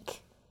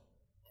peak,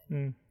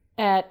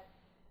 at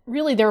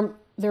really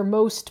their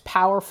most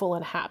powerful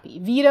and happy.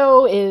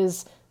 Vito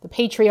is the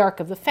patriarch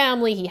of the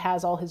family. He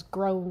has all his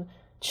grown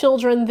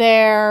children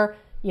there.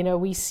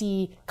 We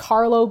see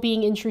Carlo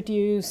being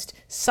introduced.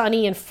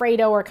 Sonny and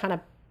Fredo are kind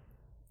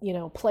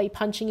of, play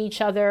punching each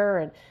other,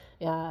 and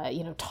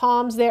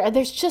Tom's there. And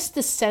there's just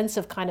this sense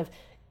of kind of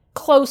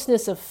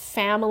closeness of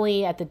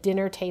family at the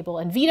dinner table.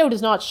 And Vito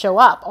does not show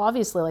up,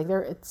 obviously. Like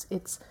they're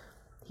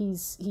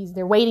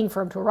waiting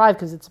for him to arrive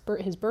because it's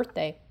his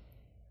birthday.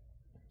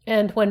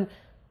 And when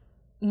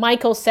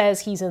Michael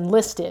says he's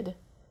enlisted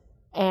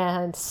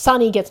and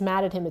Sonny gets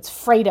mad at him, it's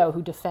Fredo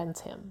who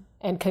defends him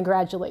and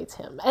congratulates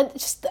him. And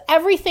just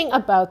everything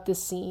about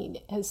this scene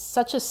has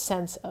such a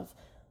sense of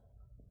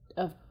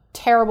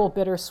terrible,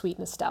 bittersweet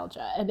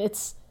nostalgia. And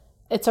it's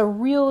a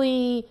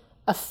really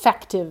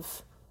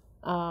effective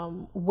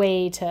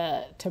way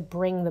to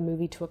bring the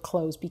movie to a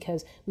close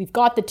because we've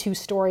got the two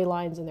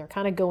storylines and they're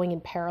kind of going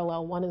in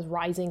parallel. One is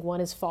rising,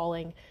 one is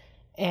falling,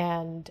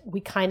 and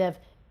we kind of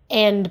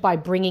end by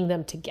bringing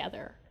them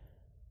together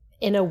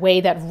in a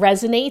way that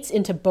resonates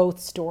into both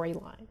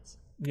storylines.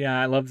 Yeah,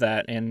 I love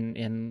that,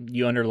 and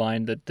you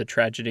underlined the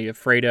tragedy of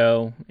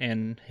Fredo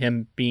and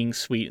him being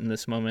sweet in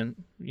this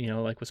moment,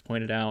 like was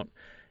pointed out.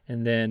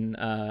 And then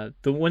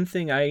the one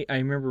thing I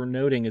remember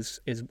noting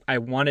is I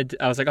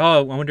was like, oh,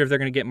 I wonder if they're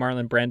going to get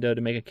Marlon Brando to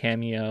make a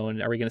cameo,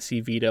 and are we going to see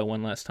Vito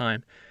one last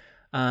time?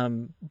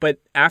 But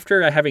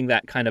after having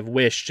that kind of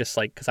wish, just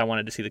like because I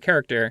wanted to see the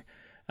character,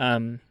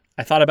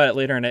 I thought about it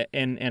later,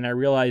 and I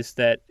realized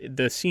that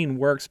the scene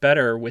works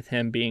better with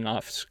him being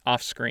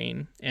off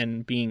screen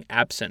and being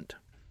absent,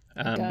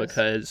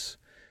 because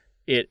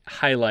it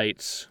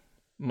highlights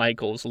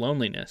Michael's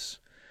loneliness.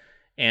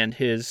 And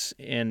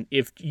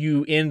if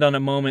you end on a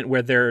moment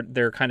where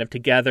they're kind of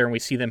together and we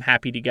see them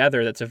happy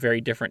together, that's a very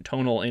different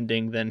tonal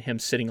ending than him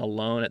sitting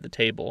alone at the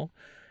table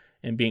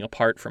and being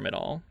apart from it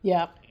all.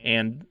 Yeah.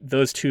 And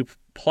those two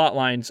plot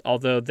lines,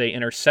 although they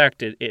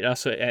intersect, it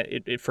also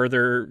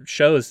further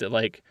shows that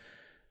like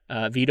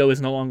Vito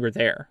is no longer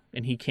there,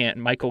 and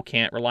Michael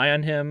can't rely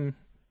on him.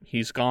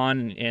 He's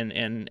gone,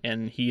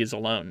 and he is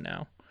alone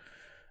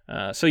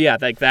now. So yeah,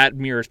 like that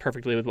mirrors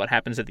perfectly with what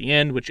happens at the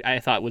end, which I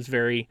thought was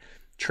very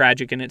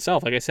tragic in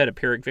itself. Like I said, a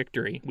Pyrrhic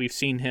victory. We've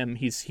seen him.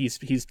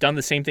 He's done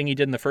the same thing he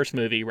did in the first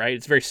movie, right?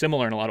 It's very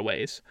similar in a lot of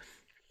ways.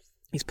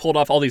 He's pulled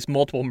off all these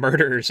multiple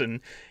murders, and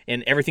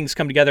everything's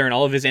come together, and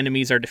all of his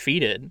enemies are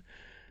defeated.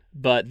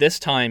 But this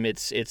time,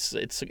 it's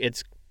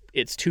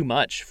too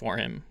much for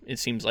him. It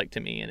seems like to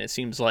me, and it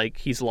seems like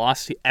he's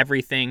lost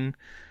everything,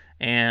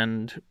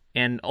 and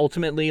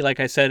ultimately,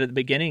 like I said at the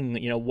beginning,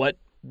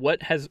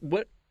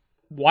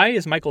 why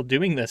is Michael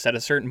doing this at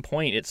a certain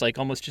point? It's like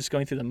almost just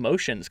going through the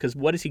motions, because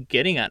what is he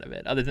getting out of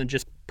it other than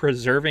just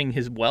preserving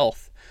his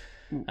wealth?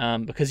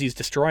 Because he's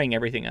destroying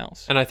everything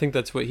else. And I think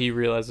that's what he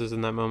realizes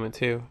in that moment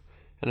too.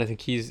 And I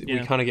think we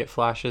kind of get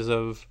flashes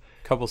of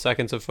a couple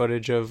seconds of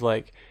footage of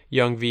like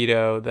young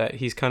Vito, that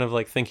he's kind of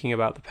like thinking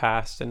about the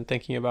past and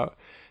thinking about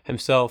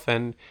himself,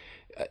 and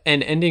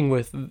ending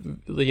with,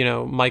 you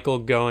know, Michael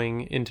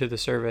going into the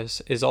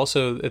service is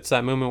also, it's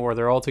that moment where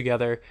they're all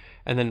together,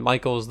 and then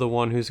Michael's the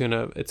one who's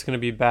it's gonna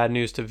be bad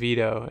news to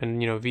Vito,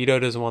 and you know, Vito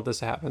doesn't want this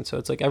to happen, so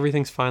it's like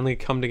everything's finally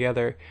come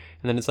together,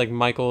 and then it's like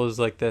Michael is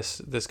like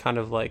this kind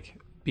of like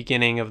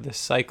beginning of this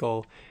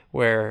cycle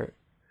where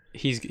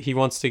he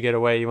wants to get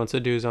away, he wants to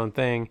do his own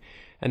thing,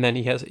 and then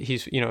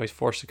he's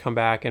forced to come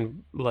back,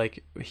 and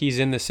like he's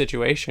in this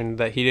situation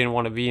that he didn't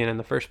want to be in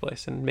the first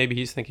place, and maybe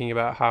he's thinking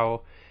about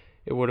how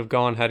it would have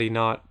gone had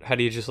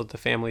he just let the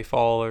family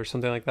fall or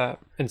something like that,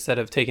 instead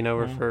of taking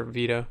over for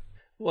Vito.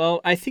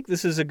 Well, I think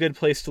this is a good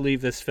place to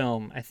leave this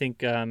film. I think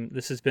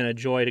this has been a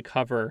joy to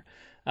cover.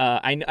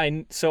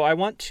 So I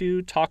want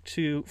to talk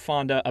to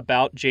Fonda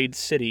about Jade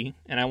City,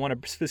 and I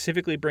want to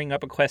specifically bring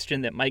up a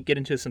question that might get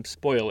into some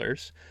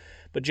spoilers.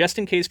 But just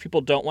in case people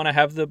don't want to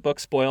have the book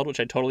spoiled, which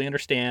I totally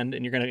understand,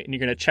 and you're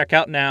gonna check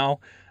out now,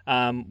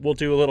 we'll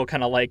do a little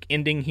kind of like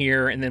ending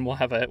here, and then we'll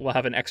have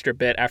an extra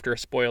bit after a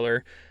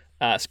spoiler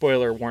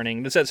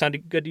warning. Does that sound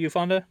good to you,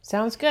 Fonda?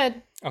 Sounds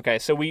good. Okay,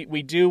 so we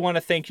do want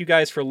to thank you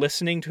guys for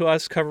listening to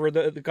us cover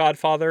the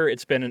Godfather.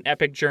 It's been an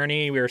epic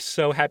journey. We are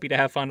so happy to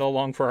have Fonda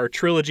along for our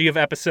trilogy of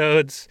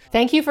episodes.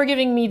 Thank you for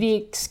giving me the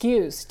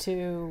excuse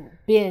to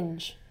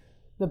binge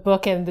the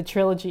book and the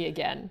trilogy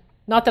again.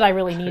 Not that I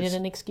really needed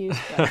an excuse,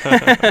 but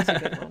it's a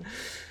good one.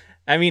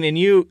 I mean, and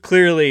you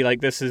clearly,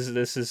 like, this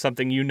is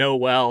something you know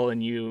well,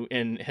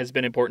 and has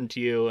been important to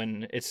you,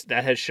 and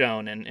that has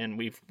shown, and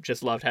we've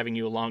just loved having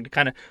you along to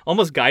kind of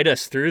almost guide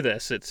us through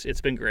this.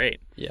 It's been great.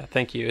 Yeah,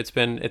 thank you. It's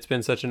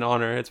been such an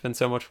honor. It's been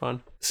so much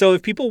fun. So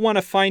if people want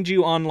to find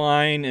you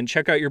online and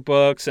check out your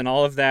books and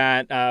all of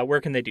that,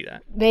 where can they do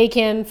that? They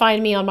can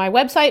find me on my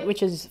website,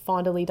 which is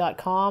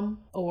fondalee.com,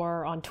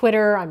 or on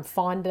Twitter, I'm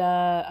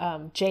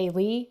Fonda J.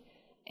 Lee.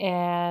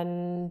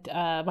 And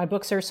my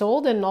books are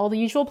sold in all the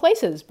usual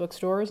places,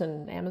 bookstores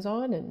and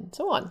Amazon and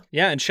so on.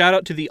 Yeah, and shout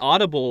out to the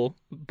Audible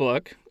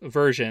book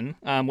version,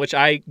 which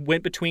I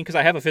went between because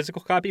I have a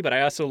physical copy, but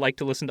I also like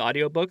to listen to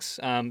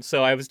audiobooks.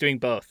 So I was doing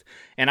both.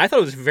 And I thought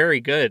it was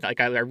very good. Like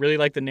I really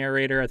liked the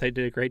narrator. I thought he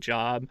did a great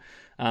job.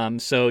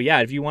 So yeah,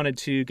 if you wanted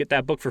to get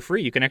that book for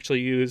free, you can actually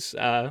use,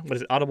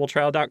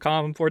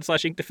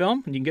 audibletrial.com/ink to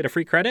film, and you can get a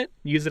free credit.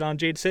 Use it on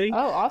Jade City. Oh,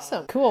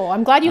 awesome. Cool.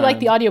 I'm glad you liked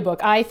the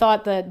audiobook. I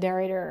thought the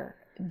narrator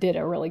did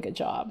a really good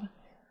job,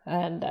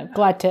 and I'm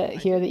glad to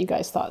hear that you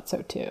guys thought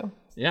so too.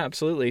 Yeah,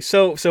 absolutely.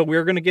 So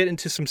we're going to get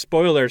into some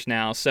spoilers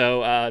now.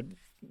 So,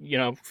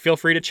 feel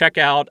free to check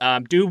out.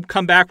 Do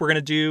come back. We're going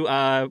to do,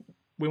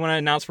 we want to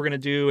announce we're going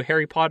to do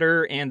Harry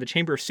Potter and the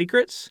Chamber of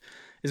Secrets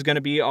is going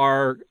to be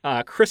our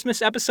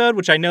Christmas episode,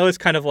 which I know is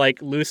kind of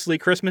like loosely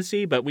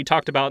Christmassy, but we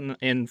talked about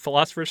in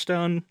Philosopher's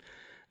Stone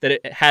that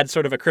it had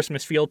sort of a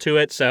Christmas feel to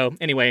it. So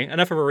anyway,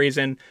 enough of a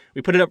reason.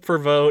 We put it up for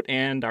vote,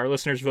 and our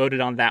listeners voted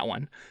on that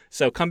one.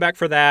 So come back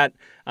for that.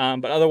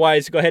 But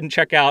otherwise, go ahead and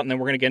check out, and then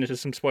we're going to get into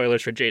some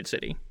spoilers for Jade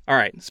City. All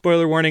right,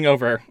 spoiler warning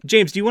over.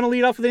 James, do you want to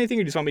lead off with anything,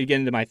 or do you just want me to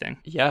get into my thing?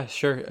 Yeah,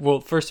 sure. Well,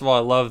 first of all,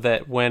 I love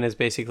that Gwen is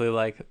basically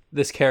like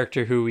this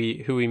character who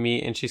we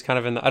meet, and she's kind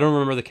of I don't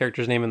remember the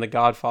character's name in The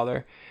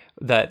Godfather.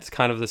 That's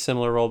kind of the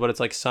similar role, but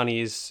it's like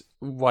Sonny's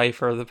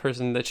wife or the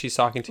person that she's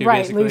talking to,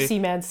 right, basically. Lucy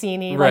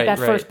Mancini, like that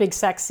first big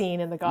sex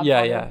scene in The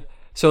Godfather. Yeah.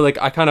 So like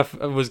I kind of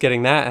was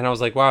getting that, and I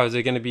was like, wow, is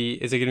it gonna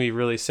be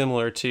really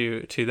similar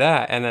to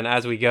that? And then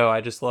as we go, I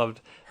just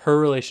loved her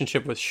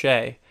relationship with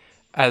Shay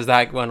as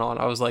that went on.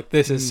 I was like,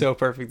 this is so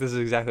perfect. This is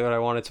exactly what I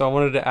wanted. So I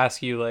wanted to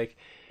ask you, like,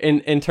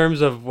 in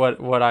terms of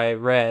what I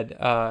read,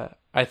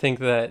 I think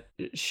that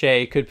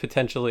Shay could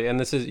potentially, and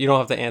this is, you don't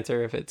have to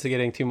answer if it's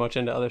getting too much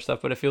into other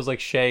stuff, but it feels like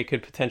Shay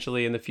could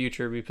potentially in the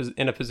future be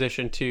in a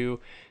position to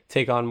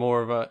take on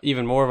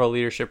even more of a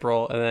leadership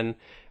role, and then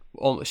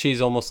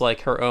she's almost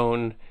like her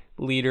own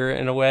leader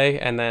in a way,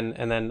 and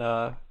then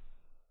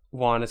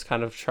Juan is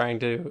kind of trying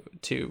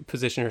to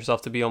position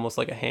herself to be almost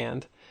like a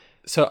hand.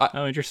 So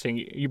interesting.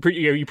 You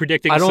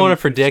predicting? I don't want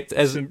to predict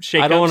as much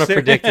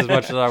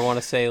as I want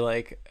to say,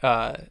 like,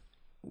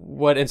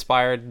 what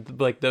inspired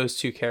like those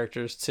two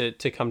characters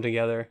to come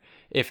together,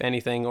 if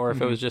anything, or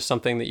if it was just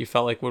something that you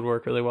felt like would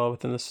work really well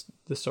within this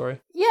story.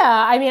 Yeah,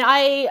 I mean,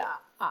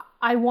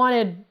 I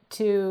wanted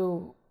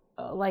to,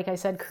 like I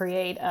said,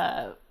 create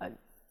a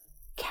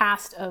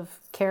cast of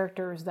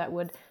characters that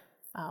would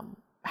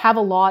have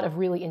a lot of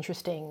really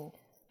interesting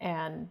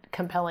and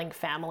compelling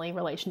family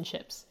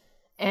relationships.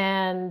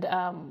 And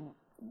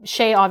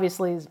Shay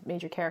obviously is a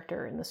major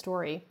character in the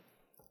story.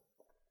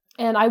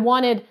 And I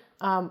wanted,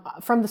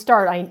 from the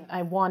start,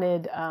 I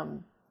wanted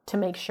to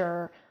make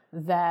sure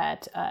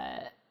that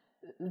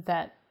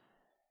that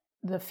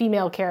the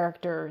female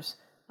characters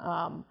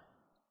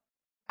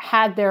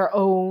had their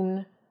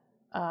own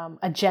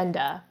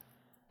agenda,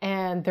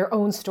 and their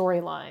own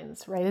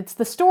storylines, right? It's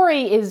the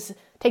story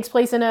takes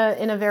place in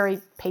a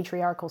very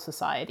patriarchal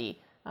society.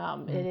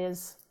 It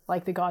is,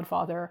 like The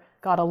Godfather,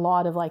 got a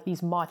lot of like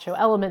these macho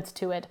elements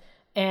to it,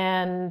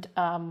 and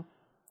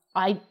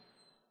I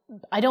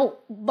don't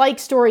like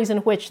stories in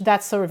which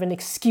that's sort of an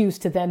excuse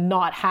to then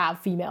not have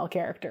female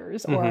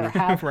characters or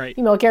have Right.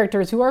 female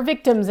characters who are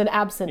victims and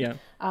absent. Yeah.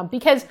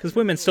 Because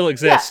women still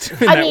exist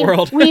in I that mean,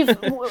 world.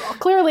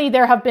 Clearly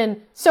there have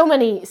been so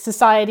many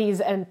societies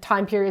and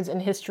time periods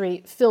in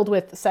history filled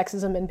with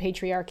sexism and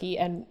patriarchy,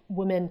 and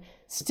women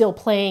still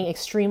playing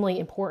extremely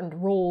important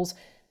roles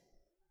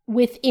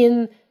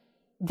within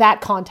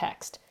that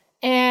context.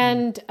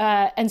 And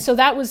so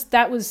that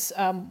was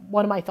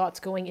one of my thoughts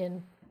going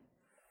in,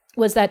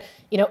 was that,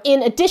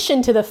 in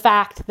addition to the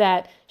fact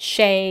that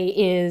Shay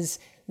is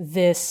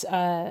this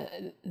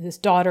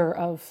daughter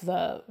of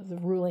the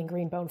ruling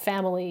Greenbone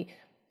family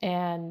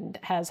and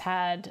has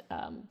had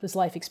this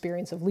life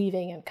experience of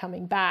leaving and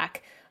coming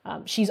back,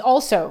 she's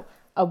also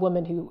a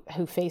woman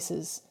who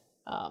faces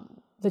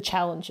the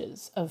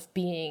challenges of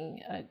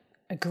being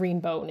a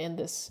Greenbone in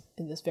this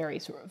very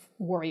sort of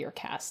warrior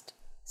caste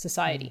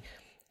society.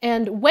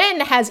 And Wen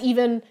has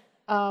even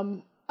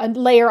a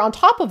layer on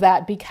top of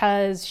that,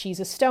 because she's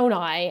a Stone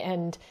Eye,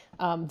 and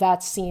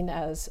that's seen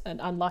as an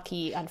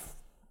unlucky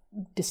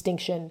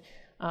distinction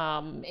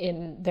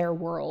in their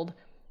world,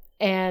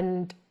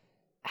 and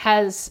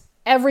has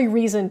every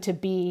reason to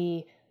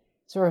be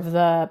sort of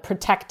the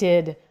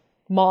protected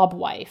mob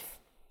wife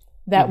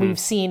that we've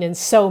seen in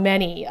so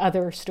many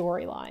other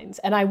storylines.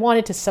 And I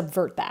wanted to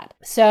subvert that.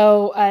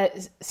 So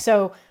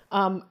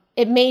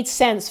it made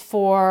sense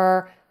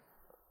for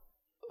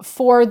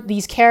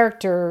these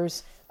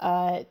characters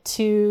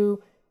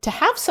to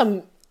have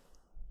some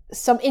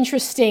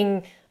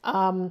interesting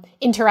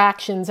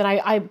interactions, and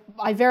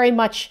I very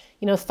much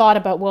thought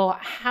about, well,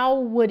 how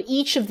would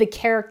each of the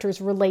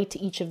characters relate to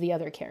each of the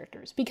other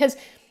characters? Because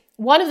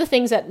one of the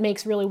things that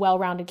makes really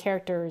well-rounded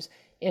characters,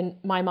 in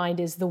my mind,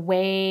 is the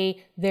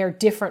way they're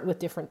different with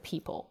different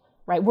people.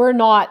 Right?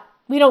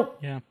 We don't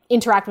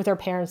interact with our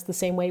parents the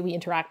same way we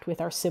interact with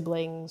our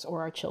siblings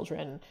or our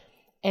children,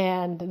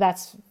 and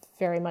that's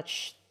very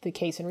much the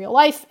case in real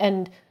life.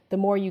 And the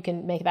more you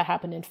can make that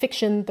happen in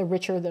fiction, the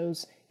richer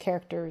those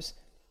characters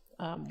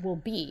will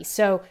be.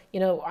 So,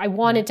 I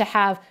wanted to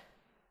have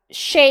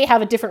Shay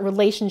have a different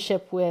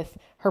relationship with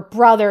her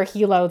brother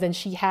Hilo than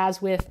she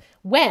has with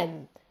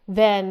Wen,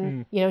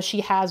 than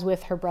she has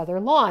with her brother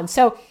Lon.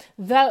 So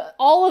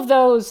all of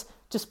those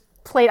just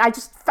played.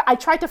 I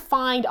tried to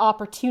find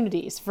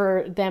opportunities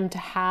for them to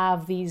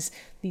have these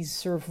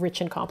sort of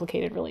rich and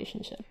complicated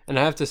relationships. And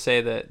I have to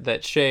say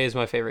that Shay is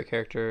my favorite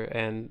character,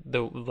 and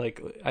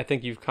I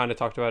think you've kind of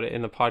talked about it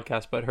in the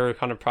podcast, but her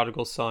kind of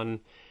prodigal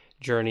son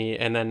journey,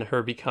 and then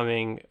her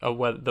becoming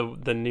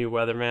the new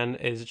weatherman,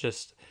 is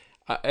just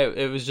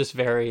it was just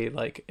very,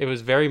 like, it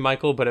was very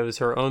Michael, but it was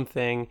her own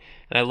thing.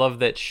 And I love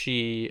that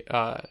she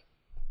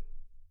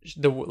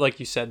like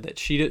you said, that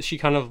she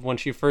kind of, when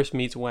she first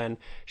meets Wen,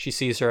 she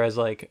sees her as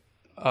like,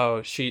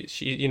 oh, she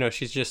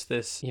she's just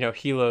this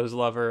Hilo's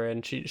lover,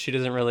 and she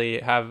doesn't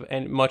really have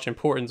much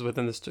importance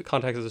within the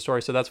context of the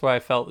story. So that's why I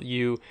felt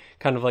you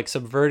kind of like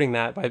subverting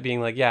that by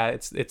being like, yeah,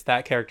 it's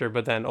that character,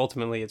 but then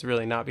ultimately it's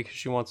really not, because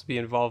she wants to be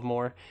involved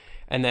more.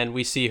 And then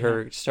we see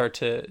her start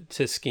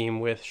to scheme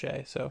with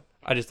Shay. So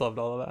I just loved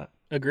all of that.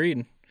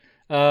 Agreed.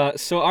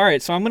 So all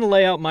right, so I'm going to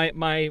lay out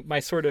my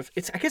sort of,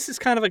 I guess it's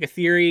kind of like a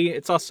theory.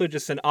 It's also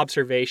just an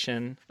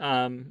observation,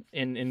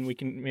 and we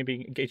can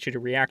maybe get you to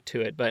react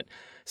to it. But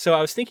so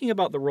I was thinking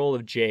about the role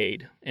of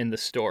Jade in the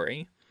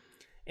story,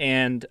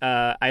 and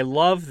I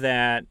love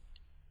that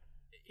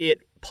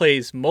it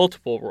plays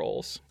multiple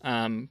roles.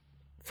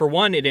 For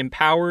one, it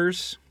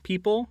empowers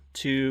people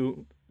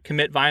to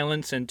commit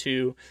violence and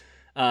to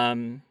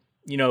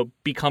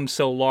become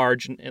so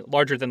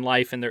larger than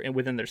life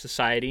within their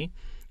society.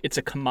 It's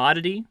a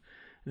commodity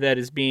that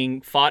is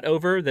being fought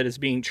over, that is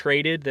being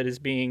traded, that is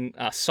being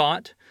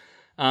sought.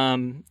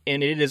 And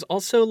it is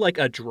also like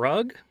a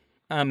drug,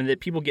 and that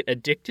people get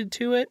addicted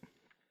to it.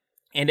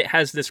 And it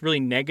has this really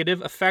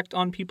negative effect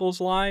on people's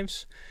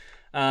lives.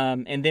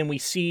 And then we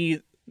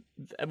see,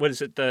 what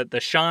is it? The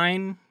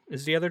Shine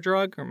is the other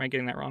drug, or am I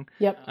getting that wrong?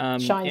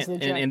 Yep, Shine's the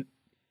drug.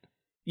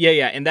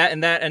 And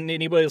that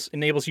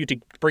enables you to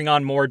bring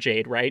on more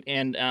Jade, right?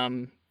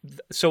 And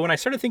so when I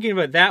started thinking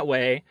about it that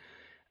way,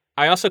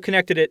 I also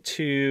connected it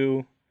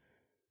to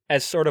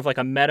as sort of like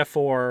a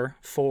metaphor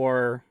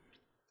for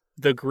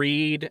the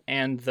greed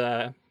and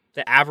the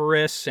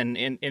avarice, and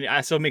it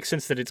also makes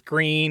sense that it's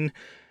green,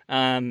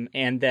 and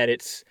that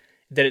it's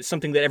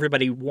something that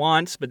everybody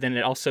wants, but then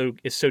it also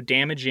is so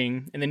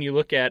damaging. And then you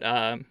look at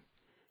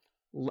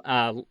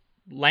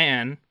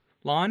Lon,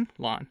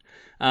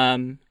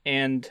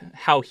 and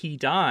how he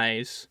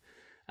dies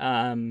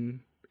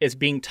is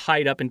being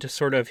tied up into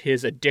sort of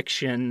his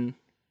addiction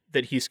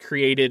that he's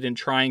created, and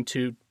trying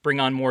to bring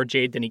on more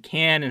Jade than he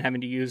can, and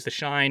having to use the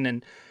Shine.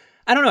 And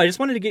I don't know, I just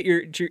wanted to get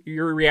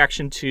your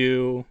reaction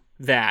to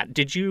that.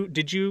 Did you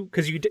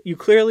because you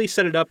clearly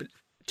set it up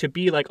to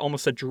be like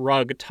almost a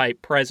drug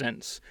type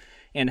presence,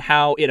 and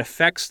how it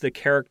affects the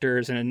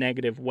characters in a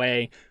negative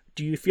way.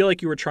 Do you feel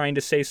like you were trying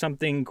to say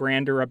something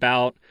grander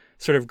about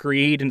sort of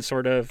greed and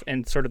sort of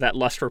that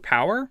lust for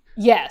power?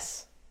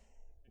 Yes.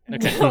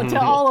 Okay. To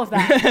all of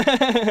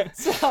that.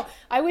 So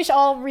I wish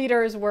all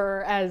readers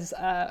were as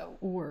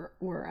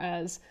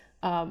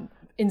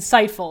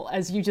insightful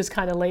as you just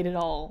kind of laid it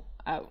all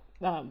out.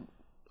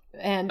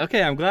 And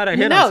okay, I'm glad I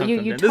hit on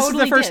something. You this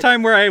totally is the first did.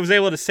 time where I was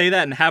able to say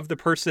that and have the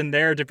person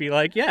there to be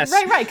like, yes.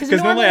 Right.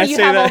 Because normally I you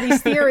say have that. all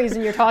these theories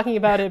and you're talking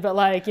about it, but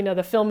like, the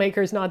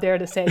filmmaker's not there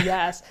to say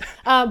yes.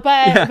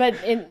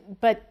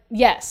 But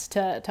yes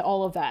to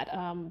all of that.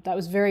 That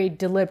was very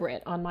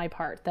deliberate on my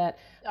part. That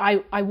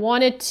I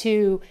wanted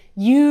to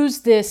use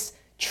this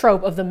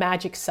trope of the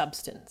magic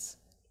substance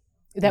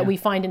that we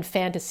find in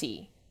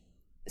fantasy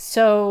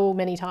so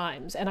many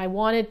times, and I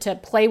wanted to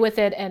play with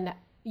it and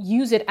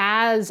use it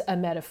as a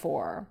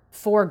metaphor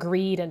for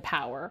greed and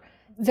power.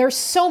 There's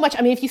so much,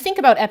 if you think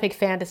about epic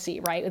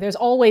fantasy, right? There's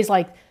always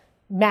like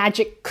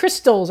magic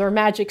crystals or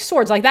magic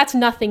swords. Like that's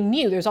nothing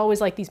new. There's always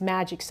like these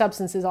magic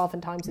substances,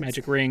 oftentimes it's,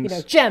 magic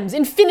rings, gems,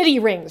 infinity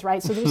rings,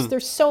 right? So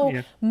there's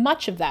so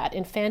much of that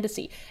in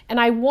fantasy. And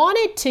I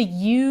wanted to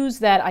use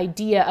that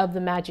idea of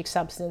the magic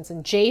substance,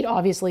 and jade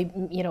obviously,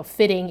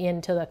 fitting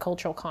into the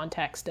cultural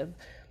context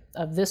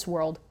of this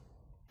world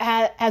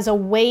as a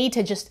way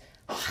to just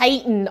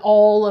heighten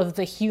all of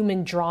the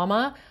human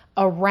drama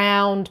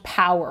around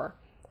power.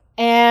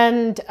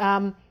 And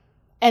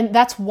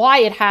that's why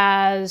it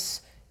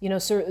has,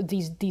 sort of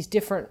these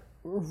different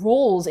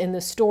roles in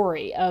the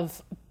story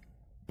of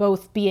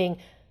both being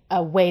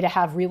a way to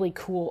have really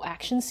cool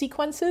action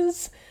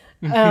sequences,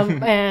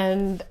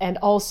 and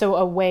also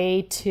a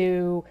way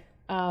to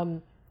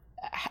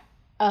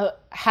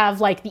have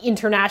like the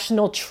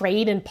international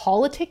trade and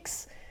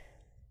politics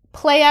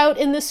play out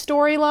in this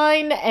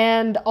storyline,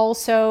 and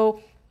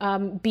also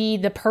be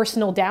the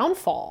personal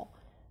downfall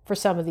for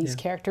some of these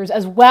characters,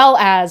 as well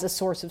as a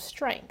source of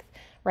strength,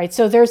 right?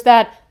 So there's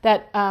that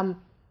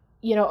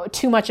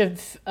too much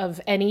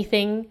of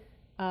anything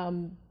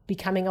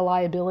becoming a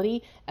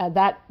liability.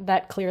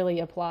 That clearly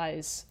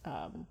applies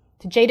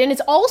to Jade, and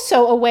it's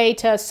also a way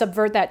to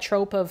subvert that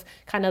trope of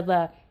kind of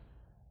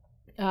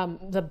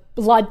the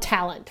blood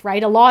talent,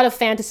 right? A lot of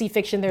fantasy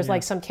fiction, there's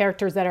like some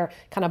characters that are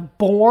kind of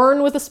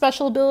born with a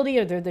special ability,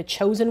 or they're the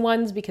chosen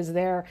ones because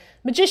they're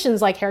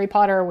magicians, like Harry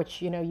Potter,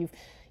 which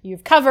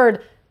you've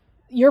covered.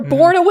 You're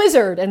born a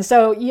wizard, and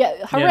so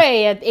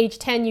hooray! At age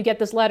 10, you get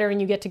this letter and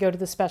you get to go to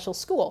the special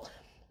school.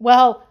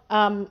 Well,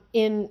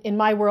 in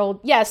my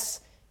world,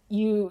 yes,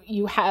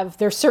 you have,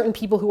 there's certain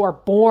people who are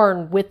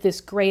born with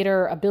this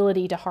greater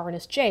ability to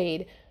harness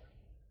jade,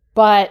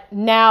 but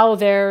now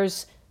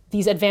there's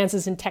these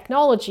advances in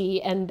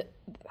technology, and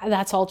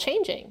that's all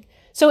changing.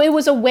 So it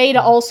was a way to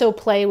also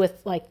play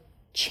with like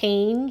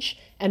change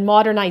and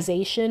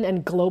modernization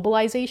and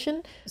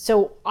globalization.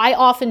 So I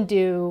often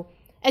do,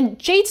 and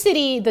Jade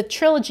City, the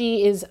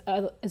trilogy, is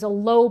a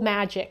low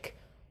magic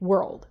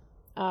world.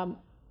 And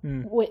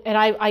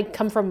I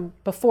come from,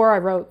 before I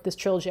wrote this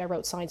trilogy, I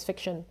wrote science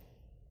fiction.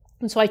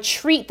 And so I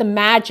treat the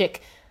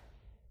magic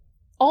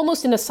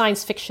almost in a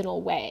science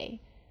fictional way.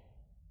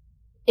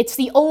 It's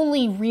the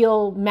only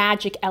real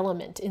magic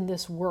element in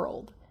this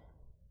world.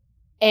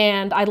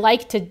 And I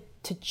like to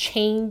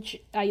change,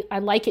 I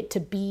like it to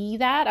be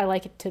that. I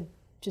like it to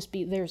just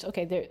be,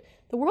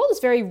 the world is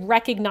very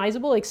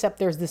recognizable, except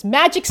there's this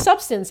magic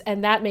substance,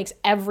 and that makes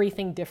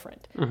everything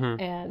different.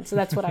 And so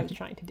that's what I was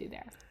trying to do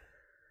there.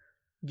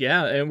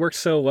 Yeah, it works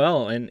so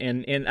well.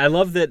 And I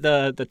love that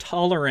the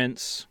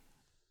tolerance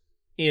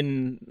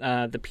in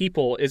the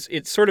people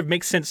it sort of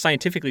makes sense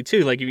scientifically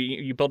too. Like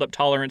you build up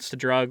tolerance to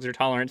drugs or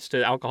tolerance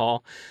to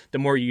alcohol the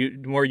more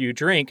you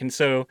drink, and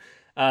so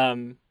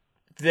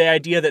the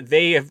idea that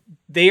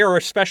they are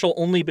special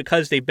only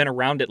because they've been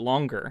around it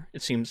longer,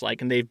 it seems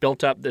like, and they've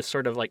built up this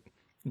sort of like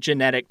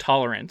genetic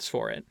tolerance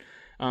for it.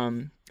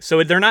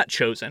 So they're not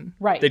chosen,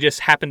 right? They just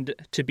happened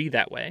to be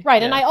that way,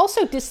 right? Yeah. And I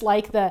also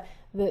dislike the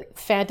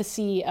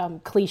fantasy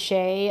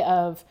cliche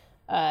of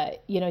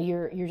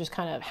you're just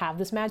kind of have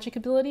this magic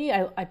ability.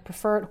 I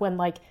prefer it when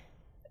like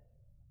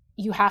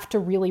you have to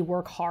really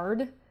work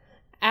hard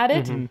at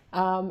it.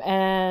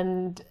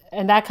 And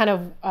that kind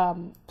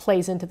of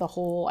plays into the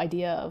whole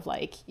idea of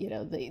like,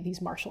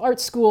 these martial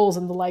arts schools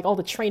and all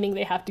the training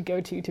they have to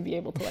go to be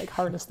able to like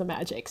harness the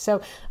magic.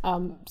 So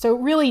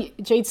really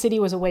Jade City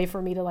was a way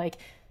for me to like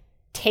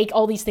take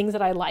all these things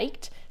that I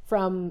liked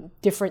from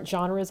different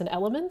genres and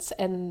elements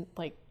and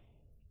like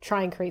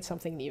try and create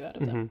something new out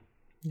of them.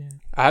 Yeah.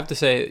 I have to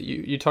say,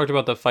 you talked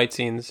about the fight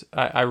scenes.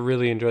 I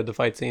really enjoyed the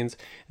fight scenes.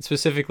 And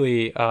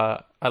specifically,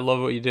 I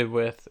love what you did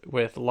with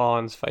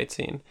Lon's fight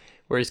scene,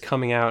 where he's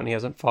coming out and he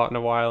hasn't fought in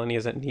a while and he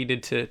hasn't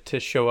needed to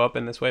show up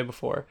in this way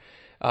before.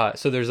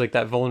 So there's like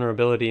that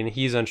vulnerability, and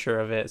he's unsure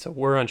of it, so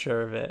we're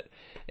unsure of it.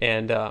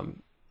 And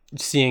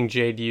seeing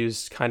Jade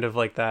used kind of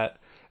like that,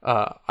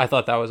 I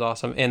thought that was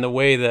awesome. And the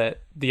way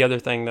that, the other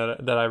thing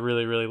that I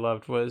really, really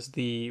loved was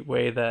the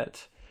way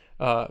that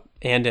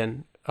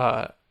Andon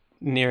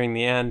nearing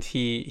the end,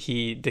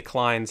 he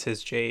declines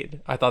his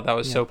jade. I thought that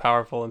was so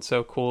powerful and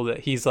so cool that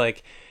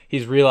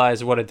he's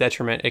realized what a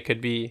detriment it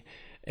could be,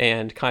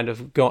 and kind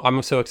of go.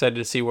 I'm so excited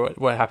to see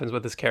what happens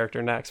with this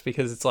character next,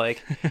 because it's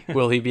like,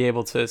 will he be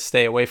able to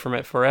stay away from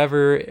it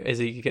forever? Is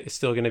he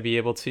still going to be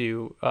able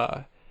to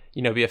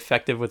be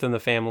effective within the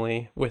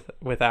family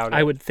without it?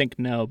 I would think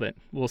no, but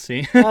we'll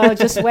see. Oh,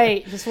 just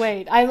wait.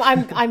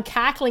 I'm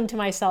cackling to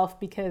myself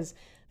because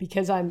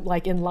I'm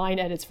like in line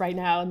edits right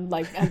now, and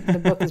like the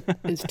book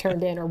is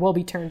turned in or will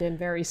be turned in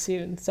very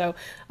soon. So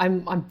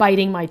I'm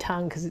biting my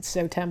tongue because it's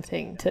so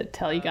tempting to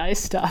tell you guys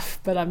stuff,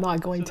 but I'm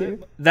not going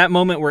to. That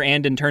moment where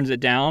Andon turns it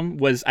down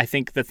was, I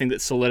think, the thing that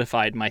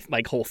solidified my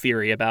like whole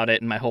theory about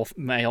it, and my whole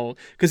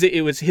because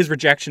it was his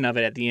rejection of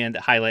it at the end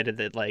that highlighted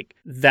that, like,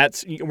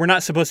 we're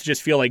not supposed to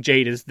just feel like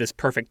Jade is this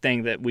perfect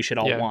thing that we should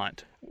all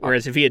want.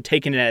 Whereas if he had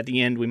taken it at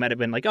the end, we might have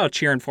been like, oh,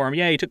 cheering for him.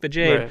 Yeah, he took the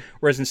jade. Right.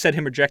 Whereas instead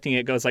him rejecting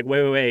it goes like,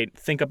 wait.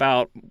 Think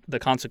about the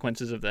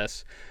consequences of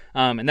this.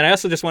 And then I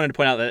also just wanted to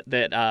point out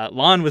that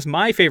Lon was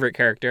my favorite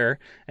character.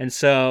 And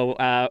so,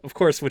 of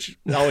course, which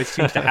always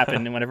seems to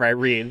happen whenever I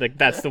read, like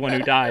that's the one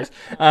who dies.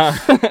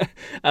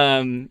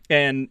 And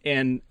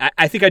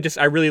I think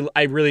I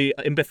really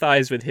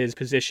empathize with his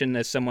position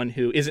as someone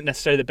who isn't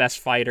necessarily the best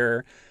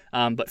fighter,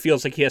 but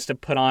feels like he has to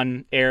put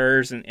on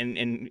airs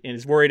and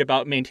is worried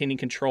about maintaining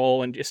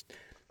control, and just,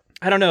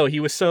 I don't know,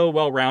 he was so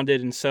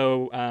well-rounded, and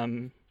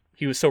so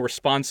he was so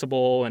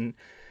responsible, and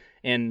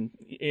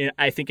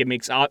I think it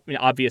makes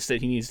obvious that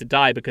he needs to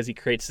die because he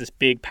creates this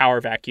big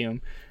power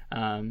vacuum.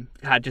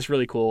 Just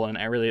really cool, and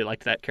I really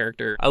liked that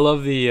character. I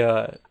love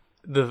the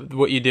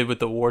what you did with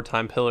the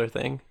wartime pillar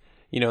thing.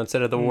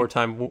 Instead of the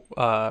wartime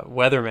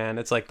weatherman,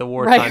 it's like the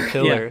wartime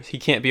pillar. Yeah. He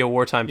can't be a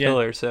wartime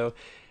pillar, so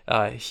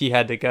he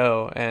had to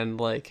go, and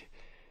like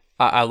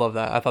I love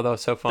that. I thought that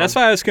was so fun. That's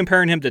why I was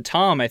comparing him to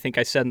Tom. I think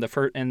I said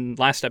in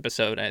last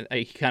episode,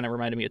 he kind of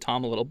reminded me of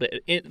Tom a little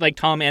bit, like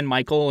Tom and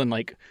Michael, and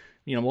like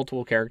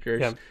multiple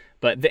characters. Yeah.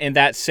 But in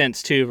that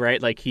sense too,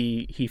 right? Like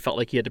he felt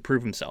like he had to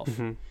prove himself.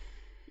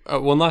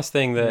 Mm-hmm. One last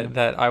thing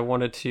that I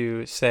wanted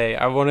to say,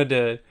 I wanted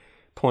to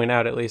point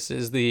out at least,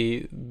 is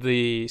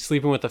the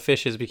sleeping with the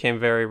fishes became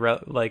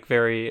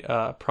very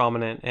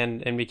prominent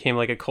and became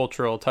like a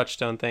cultural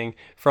touchstone thing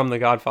from The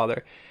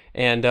Godfather.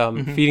 And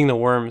feeding the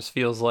worms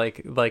feels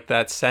like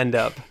that send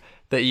up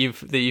that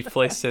you've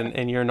placed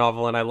in your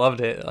novel, and I loved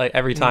it. Like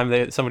every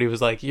time somebody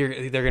was like, they're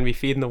going to be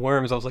feeding the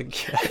worms, I was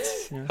like,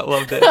 yes, I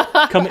loved it.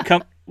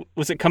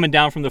 Was it coming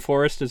down from the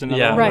forest? Is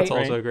another one? Right. That's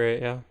also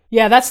great.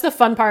 Yeah, that's the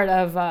fun part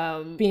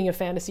of being a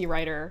fantasy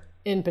writer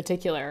in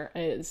particular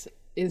is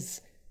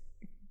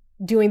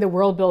doing the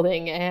world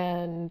building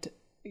and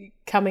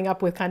coming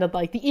up with kind of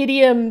like the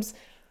idioms,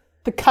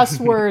 the cuss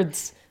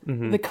words,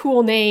 the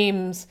cool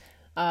names.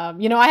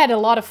 I had a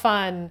lot of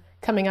fun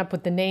coming up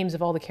with the names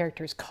of all the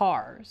characters'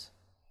 cars.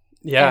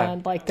 Yeah.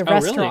 And like the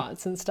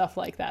restaurants and stuff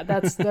like that.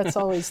 That's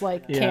always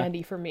like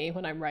candy for me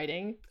when I'm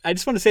writing. I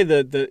just want to say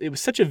it was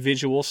such a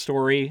visual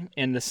story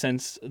in the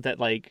sense that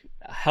like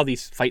how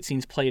these fight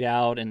scenes played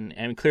out,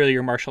 and clearly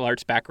your martial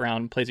arts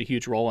background plays a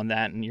huge role in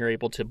that, and you're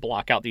able to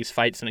block out these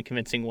fights in a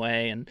convincing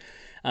way. And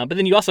but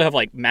then you also have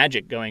like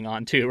magic going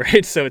on too,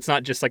 right? So it's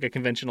not just like a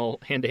conventional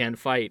hand-to-hand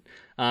fight.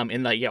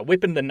 And like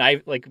whipping the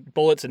knife, like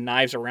bullets and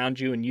knives around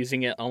you, and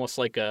using it almost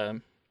like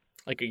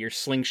you're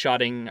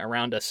slingshotting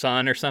around a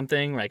sun or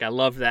something. Like I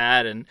love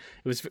that, and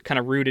it was kind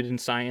of rooted in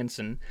science.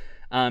 And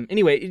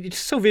anyway, it's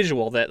so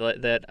visual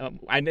that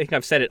I think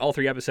I've said it all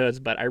 3 episodes,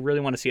 but I really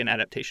want to see an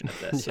adaptation of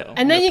this. So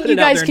and then you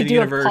guys could do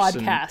a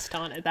podcast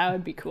on it. That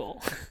would be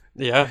cool.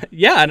 Yeah.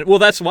 Yeah. Well,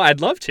 that's why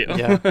I'd love to.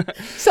 Yeah.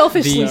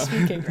 Selfishly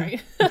speaking,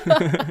 right?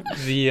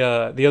 The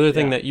other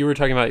thing that you were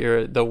talking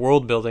about, the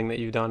world building that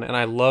you've done, and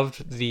I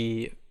loved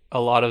a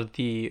lot of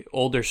the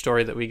older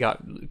story that we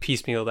got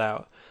piecemealed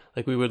out.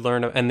 Like we would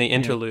learn, and the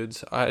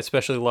interludes. I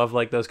especially love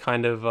like those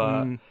kind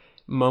of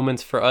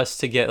moments for us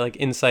to get like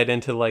insight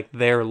into like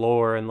their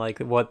lore and like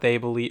what they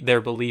believe, their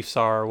beliefs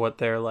are, what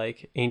their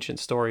like ancient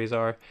stories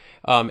are.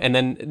 And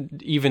then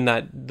even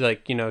that,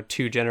 like,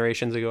 2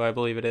 generations ago, I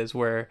believe it is,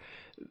 where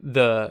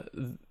there's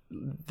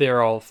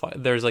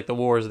like the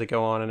wars that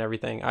go on and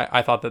everything.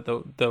 I thought that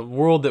the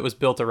world that was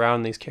built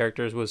around these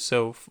characters was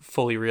so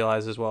fully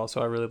realized as well.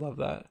 So I really love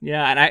that.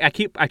 Yeah, and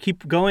I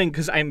keep going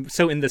because I'm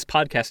so in this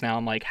podcast now.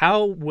 I'm like,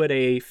 how would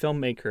a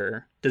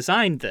filmmaker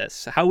design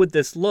this? How would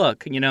this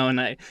look?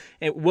 And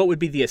what would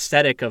be the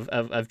aesthetic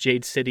of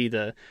Jade City,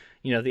 the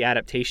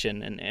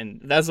adaptation,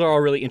 and those are all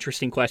really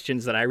interesting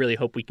questions that I really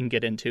hope we can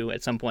get into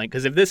at some point,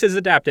 because if this is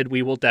adapted,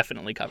 we will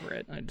definitely cover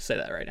it. I'd say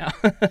that right now.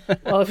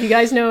 Well, if you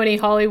guys know any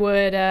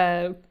Hollywood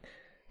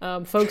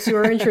folks who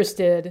are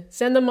interested,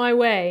 send them my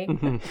way.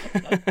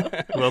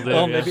 Will do.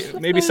 Well,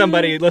 maybe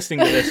somebody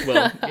listening to this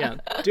will. Yeah,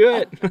 do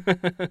it.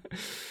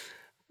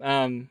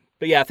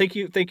 But yeah, thank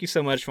you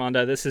so much,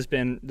 Fonda. This has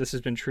been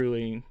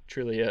truly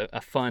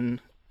a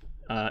fun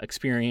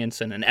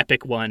experience, and an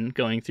epic one,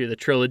 going through the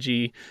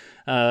trilogy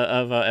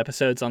of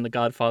episodes on The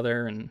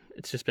Godfather, and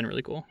it's just been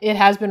really cool. It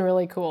has been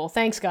really cool.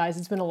 Thanks, guys.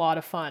 It's been a lot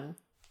of fun.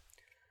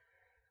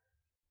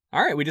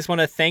 All right, we just want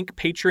to thank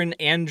patron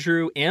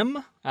Andrew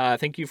M.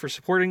 Thank you for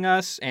supporting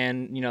us,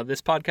 and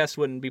this podcast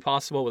wouldn't be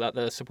possible without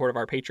the support of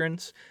our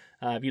patrons.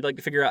 If you'd like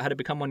to figure out how to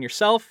become one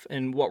yourself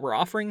and what we're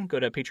offering, go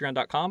to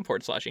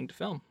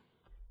patreon.com/Ink2Film.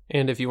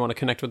 And if you want to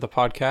connect with the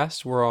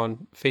podcast, we're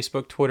on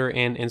Facebook, Twitter,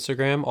 and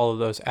Instagram, all of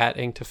those at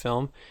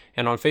Ink2Film.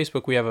 And on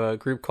Facebook, we have a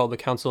group called the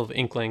Council of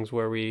Inklings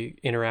where we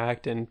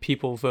interact and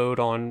people vote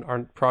on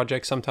our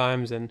projects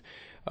sometimes. And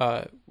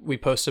we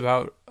post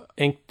about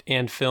ink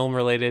and film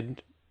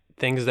related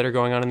things that are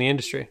going on in the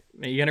industry.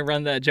 You're going to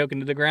run that joke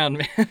into the ground,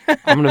 man.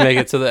 I'm going to make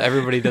it so that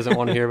everybody doesn't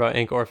want to hear about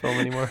ink or film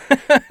anymore.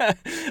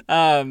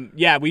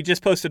 Yeah, we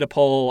just posted a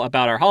poll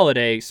about our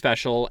holiday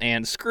special,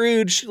 and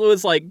Scrooge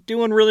was like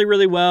doing really,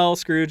 really well.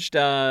 Scrooged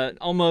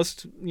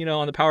almost,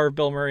 on the power of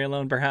Bill Murray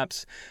alone,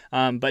 perhaps.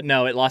 But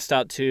no, it lost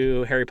out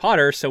to Harry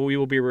Potter. So we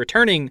will be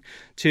returning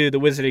to the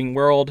Wizarding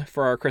World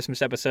for our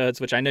Christmas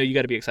episodes, which I know you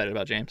got to be excited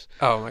about, James.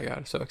 Oh my God,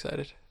 I'm so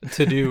excited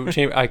to do.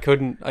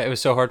 It was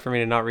so hard for me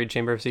to not read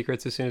Chamber of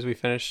Secrets as soon as we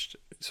finished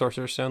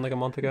Sorcerer's Stone like a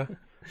month ago.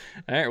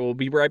 All right, we'll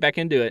be right back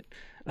into it.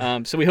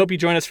 So we hope you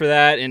join us for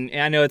that. And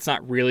I know it's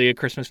not really a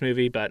Christmas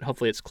movie, but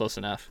hopefully it's close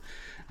enough.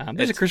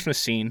 There's a Christmas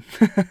scene,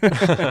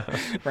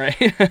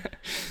 right?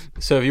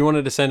 So if you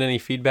wanted to send any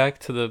feedback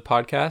to the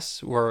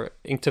podcast, we're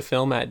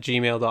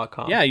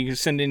ink2film@gmail.com. Yeah, you can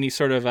send any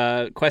sort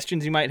of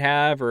questions you might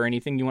have or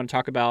anything you want to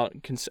talk about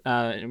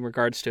in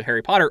regards to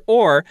Harry Potter.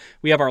 Or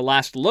we have our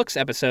Last Looks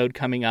episode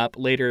coming up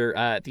later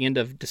at the end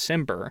of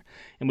December,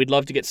 and we'd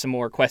love to get some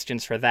more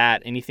questions for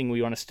that. Anything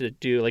we want us to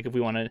do, like if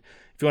you wanted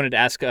to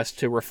ask us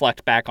to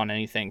reflect back on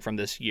anything from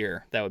this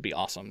year, that would be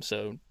awesome.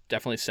 So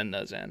definitely send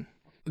those in.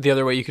 The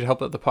other way you could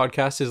help out the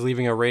podcast is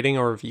leaving a rating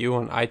or review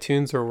on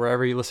iTunes or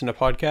wherever you listen to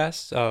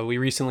podcasts. We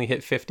recently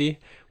hit 50,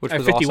 which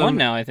was 51 awesome.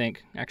 now, I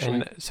think,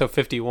 actually. And so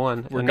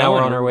 51. We're now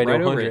we're on our way to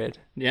right 100.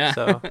 Yeah.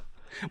 So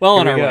well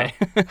on our way.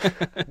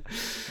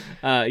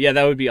 Yeah,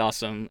 that would be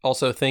awesome.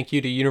 Also, thank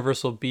you to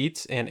Universal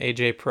Beats and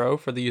AJ Pro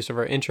for the use of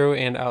our intro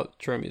and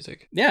outro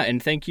music. Yeah,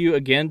 and thank you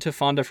again to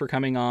Fonda for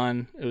coming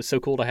on. It was so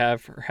cool to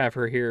have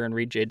her here and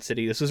read Jade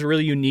City. This was a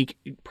really unique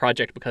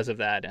project because of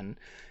that, and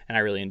I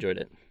really enjoyed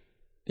it.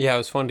 Yeah, it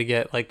was fun to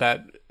get like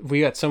that. We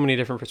got so many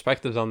different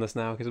perspectives on this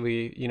now because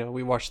we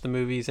watched the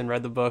movies and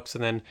read the books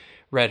and then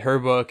read her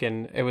book,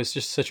 and it was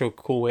just such a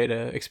cool way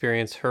to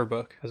experience her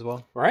book as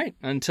well. All right,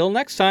 until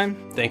next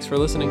time. Thanks for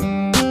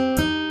listening.